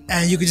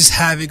 and you could just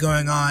have it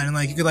going on, and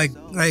like you could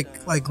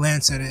like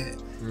glance at it.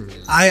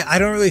 I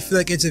don't really feel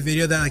like it's a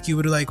video that like you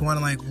would like want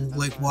to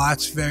like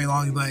watch very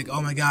long and be like,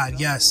 oh my god,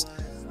 yes.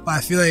 But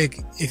I feel like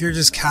if you're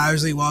just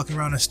casually walking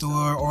around a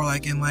store or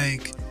like in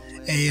like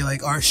a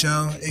like art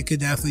show, it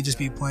could definitely just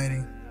be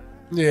playing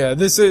Yeah,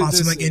 this is on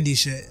some like indie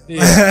shit.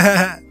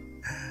 Yeah.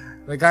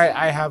 Like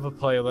I have a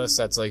playlist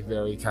that's like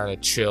very kind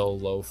of chill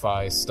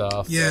lo-fi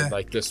stuff. Yeah. And,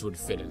 like this would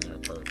fit in there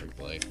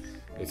perfectly.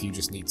 If you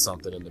just need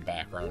something in the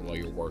background while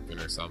you're working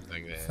or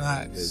something, then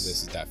Facts. this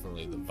is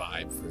definitely the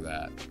vibe for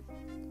that.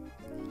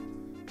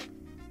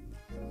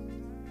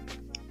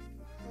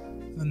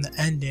 And the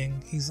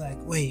ending, he's like,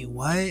 wait,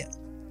 what?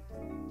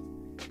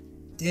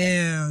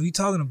 Damn, you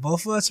talking to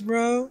both of us,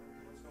 bro?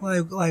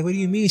 Like what do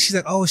you mean? She's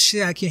like, oh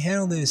shit, I can't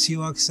handle this. He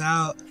walks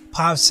out,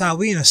 pops out.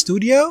 We in a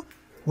studio?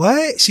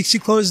 What? She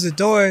closes the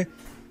door,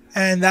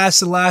 and that's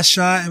the last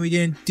shot, and we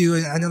didn't do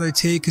another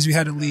take because we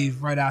had to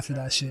leave right after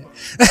that shit.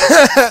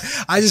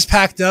 I just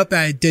packed up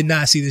and I did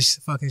not see this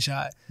fucking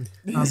shot.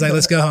 I was like,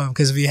 let's go home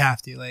because we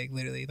have to. Like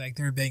literally, like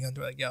they were banging on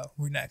the door, like, yo,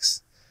 we're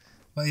next.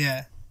 But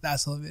yeah,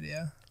 that's the whole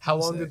video. How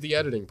long Sick. did the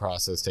editing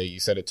process take? You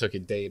said it took a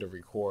day to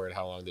record.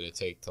 How long did it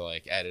take to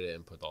like edit it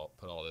and put all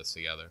this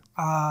together?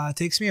 It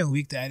takes me a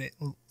week to edit,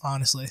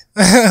 honestly.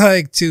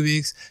 Like 2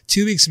 weeks.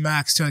 2 weeks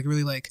max to like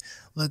really like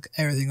look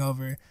everything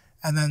over.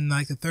 And then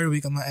like the third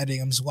week I'm not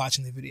editing, I'm just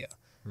watching the video.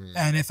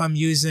 And if I'm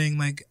using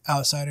like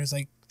outsiders,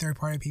 like third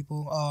party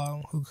people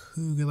who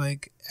could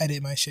like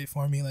edit my shit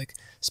for me, like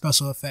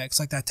special effects.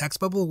 Like that text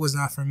bubble was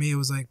not for me. It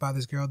was like by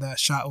this girl that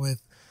shot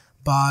with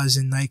Boz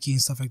and Nike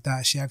and stuff like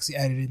that. She actually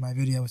edited my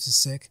video, which is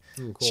sick.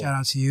 Cool. Shout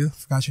out to you.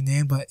 Forgot your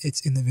name, but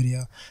it's in the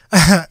video.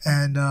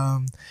 And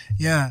I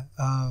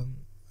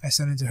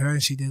sent it to her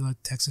and she did like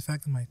text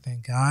effect. I'm like,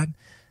 thank God.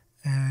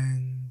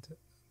 And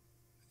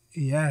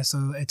yeah,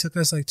 so it took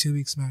us like 2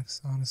 weeks max,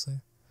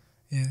 honestly.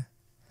 Yeah.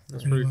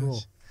 That's pretty much.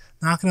 cool.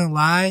 Not gonna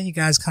lie, you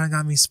guys kind of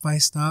got me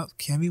spiced up.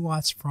 Can we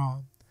watch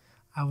Prom?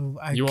 I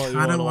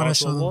kind of want to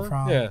show them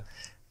Prom. Yeah.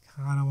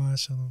 Kind of want to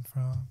show them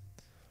Prom.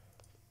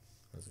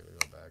 I was gonna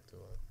go back to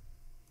it.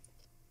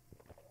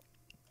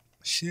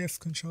 Shift,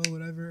 control,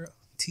 whatever,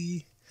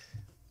 T,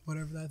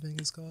 whatever that thing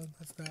is called.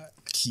 I forgot.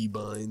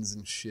 Keybinds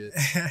and shit.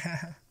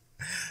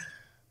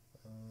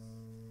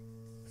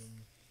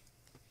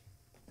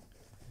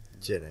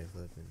 Jedi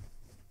flipping.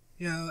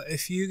 Yeah,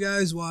 if you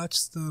guys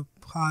watch the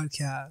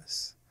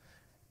podcast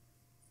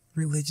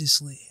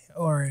religiously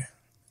or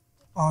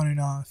on and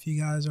off, you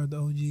guys are the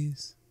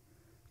OGs.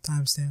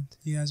 Timestamped.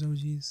 You guys are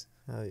OGs.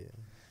 Hell yeah.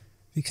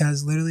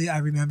 Because literally, I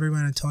remember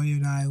when Antonio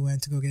and I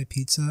went to go get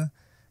pizza,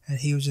 and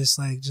he was just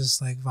like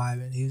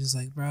vibing. He was just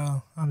like,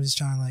 bro, I'm just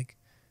trying to like,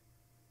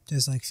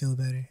 just like feel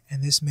better.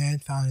 And this man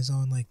found his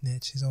own like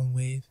niche, his own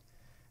wave.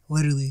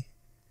 Literally,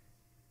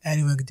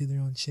 anyone could do their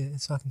own shit.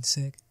 It's fucking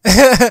sick.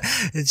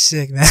 It's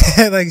sick,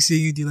 man. Like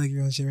seeing you do like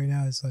your own shit right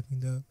now is fucking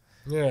dope.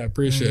 Yeah, I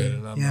appreciate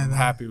it. I'm man.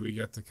 happy we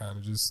get to kind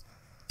of just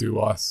do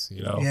us,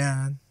 you know? Yeah,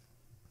 man.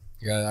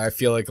 Yeah, I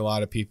feel like a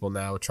lot of people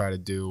now try to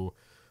do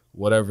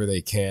whatever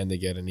they can to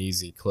get an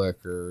easy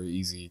click or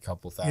easy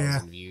couple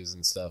thousand views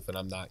and stuff, and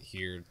I'm not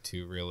here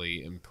to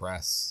really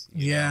impress.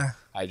 You know?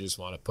 I just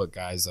want to put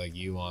guys like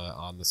you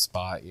on the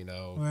spot, you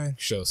know, Right.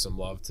 show some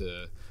love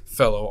to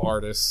fellow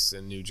artists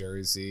in New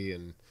Jersey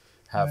and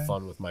have Right.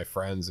 fun with my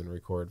friends and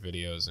record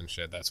videos and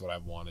shit. That's what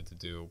I've wanted to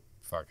do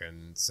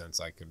fucking since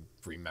I could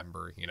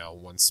remember, you know,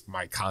 once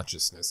my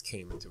consciousness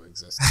came into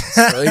existence.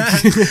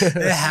 Like,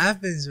 It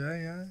happens, right?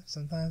 Yeah.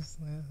 Sometimes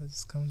it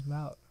just comes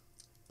about.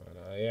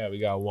 but yeah, we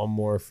got one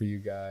more for you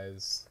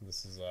guys.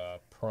 This is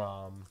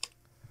Prom.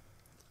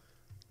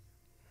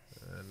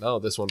 No,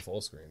 this one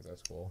full screens.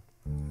 That's cool.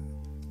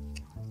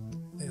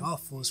 They all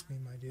full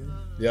screen, my dude.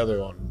 The other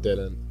one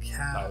didn't.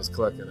 Yeah. I was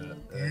clicking it. And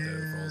it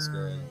did full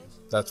screen.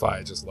 That's why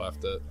I just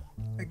left it.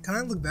 It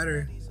kind of looked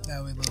better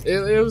that way.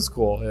 It was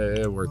cool.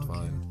 It worked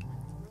fine.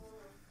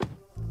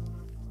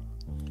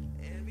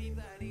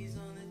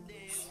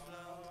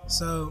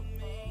 So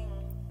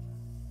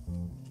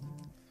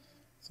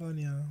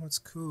what's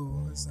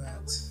cool is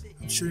that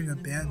I'm shooting a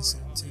band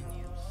soon too.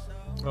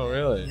 Oh,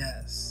 really?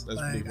 Yes. That's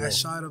like pretty cool. I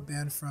shot a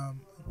band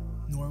from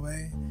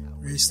Norway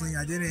recently.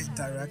 I didn't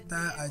direct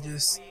that. I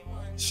just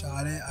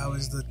shot it. I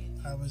was the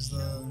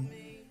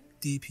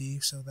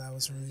DP, so that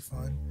was really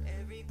fun.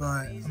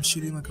 But I'm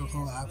shooting like a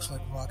whole actual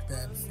like rock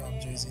band from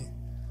Jersey.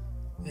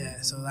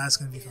 Yeah, so that's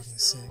gonna be fucking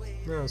sick.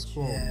 Yeah, that's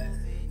cool. Yeah,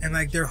 and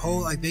like their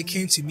whole like they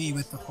came to me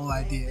with the whole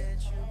idea,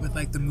 with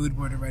like the mood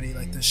board already,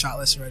 like the shot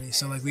list already.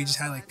 So like we just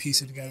had like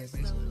piece it together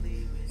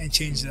basically and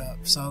changed it up.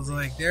 So I was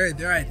like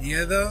their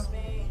idea though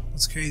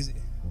was crazy.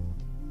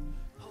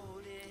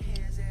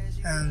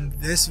 And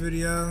this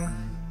video,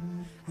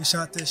 we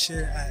shot this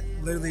shit at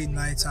literally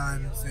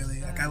nighttime in Philly.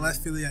 Like I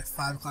left Philly at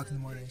 5 o'clock in the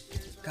morning,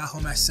 got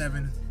home at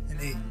 7 and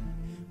 8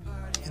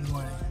 in the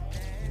morning.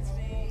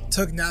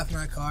 Took a nap in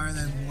my car and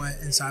then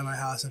went inside my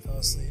house and fell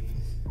asleep.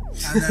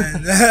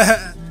 And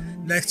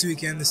then next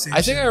weekend the same I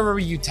think shit. I remember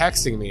you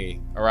texting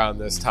me around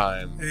this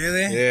time.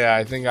 Really? Yeah,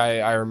 I think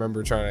I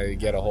remember trying to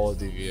get a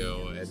hold of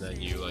you, and then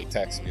you like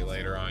texted me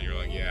later on. You're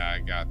like, "Yeah,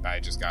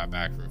 I just got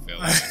back from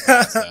Philly."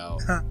 So.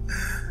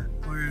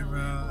 Word,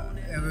 bro.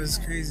 It was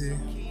crazy.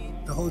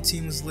 The whole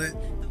team was lit.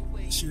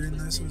 Shooting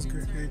this, it was a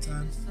great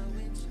time.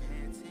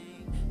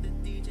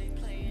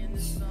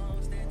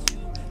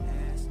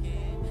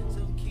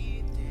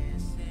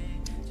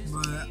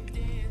 But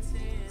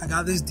I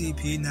got this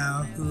DP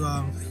now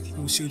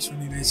who shoots for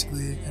me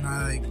basically, and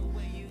I like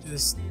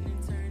just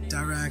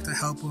direct. I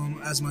help him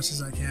as much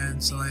as I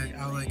can. So like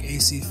I'll like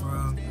AC for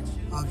him,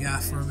 I'll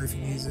gaff for him if he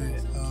needs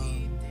it.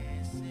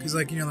 Cause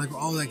like like we're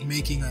all like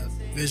making a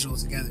visual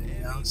together,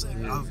 So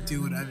like I'll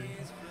do whatever.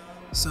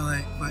 So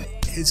like, but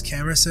his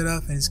camera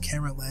setup and his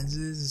camera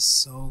lenses is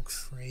so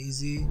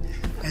crazy,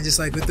 and just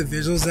like with the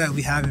visuals that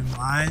we have in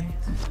mind,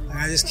 like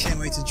I just can't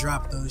wait to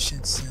drop those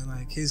shits. And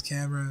like his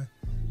camera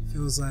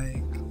feels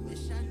like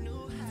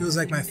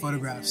my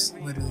photographs,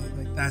 literally.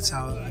 Like that's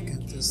how I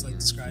could just like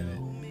describe it.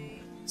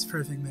 It's a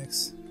perfect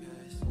mix.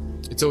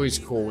 It's always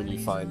cool when you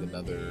find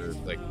another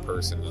like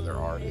person, another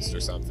artist or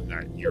something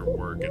that your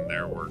work and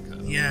their work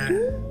kind of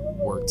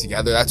work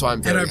together. That's why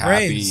I'm very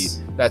happy.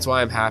 Brains. That's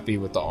why I'm happy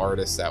with the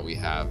artists that we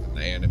have and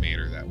the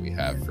animator that we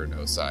have for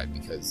No Side,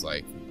 because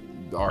like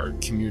our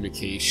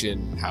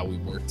communication, how we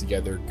work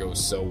together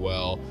goes so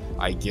well.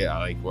 I get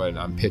like when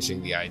I'm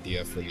pitching the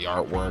idea for the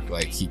artwork,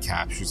 like he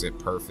captures it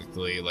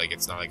perfectly. Like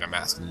it's not like I'm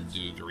asking him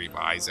to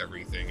revise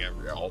everything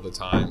all the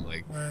time.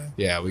 Like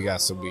yeah, we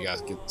got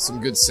to get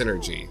some good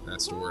synergy.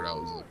 That's the word I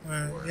was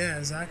looking for. Yeah,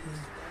 exactly.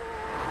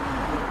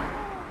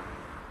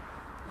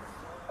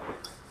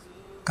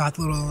 Got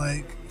the little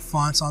like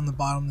fonts on the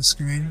bottom of the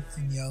screen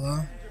in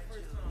yellow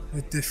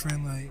with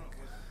different like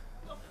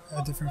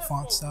a different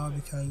font style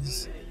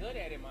because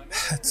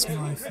that's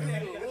my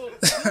thing.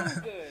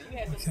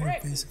 Okay,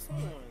 basic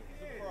font.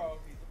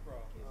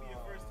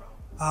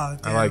 Oh,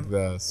 damn. I like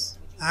this.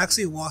 I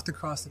actually walked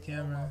across the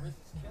camera.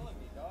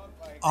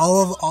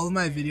 All of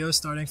my videos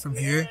starting from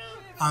here,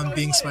 I'm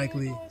being Spike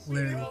Lee,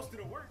 literally.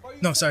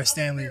 No, sorry,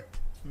 Stan Lee.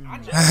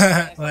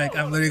 Like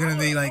I'm literally gonna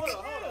be like,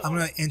 I'm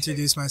gonna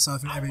introduce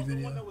myself in every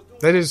video.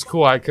 That is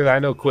cool because I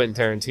know Quentin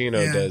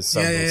Tarantino does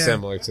something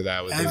similar to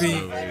that with every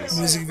his movies.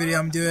 Music video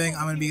I'm doing,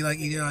 I'm gonna be like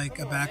either like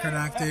a background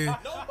actor,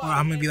 or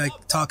I'm gonna be like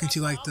talking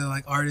to like the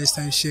like artist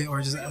type shit,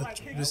 or just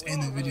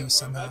in the video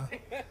somehow.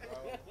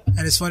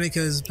 And it's funny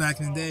because back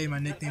in the day, my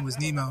nickname was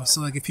Nemo.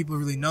 So like if people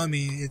really know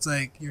me, it's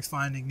like you're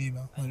finding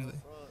Nemo,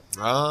 literally.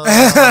 Oh,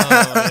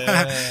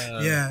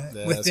 yeah. Yeah,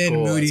 within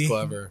cool. Moody, That's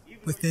clever.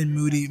 Within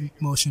Moody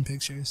Motion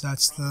Pictures.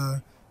 That's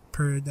the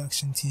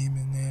production team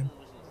and name.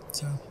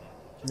 So.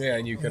 Yeah,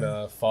 and you can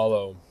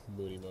follow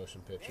Moody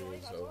Motion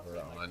Pictures over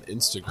on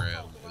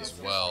Instagram as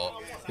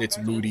well. It's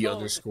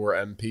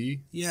Moody_MP.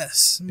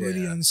 Yes,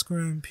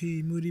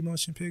 Moody_MP, Moody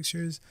Motion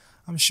Pictures.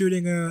 I'm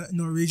shooting a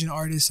Norwegian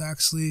artist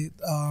actually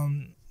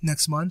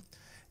next month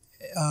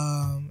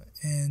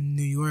in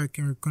New York,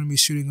 and we're going to be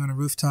shooting on a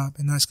rooftop,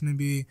 and that's going to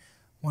be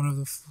one of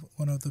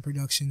the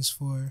productions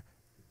for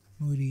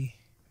Moody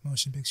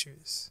Motion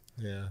Pictures.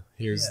 Yeah,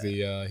 here's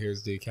the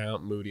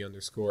account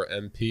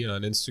Moody_MP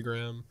on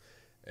Instagram.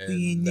 And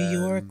we in New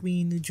York, we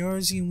in New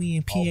Jersey, we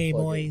in PA,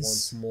 boys.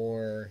 Once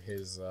more,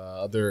 his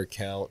other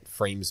account,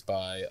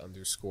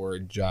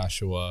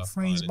 _Joshua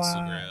Frames on by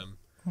Instagram.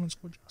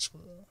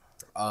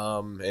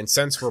 Joshua. And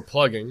since we're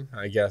plugging,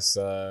 I guess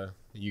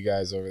you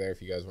guys over there,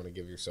 if you guys want to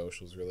give your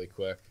socials really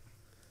quick,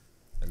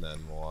 and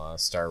then we'll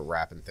start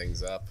wrapping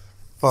things up.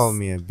 Follow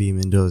me at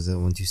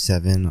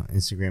bmendoza127 on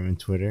Instagram and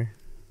Twitter.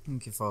 You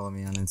can follow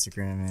me on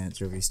Instagram at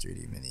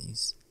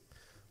Jovies3D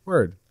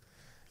Word.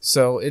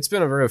 So it's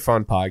been a very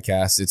fun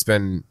podcast. It's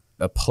been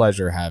a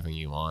pleasure having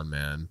you on,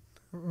 man.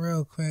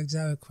 Real quick,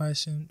 I have a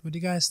question. What do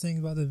you guys think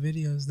about the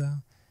videos,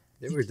 though?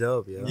 They were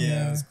dope, yo.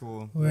 Yeah, it was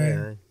cool.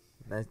 Where,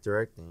 Yeah, nice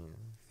directing.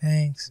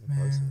 thanks, I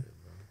fucks with man. it,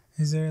 bro.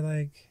 Is there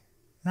like,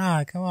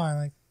 nah, come on,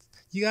 like,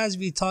 you guys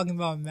be talking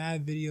about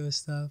mad video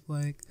stuff,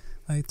 like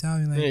tell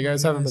me, like, Yeah, you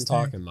guys haven't been guys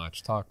think. talking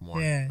much. Talk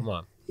more. Yeah. Come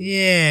on.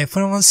 Yeah, put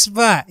them on the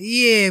spot.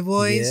 Yeah,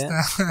 boys.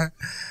 Yeah.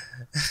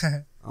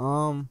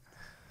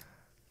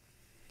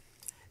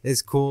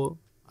 It's cool.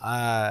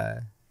 I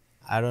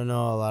don't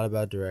know a lot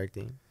about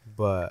directing,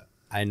 but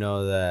I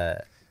know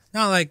that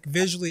Not like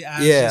visually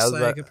as Yeah, I just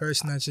was like about- a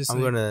person that's just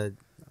I'm like, gonna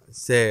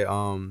say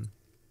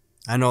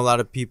I know a lot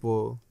of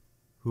people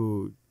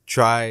who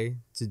try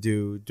to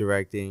do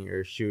directing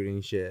or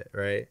shooting shit,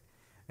 right?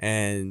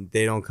 And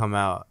they don't come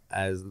out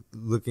as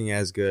looking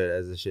as good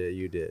as the shit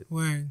you did.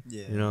 word.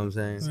 Yeah. You know what I'm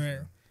saying? Right.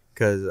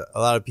 Because a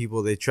lot of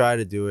people, they try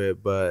to do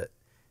it, but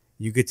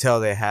you could tell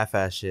they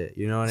half-ass shit.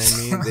 You know what I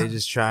mean? They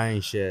just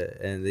trying shit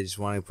and they just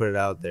want to put it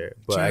out there.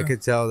 But I True.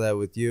 could tell that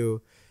with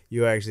you,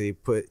 you actually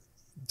put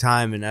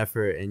time and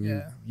effort, and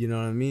Yeah. you know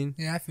what I mean?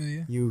 Yeah, I feel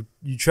you.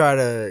 You try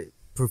to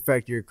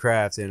perfect your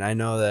craft, and I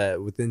know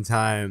that within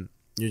time,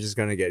 you're just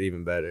gonna get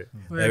even better.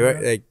 Word, Like,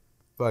 bro. like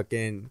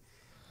fucking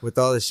with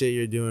all the shit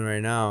you're doing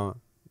right now,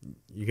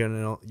 you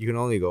can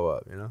only go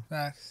up. You know?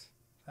 Facts.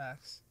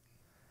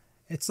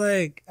 It's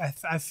like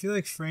I feel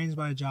like Frames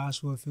by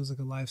Joshua feels like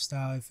a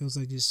lifestyle. It feels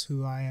like just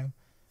who I am,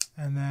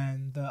 and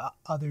then the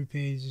other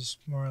page is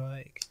more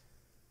like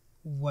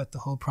what the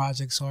whole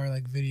projects are,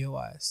 like video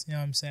wise. You know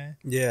what I'm saying?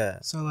 Yeah.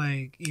 So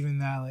like even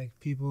that, like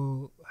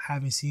people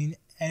haven't seen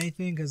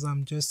anything because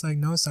I'm just like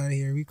no side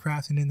here. We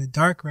crafting in the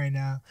dark right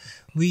now.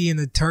 We in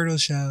the turtle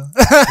show.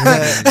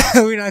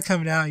 We're not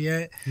coming out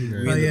yet. We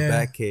in But the yeah.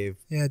 back cave,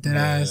 Yeah, dead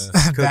Yeah. ass.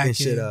 cooking Back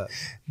shit in. up.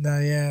 No,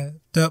 yeah.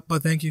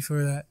 But thank you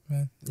for that,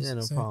 man. Yeah,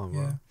 no So, problem,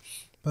 bro. Yeah.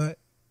 But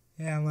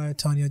yeah, I'm letting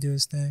Antonio do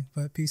his thing.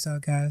 But peace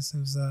out, guys. It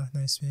was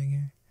nice being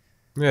here.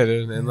 Yeah,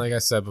 dude. And like I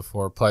said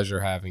before,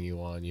 pleasure having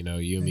you on. You know,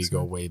 you and me Thanks,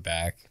 go man. way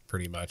back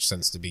pretty much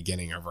since the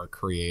beginning of our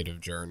creative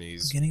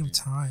journeys. Beginning of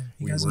time.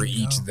 You We guys were already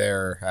each know.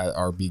 there at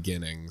our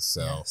beginnings.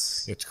 So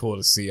Yes. it's cool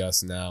to see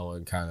us now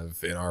and kind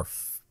of in our,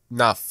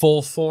 not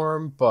full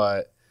form,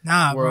 but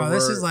Nah, We're- bro.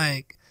 This we're- is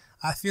like,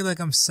 I feel like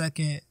I'm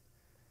second.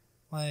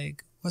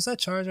 Like, what's that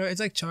Charizard? It's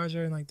like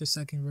Charizard and like the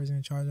second version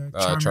of Charizard.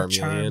 Charmeleon.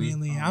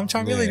 Charmeleon. I'm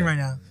Charmeleon Yeah. right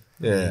now.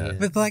 yeah.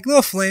 With like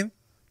little flame.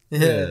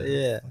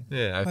 Yeah.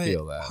 Yeah, I Like,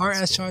 feel that. Hard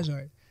That's ass cool.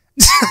 Charizard.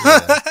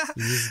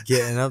 You're just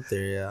getting up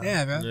there, yeah.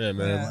 Yeah, bro. Yeah,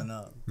 man. Why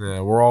not?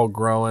 Yeah, we're all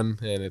growing,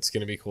 and it's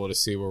going to be cool to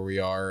see where we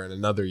are in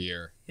another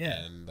year.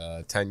 Yeah.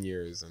 And 10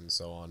 years, and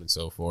so on and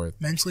so forth.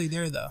 Mentally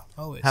there though.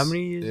 Always. How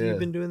many years Yeah. you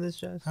been doing this,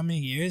 Josh? How many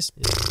years?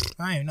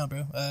 I don't even know,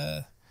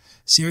 bro.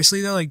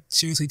 Seriously though, like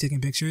seriously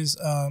taking pictures.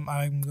 I'm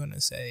gonna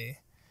say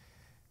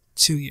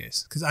 2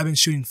 years because I've been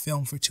shooting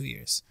film for 2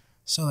 years.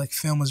 So like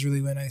film was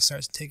really when I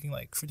started taking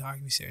like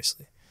photography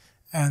seriously,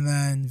 and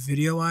then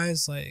video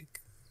wise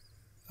like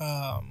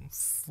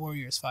 4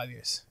 years, 5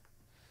 years.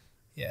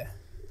 Yeah,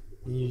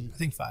 I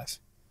think 5.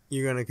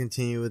 You're gonna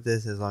continue with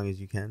this as long as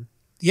you can.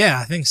 Yeah,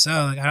 I think so.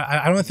 Like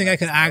I don't think I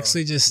could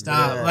actually just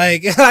stop. Yeah.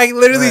 Like I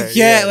literally Right, can't.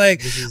 yeah.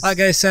 Like This is- like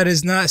I said,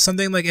 it's not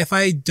something like if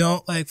I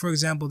don't like, for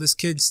example, this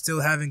kid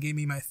still haven't gave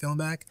me my film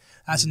back.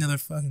 That's another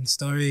fucking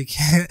story.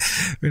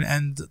 We're gonna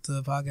end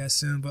the podcast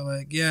soon, but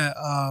like yeah,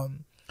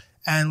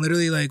 and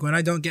literally like when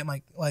I don't get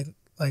my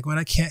like when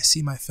I can't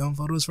see my film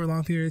photos for a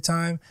long period of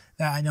time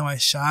that I know I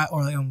shot,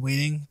 or like I'm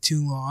waiting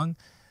too long,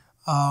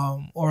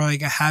 or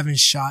like I haven't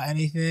shot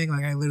anything,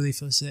 like I literally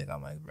feel sick.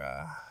 I'm like,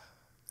 bruh,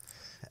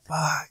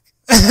 fuck.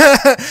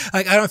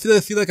 Like I don't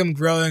feel like I'm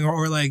growing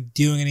or like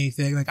doing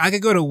anything. Like I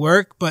could go to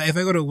work, but if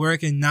I go to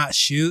work and not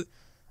shoot,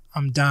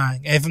 I'm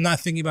dying. If I'm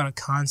not thinking about a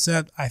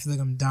concept, I feel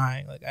like I'm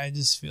dying. Like I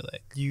just feel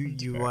like You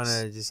embarrassed. want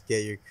to just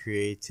get your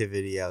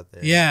creativity out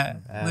there. yeah,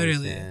 I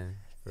literally. understand,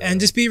 bro. And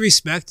just be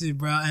respected,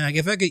 bro. And like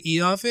if I could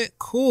eat off it,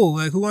 cool.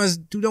 Like who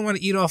don't want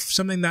to eat off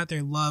something that they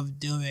love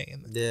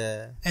doing?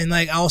 yeah. And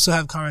like I also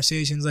have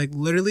conversations like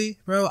literally,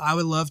 bro, I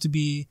would love to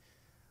be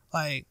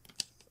like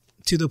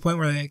to the point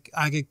where like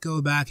I could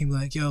go back and be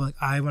like, yo, like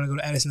I want to go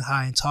to Edison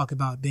High and talk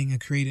about being a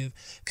creative,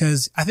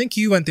 because I think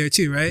you went there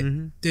too, right?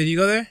 Mhm. Did you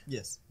go there?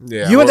 Yes.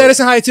 Yeah, You went to we're-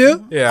 Edison High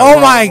too? Yeah, Oh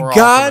we're my all from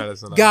god,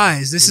 Edison High.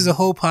 guys, this is a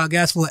whole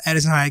podcast full of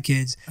Edison High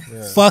kids.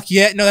 Yeah. Fuck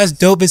yeah, no, that's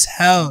dope as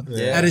hell.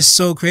 Yeah. That is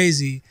so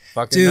crazy.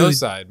 Fucking Dude, no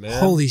side, man.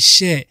 Holy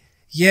shit.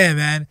 Yeah,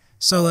 man.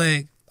 So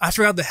like I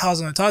forgot the hell I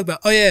was gonna talk about.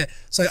 Oh yeah.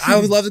 So like I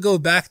would love to go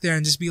back there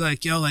and just be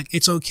like, yo, like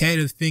it's okay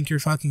to think you're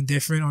fucking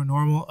different or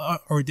normal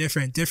or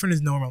different. Different is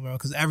normal, bro,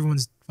 because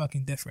everyone's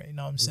fucking different. You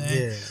know what I'm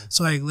saying? Yeah.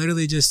 So like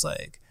literally just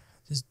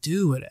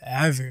do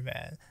whatever,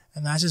 man.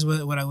 And that's just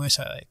what I wish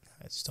I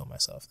just told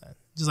myself then.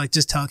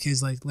 Just tell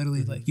kids like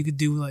literally like you could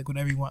do like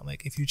whatever you want.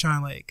 Like if you're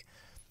trying like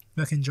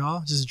fucking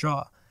draw, just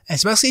draw.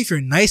 Especially if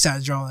you're nice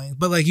at drawing.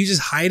 But like you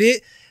just hide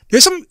it.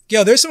 There's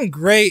some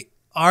great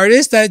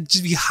artists that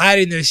just be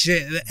hiding their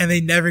shit and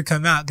they never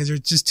come out because they're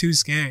just too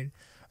scared.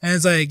 And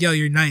it's like, yo,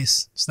 you're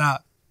nice.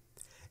 Stop.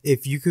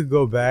 If you could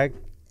go back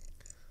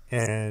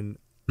and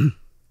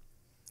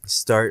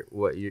start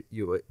what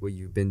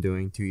you've been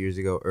doing 2 years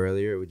ago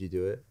earlier, would you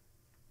do it?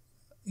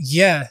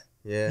 Yeah.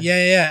 Yeah.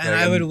 Yeah. And Like,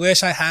 I would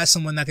wish I had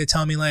someone that could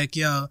tell me like,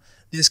 yo,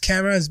 this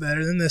camera is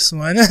better than this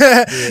one.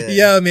 Yeah.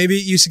 Yo, maybe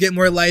you should get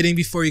more lighting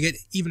before you get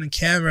even a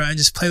camera and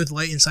just play with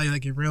light inside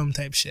like your room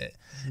type shit.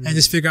 And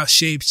just figure out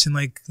shapes and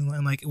like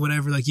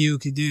whatever like you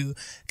could do.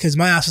 Cause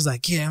my ass was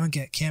like, yeah, I'm gonna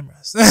get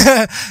cameras.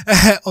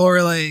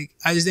 Or like,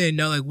 I just didn't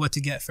know like what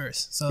to get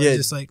first. So it was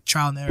just like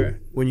trial and error.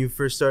 When you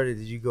first started,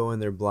 did you go in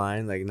there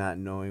blind, like not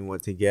knowing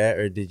what to get,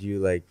 or did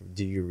you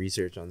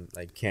research on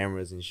like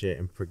cameras and shit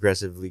and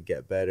progressively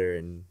get better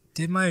and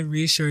Did my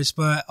research,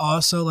 but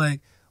also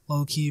like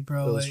low key,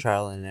 bro, it was like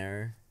trial and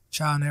error?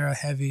 trial and error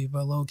heavy,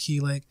 but low key,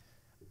 like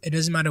it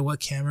doesn't matter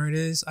what camera it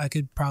is. I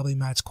could probably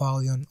match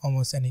quality on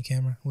almost any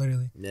camera,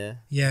 literally. Yeah.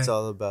 Yeah. It's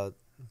all about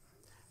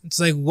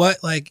It's like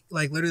what, like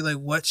literally, like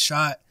what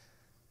shot.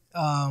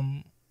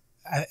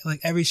 Like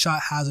every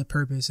shot has a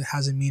purpose. It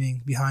has a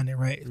meaning behind it,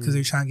 right? Because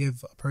they're trying to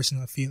give a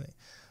person a feeling.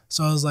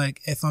 So I was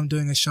like, if I'm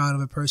doing a shot of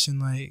a person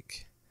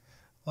like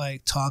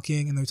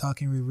talking and they're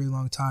talking a really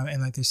long time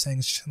and like they're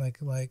saying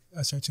like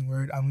a certain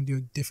word, I'm gonna do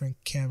a different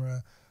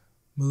camera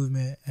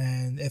movement.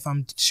 And if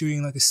I'm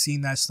shooting like a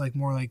scene that's like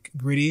more like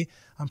gritty,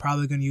 I'm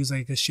probably gonna use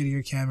like a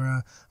shittier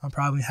camera. I'm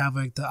probably have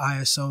like the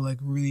ISO like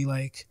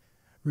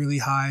really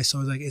high, so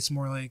like it's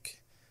more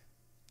like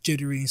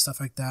jittery and stuff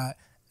like that.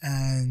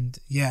 And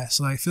yeah,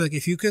 so I feel like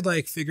if you could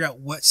like figure out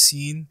what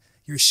scene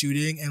you're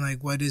shooting and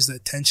like what is the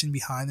tension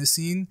behind the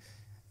scene,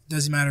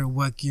 doesn't matter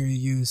what gear you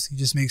use, you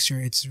just make sure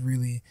it's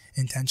really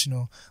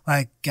intentional.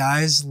 Like,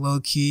 guys, low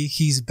key,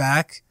 he's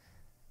back.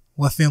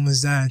 What film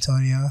was that,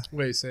 Antonio?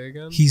 Wait, say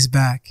again? He's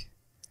back.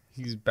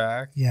 He's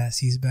back? Yes,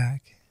 he's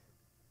back.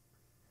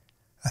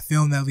 A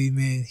film that we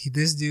made.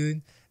 This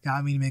dude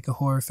got me to make a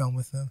horror film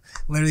with him.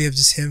 Literally of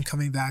just him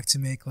coming back to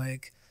make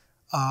like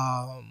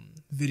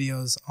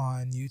videos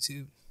on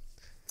YouTube.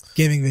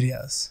 Gaming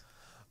videos.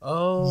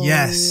 Oh,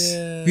 Yes.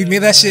 yeah. We made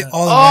that shit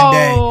all in one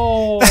day.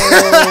 Oh,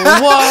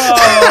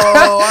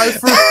 whoa. I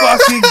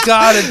fucking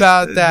forgot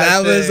about that.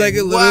 That was like a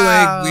little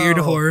Wow. like weird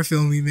horror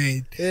film we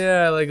made.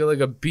 Yeah, like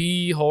a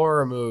B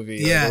horror movie.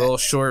 Yeah. Like a little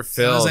short It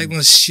film. was like one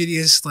of the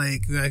shittiest,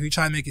 like we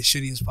try to make it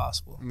shitty as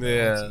possible.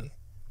 Yeah. Low-key.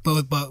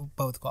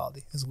 But with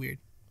quality. It's weird.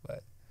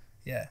 But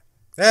yeah.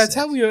 That's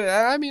how we.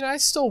 I mean, I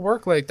still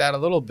work like that a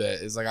little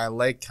bit. Is like I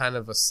like kind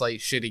of a slight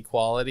shitty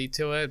quality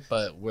to it,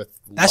 but with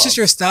That's just love.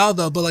 your style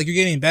though, but like you're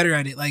getting better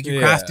at it. Like you're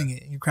Yeah. crafting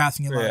it. You're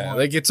crafting it a lot Yeah, more.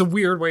 like it's a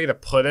weird way to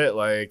put it.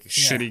 Like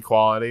shitty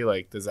quality.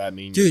 Like does that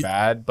mean you're Dude,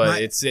 bad? But my-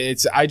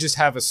 it's. I just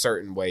have a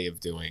certain way of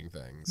doing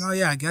things. No,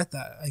 yeah, I get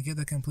that. I get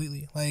that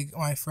completely. Like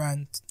my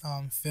friend,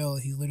 Phil,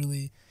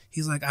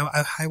 he's like,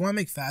 I want to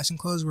make fashion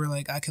clothes where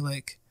like I could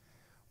like,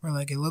 where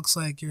like it looks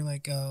like you're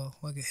like a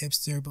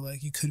hipster, but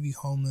like you could be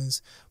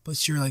homeless,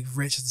 but you're like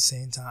rich at the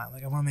same time.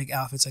 Like I want to make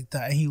outfits like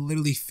that, and he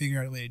literally figured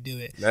out a way to do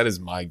it. That is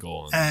my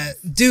goal. In life.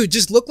 Dude,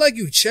 just look like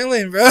you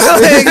chilling, bro.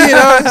 Like, you know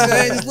what I'm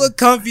saying? Just look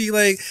comfy.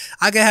 Like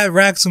I can have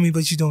racks on me,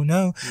 but you don't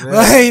know.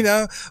 Like, you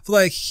know, but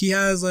like he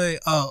has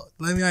like, oh,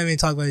 let me not even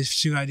talk about his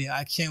shoot idea.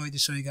 I can't wait to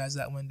show you guys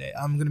that one day.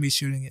 I'm gonna be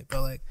shooting it,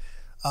 but like,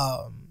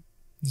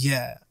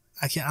 yeah,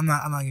 I can't. I'm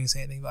not gonna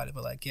say anything about it,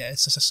 but like, yeah,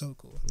 it's just so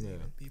cool. Yeah.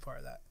 Be part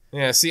of that.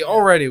 Yeah, see,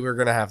 already we're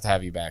gonna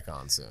have you back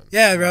on soon.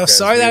 Yeah, bro. Because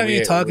Sorry that I'm we-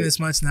 even talking we- this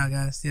much now,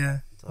 guys. Yeah,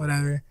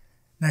 whatever.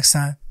 Next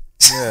time.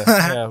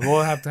 Yeah,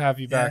 we'll have to have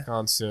you back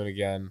on soon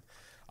again.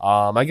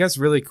 I guess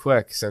really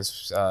quick,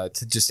 since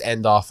to just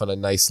end off on a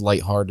nice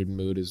lighthearted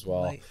mood as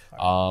well.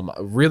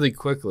 Really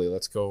quickly,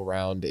 let's go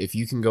around. If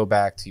you can go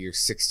back to your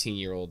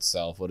 16-year-old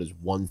self, what is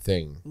one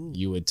thing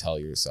you would tell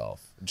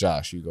yourself?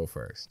 Josh, you go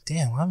first.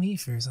 Damn, why me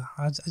first?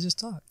 I just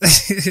talked.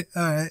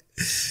 All right.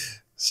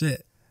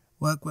 Shit.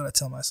 What would I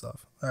tell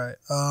myself? All right.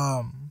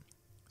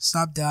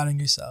 Stop doubting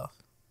yourself.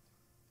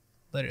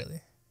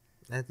 Literally.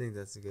 I think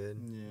that's good.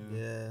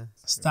 Yeah.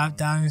 Stop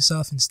doubting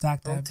yourself and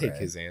stack that Don't take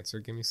bread. his answer.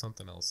 Give me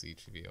something else,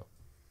 each of you.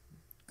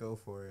 Go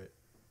for it.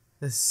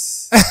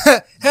 This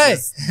Hey!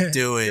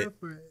 Do it. Go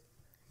for it.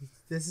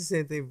 That's the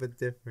same thing but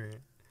different.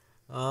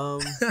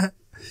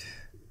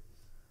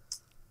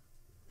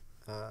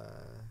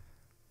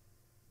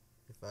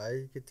 If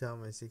I could tell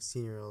my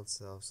 16-year-old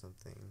self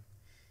something,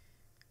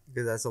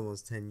 because that's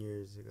almost 10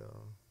 years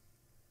ago,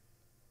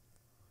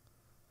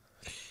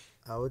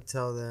 I would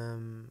tell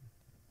them,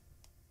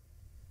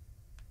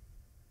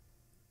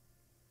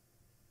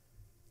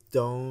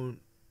 don't.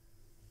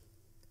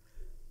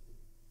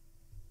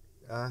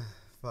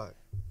 Fuck.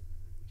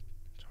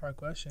 It's a hard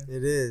question.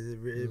 It is. It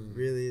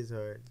really is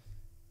hard.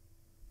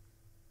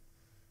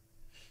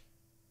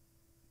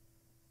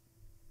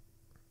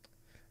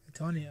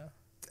 Antonio.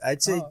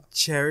 I'd say Oh.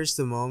 cherish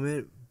the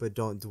moment, but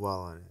don't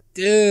dwell on it.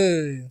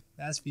 Dude,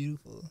 that's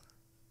beautiful.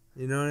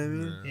 You know what I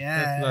mean?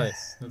 Yeah. That's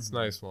nice. That's a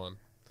nice one.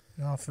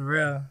 No, for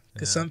real.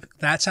 Because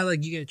that's how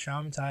like you get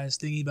traumatized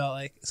thinking about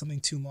like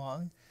something too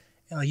long,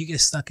 and like you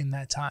get stuck in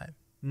that time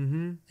Mm-hmm.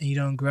 and you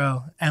don't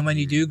grow. And when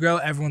you do grow,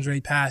 everyone's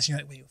already past. You're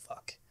like, wait,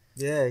 fuck.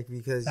 Yeah,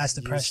 because That's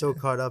the you're so pressure.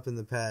 caught up in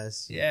the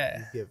past.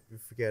 Yeah. You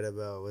forget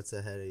about what's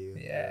ahead of you.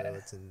 Yeah.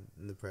 What's in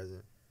the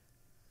present.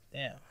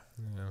 Damn,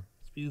 Yeah.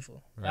 it's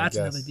beautiful. I That's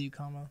guess. another deep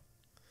combo.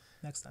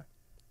 Next time.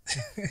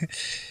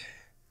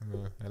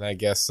 And I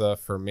guess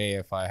for me,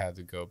 if I had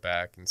to go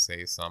back and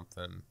say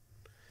something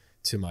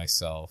to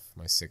myself,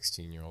 my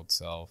 16-year-old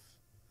self,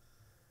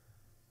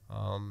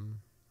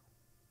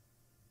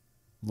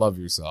 love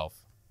yourself.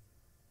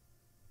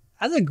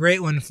 That's a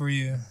great one for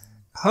you.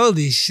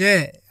 Holy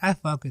shit. I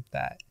fuck with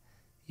that.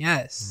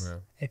 Yes. Yeah.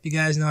 If you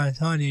guys know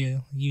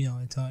Antonio, you know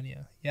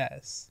Antonio.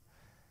 Yes.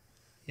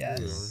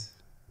 Yes.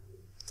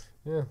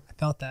 Yeah. I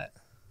felt that.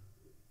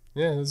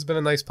 Yeah, this has been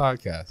a nice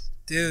podcast.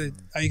 Dude,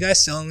 are you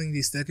guys selling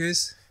these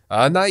stickers?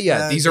 Not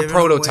yet. These are give it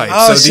away. prototypes,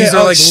 Oh, so shit. these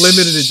are Oh, like shh,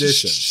 limited shh,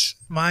 edition. shh.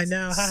 Mine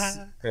now.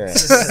 Yeah.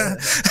 Stick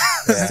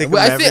Yeah. 'em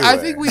Well, I think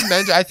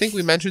everywhere.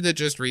 we mentioned it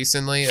just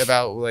recently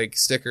about like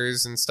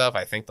stickers and stuff.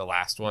 I think the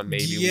last one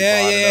maybe. we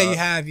Yeah, brought it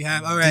up. you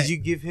have. All right. Did you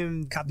give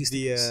him Cop these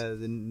the stickers.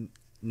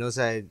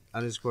 NoSide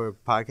 _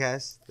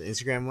 podcast, the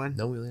Instagram one?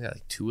 No, we only got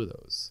like 2 of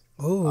those.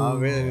 Ooh. Oh,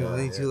 really?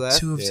 Only 2 left?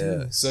 2 of 2.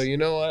 Yeah. So you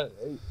know what?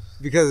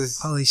 Because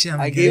Holy shit.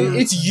 I gave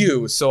It's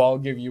you, so I'll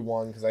give you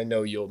one because I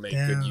know you'll make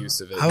Damn. good use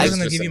of it. I was It's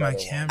gonna just give you my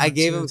another one. camera. I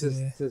gave them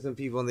today. to some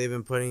people, and they've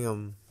been putting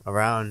them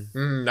around.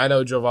 I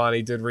know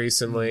Giovanni did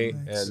recently,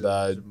 Nice.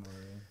 and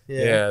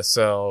yeah,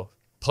 so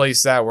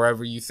place that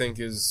wherever you think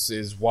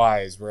is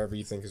wise, wherever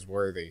you think is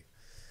worthy.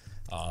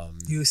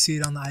 You'll see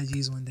it on the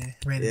IGs one day.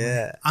 Randomly.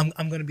 Yeah.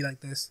 I'm gonna be like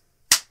this.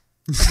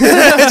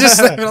 Just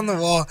slap it on the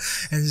wall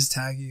and just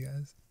tag you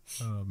guys.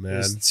 Oh man!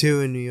 There's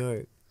 2 in New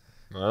York.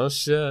 Oh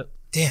shit!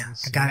 Damn,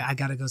 I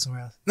gotta go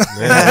somewhere else. Yeah,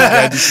 you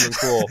gotta do something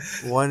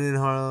cool. 1 in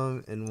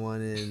Harlem and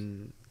 1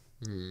 in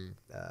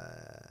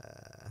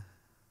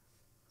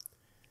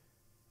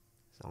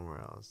somewhere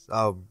else.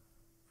 Oh,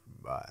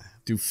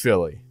 Do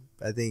Philly.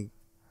 I think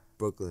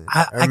Brooklyn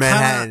I or kinda-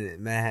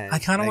 Manhattan. Manhattan. I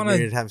kinda like wanna-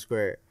 near Times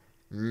Square.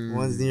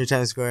 One's near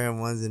Times Square and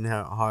one's in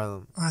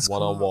Harlem. That's One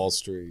cool. on Wall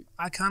Street.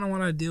 I kind of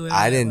want to do it.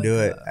 I at, didn't like, do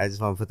it. I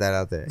just want to put that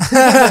out there.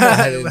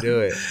 I didn't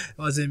do it. It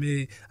wasn't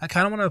me. I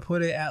kind of want to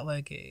put it at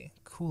like a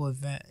cool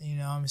event. You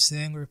know what I'm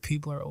saying? Where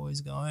people are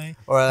always going.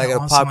 Or like I a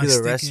want someone popular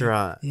sticking-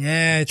 restaurant.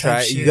 Yeah, type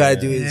Try. shit. You gotta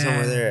do it Yeah,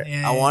 somewhere there.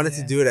 yeah, I wanted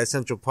yeah. to do it at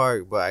Central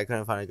Park, but I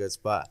couldn't find a good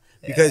spot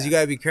because Yeah. you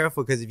gotta be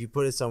careful. Because if you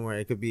put it somewhere,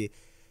 it could be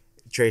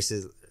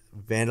traces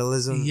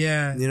vandalism.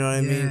 Yeah, You know what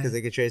I mean? yeah. Because they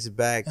could trace it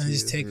back. And to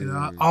just take it Mm.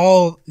 off.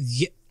 Oh,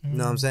 yeah. You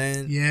know what I'm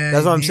saying? Yeah,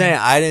 That's what I'm yeah. saying.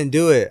 I didn't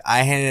do it.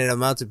 I handed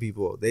them out to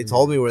people. They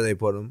told me where they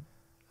put them.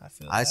 I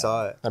feel I that.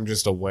 saw it. I'm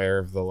just aware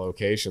of the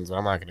locations, but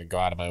I'm not gonna go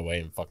out of my way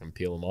and fucking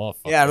peel them off.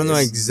 Yeah, I don't know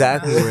fuckface.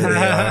 exactly where they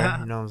are.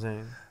 You know what I'm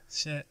saying?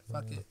 Shit,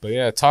 fuck it. But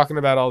yeah, talking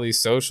about all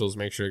these socials,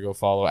 make sure to go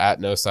follow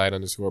at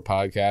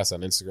 @NoSide_podcast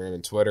on Instagram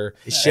and Twitter.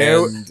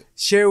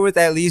 Share with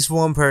at least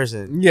one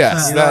person.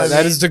 Yes, You know what I that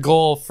mean? is the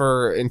goal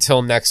for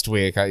until next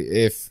week.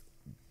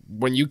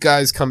 When you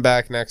guys come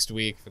back next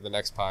week for the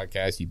next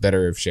podcast, you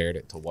better have shared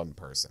it to one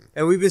person.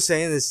 And we've been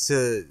saying this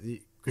to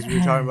because we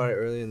were talking about it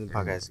earlier in the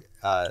podcast.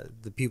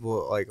 The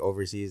people like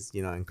overseas,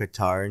 you know, in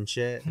Qatar and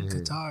shit.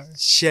 Qatar.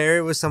 Share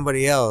it with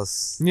somebody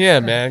else. Yeah,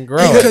 man,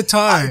 grow In it.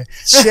 Qatar.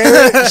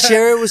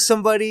 Share it with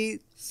somebody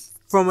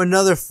from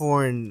another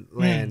foreign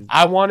land.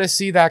 I want to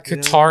see that You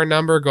know? Qatar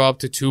number go up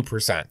to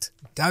 2%.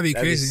 That'd be That'd be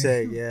crazy.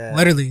 sick. Yeah.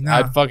 Literally, no.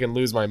 I'd fucking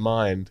lose my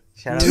mind.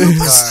 Shout out to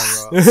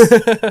Qatar,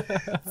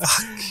 bro.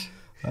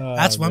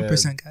 That's Oh, man.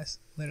 1%, guys.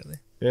 Literally.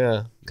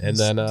 Yeah, and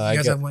then you I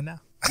guys guess, have one now.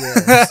 Yeah.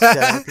 Shout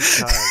out to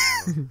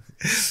Qatar, bro.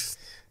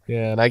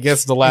 yeah, and I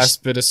guess the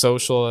last bit of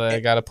social that I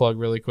gotta plug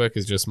really quick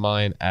is just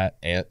mine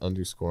at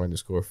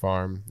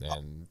 @ant__farm.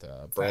 And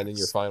Brandon,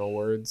 your final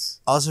words.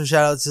 Also,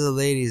 shout out to the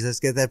ladies. Let's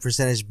get that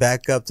percentage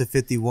back up to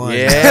 51.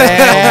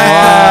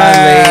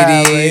 Yeah,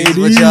 Come on, ladies.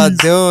 What y'all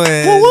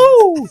doing?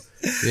 Woo!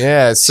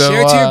 Yeah, so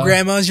Share it to your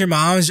grandmas, your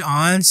moms, your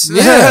aunts.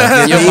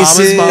 yeah, your mama's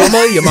Nieces.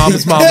 mama, your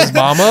mama's mama's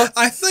mama.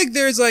 I feel like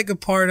there's like a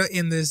part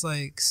in this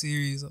like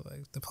series of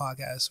like the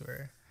podcast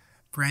where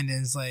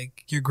Brandon's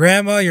like your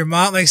grandma, your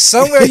mom, like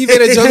somewhere he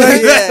made a joke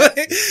like that.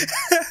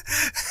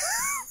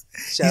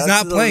 Shout He's out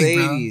not to the playing,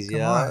 bro. ladies, Come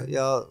y'all. on.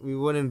 Y'all, we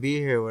wouldn't be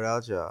here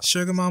without y'all.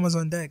 Sugar mama's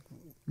on deck.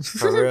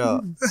 For real.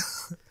 All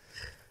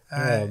Oh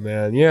right.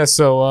 man, yeah.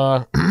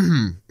 So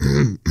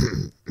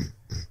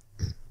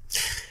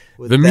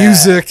With the that,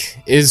 music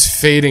is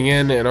fading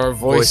in, and our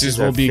voices Voices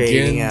are will begin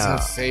fading to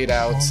out. fade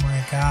out. Oh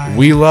my god.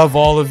 We love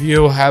all of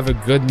you. Have a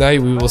good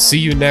night. We will see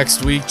you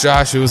next week.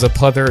 Josh, it was a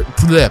pleasure It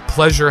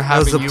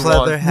having was a you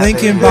pleasure on. having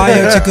Link in you.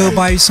 bio to go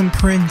buy you some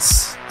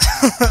prints.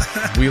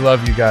 We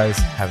love you guys.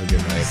 Have a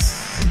good night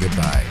and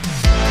goodbye.